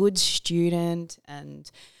 good student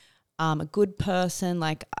and a good person.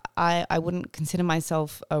 Like I wouldn't consider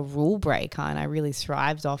myself a rule breaker, and I really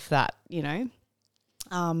thrived off that, and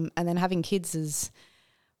then having kids has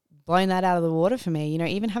blown that out of the water for me.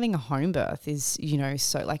 Even having a home birth is,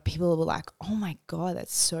 so like people were like, oh my God,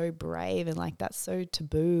 that's so brave. And like, that's so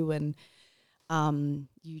taboo. And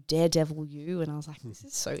you daredevil you. And I was like, this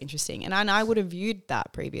is so interesting. And I would have viewed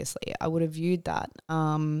that previously. I would have viewed that.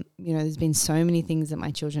 There's been so many things that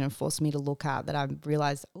my children have forced me to look at that I've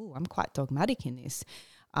realized, oh, I'm quite dogmatic in this.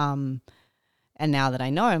 And now that I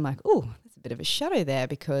know, I'm like, oh, there's a bit of a shadow there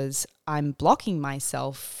because I'm blocking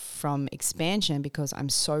myself from expansion because I'm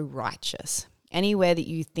so righteous. Anywhere that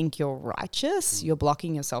you think you're righteous, you're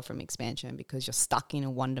blocking yourself from expansion because you're stuck in a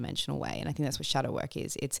one-dimensional way. And I think that's what shadow work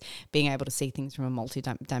is. It's being able to see things from a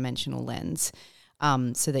multi-dimensional lens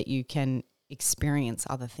so that you can experience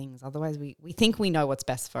other things. Otherwise, we think we know what's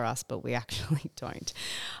best for us, but we actually don't.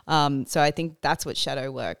 So I think that's what shadow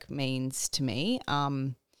work means to me.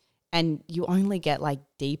 And you only get like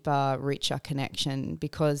deeper, richer connection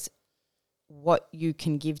because what you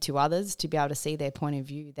can give to others to be able to see their point of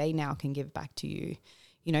view, they now can give back to you.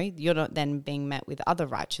 You're not then being met with other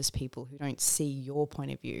righteous people who don't see your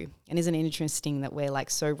point of view. And isn't it interesting that we're like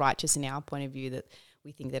so righteous in our point of view that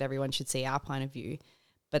we think that everyone should see our point of view,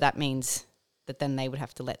 but that means that then they would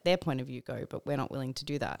have to let their point of view go, but we're not willing to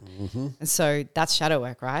do that. Mm-hmm. And so that's shadow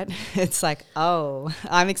work, right? It's like, oh,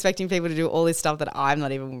 I'm expecting people to do all this stuff that I'm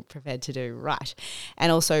not even prepared to do, right?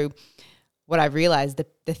 And also what I realized,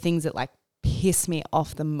 the things that like piss me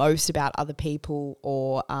off the most about other people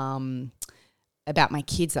or about my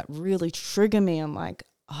kids that really trigger me, I'm like,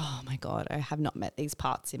 oh my God, I have not met these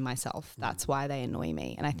parts in myself. That's why they annoy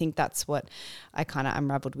me. And I think that's what I kind of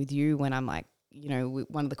unraveled with you when I'm like, you know,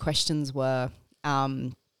 one of the questions were,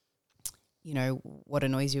 you know, what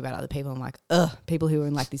annoys you about other people? I'm like, people who are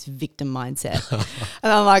in like this victim mindset.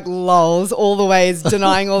 And I'm like, lols, all the ways,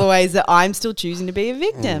 denying all the ways that I'm still choosing to be a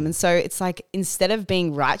victim. And so it's like, instead of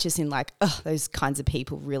being righteous in like, those kinds of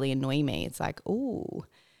people really annoy me, it's like, ooh,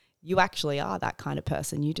 you actually are that kind of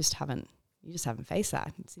person. You just haven't faced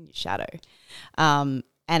that. It's in your shadow. And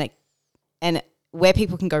where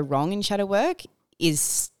people can go wrong in shadow work is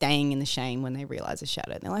staying in the shame when they realize a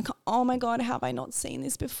shadow. They're like, oh my God, how have I not seen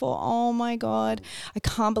this before? Oh my God, I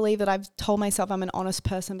can't believe that I've told myself I'm an honest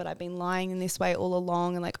person, but I've been lying in this way all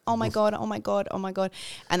along. And like, oh my God, oh my God, oh my God.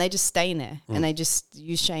 And they just stay in there and they just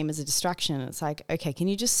use shame as a distraction. And it's like, okay, can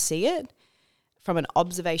you just see it from an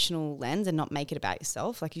observational lens and not make it about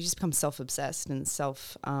yourself? Like you just become self-obsessed and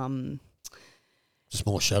just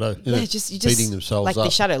more shadow. You just beating themselves like up.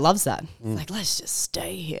 The shadow loves that. It's like, let's just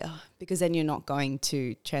stay here, because then you're not going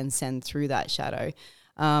to transcend through that shadow.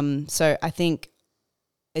 So I think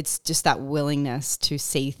it's just that willingness to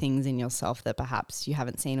see things in yourself that perhaps you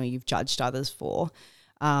haven't seen or you've judged others for.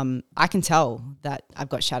 I can tell that I've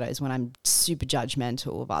got shadows when I'm super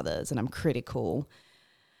judgmental of others and I'm critical.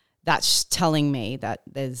 That's telling me that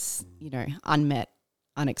there's, you know, unmet,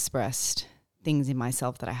 unexpressed things in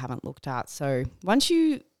myself that I haven't looked at. So once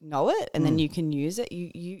you know it and then you can use it,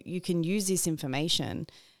 you can use this information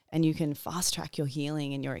and you can fast track your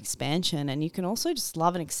healing and your expansion, and you can also just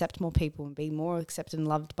love and accept more people and be more accepted and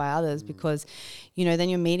loved by others, because, you know, then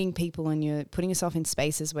you're meeting people and you're putting yourself in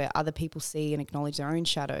spaces where other people see and acknowledge their own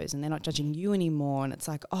shadows and they're not judging you anymore. And it's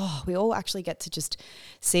like, oh, we all actually get to just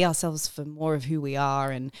see ourselves for more of who we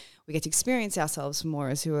are, and we get to experience ourselves for more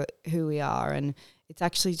as who we are. And it's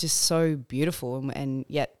actually just so beautiful, and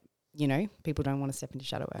yet, you know, people don't want to step into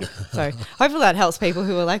shadow work. So hopefully that helps people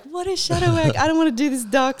who are like, what is shadow work? I don't want to do this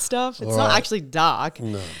dark stuff. It's not actually dark.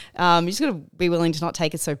 No. You just got to be willing to not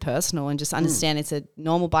take it so personal and just understand it's a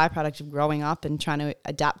normal byproduct of growing up and trying to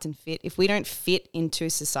adapt and fit. If we don't fit into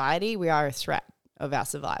society, we are a threat of our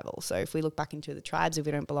survival. So if we look back into the tribes, if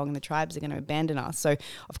we don't belong in the tribes, they're going to abandon us. So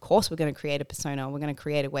of course we're going to create a persona. We're going to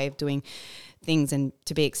create a way of doing things and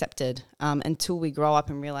to be accepted, until we grow up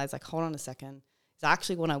and realize, like, hold on a second, is that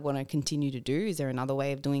actually what I want to continue to do? Is there another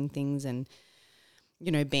way of doing things and,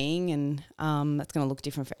 you know, being? And that's going to look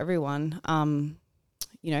different for everyone.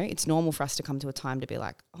 You know, it's normal for us to come to a time to be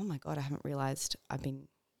like, oh my God, I haven't realized I've been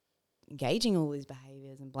engaging all these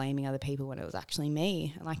behaviors and blaming other people when it was actually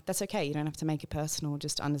me. And like, that's okay. You don't have to make it personal.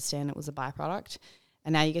 Just understand it was a byproduct,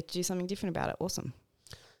 and now you get to do something different about it. Awesome.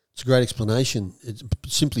 It's a great explanation. It's,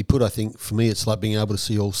 simply put, I think for me, it's like being able to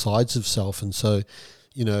see all sides of self. And so,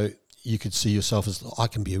 you know, you could see yourself as, I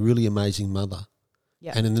can be a really amazing mother.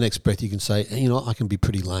 Yep. And in the next breath you can say, you know, I can be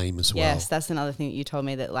pretty lame as well. Yes, that's another thing that you told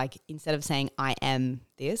me, that like instead of saying I am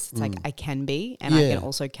this, it's like I can be, and I can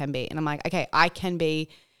also can be. And I'm like, okay, I can be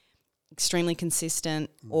extremely consistent,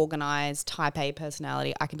 organized, type A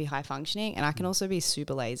personality. I can be high functioning, and I can also be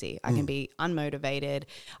super lazy. I can be unmotivated.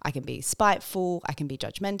 I can be spiteful. I can be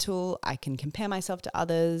judgmental. I can compare myself to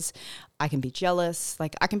others. I can be jealous.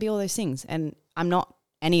 Like, I can be all those things, and I'm not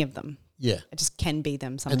any of them. Yeah. I just can be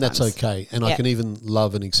them sometimes. And that's okay. And I can even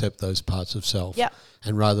love and accept those parts of self. Yeah.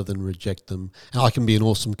 And rather than reject them. And I can be an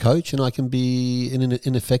awesome coach, and I can be an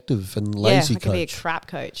ineffective and lazy coach. I can be a crap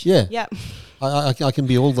coach. Yeah. Yeah. I can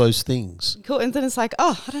be all those things. Cool. And then it's like,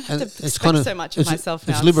 oh, I don't have to expect so much of myself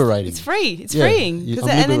now. It's liberating. It's free. It's freeing.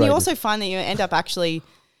 And then you also find that you end up actually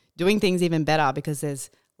doing things even better because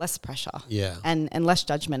there's less pressure. Yeah. And less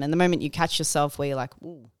judgment. And the moment you catch yourself where you're like,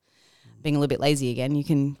 ooh, being a little bit lazy again, you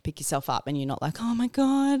can pick yourself up and you're not like, oh my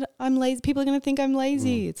God, I'm lazy. People are going to think I'm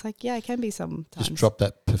lazy. It's like, yeah, I can be sometimes. Just drop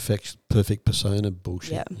that perfect persona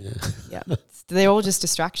bullshit. Yeah. They're all just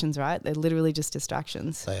distractions, right? They're literally just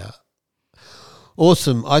distractions. They are.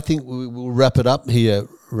 Awesome. I think we'll wrap it up here,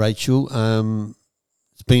 Rachel.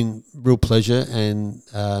 It's been a real pleasure and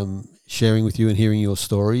sharing with you and hearing your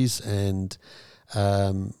stories. And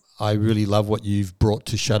I really love what you've brought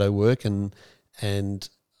to shadow work, and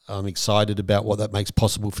I'm excited about what that makes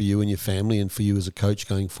possible for you and your family and for you as a coach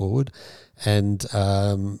going forward. And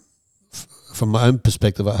from my own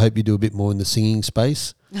perspective, I hope you do a bit more in the singing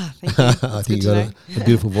space. Oh, thank you. I think you've got a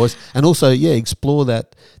beautiful voice. And also, explore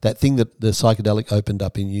that thing that the psychedelic opened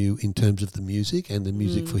up in you in terms of the music and the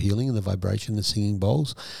music for healing and the vibration, the singing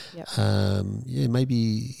bowls. Yep.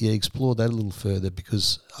 Maybe explore that a little further,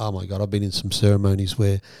 because, oh my God, I've been in some ceremonies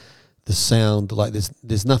where the sound, like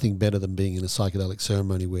there's nothing better than being in a psychedelic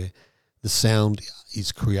ceremony where the sound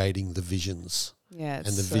is creating the visions. Yeah, it's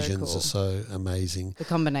and the so visions cool. are so amazing. The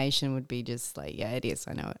combination would be just like, yeah, it is.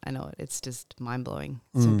 I know it. It's just mind blowing.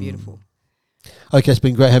 So beautiful. Okay, it's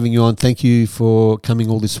been great having you on. Thank you for coming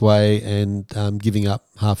all this way and giving up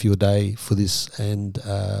half your day for this. And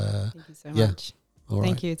Thank you so yeah. much. All right.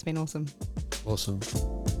 Thank you. It's been awesome. Awesome.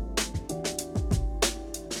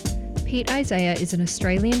 Pete Isaiah is an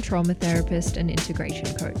Australian trauma therapist and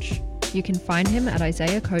integration coach. You can find him at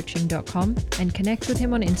isaiahcoaching.com and connect with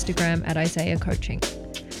him on Instagram at isaiahcoaching.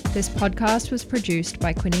 This podcast was produced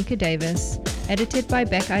by Quinika Davis, edited by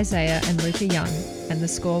Beck Isaiah and Luca Young, and the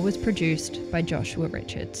score was produced by Joshua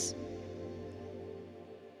Richards.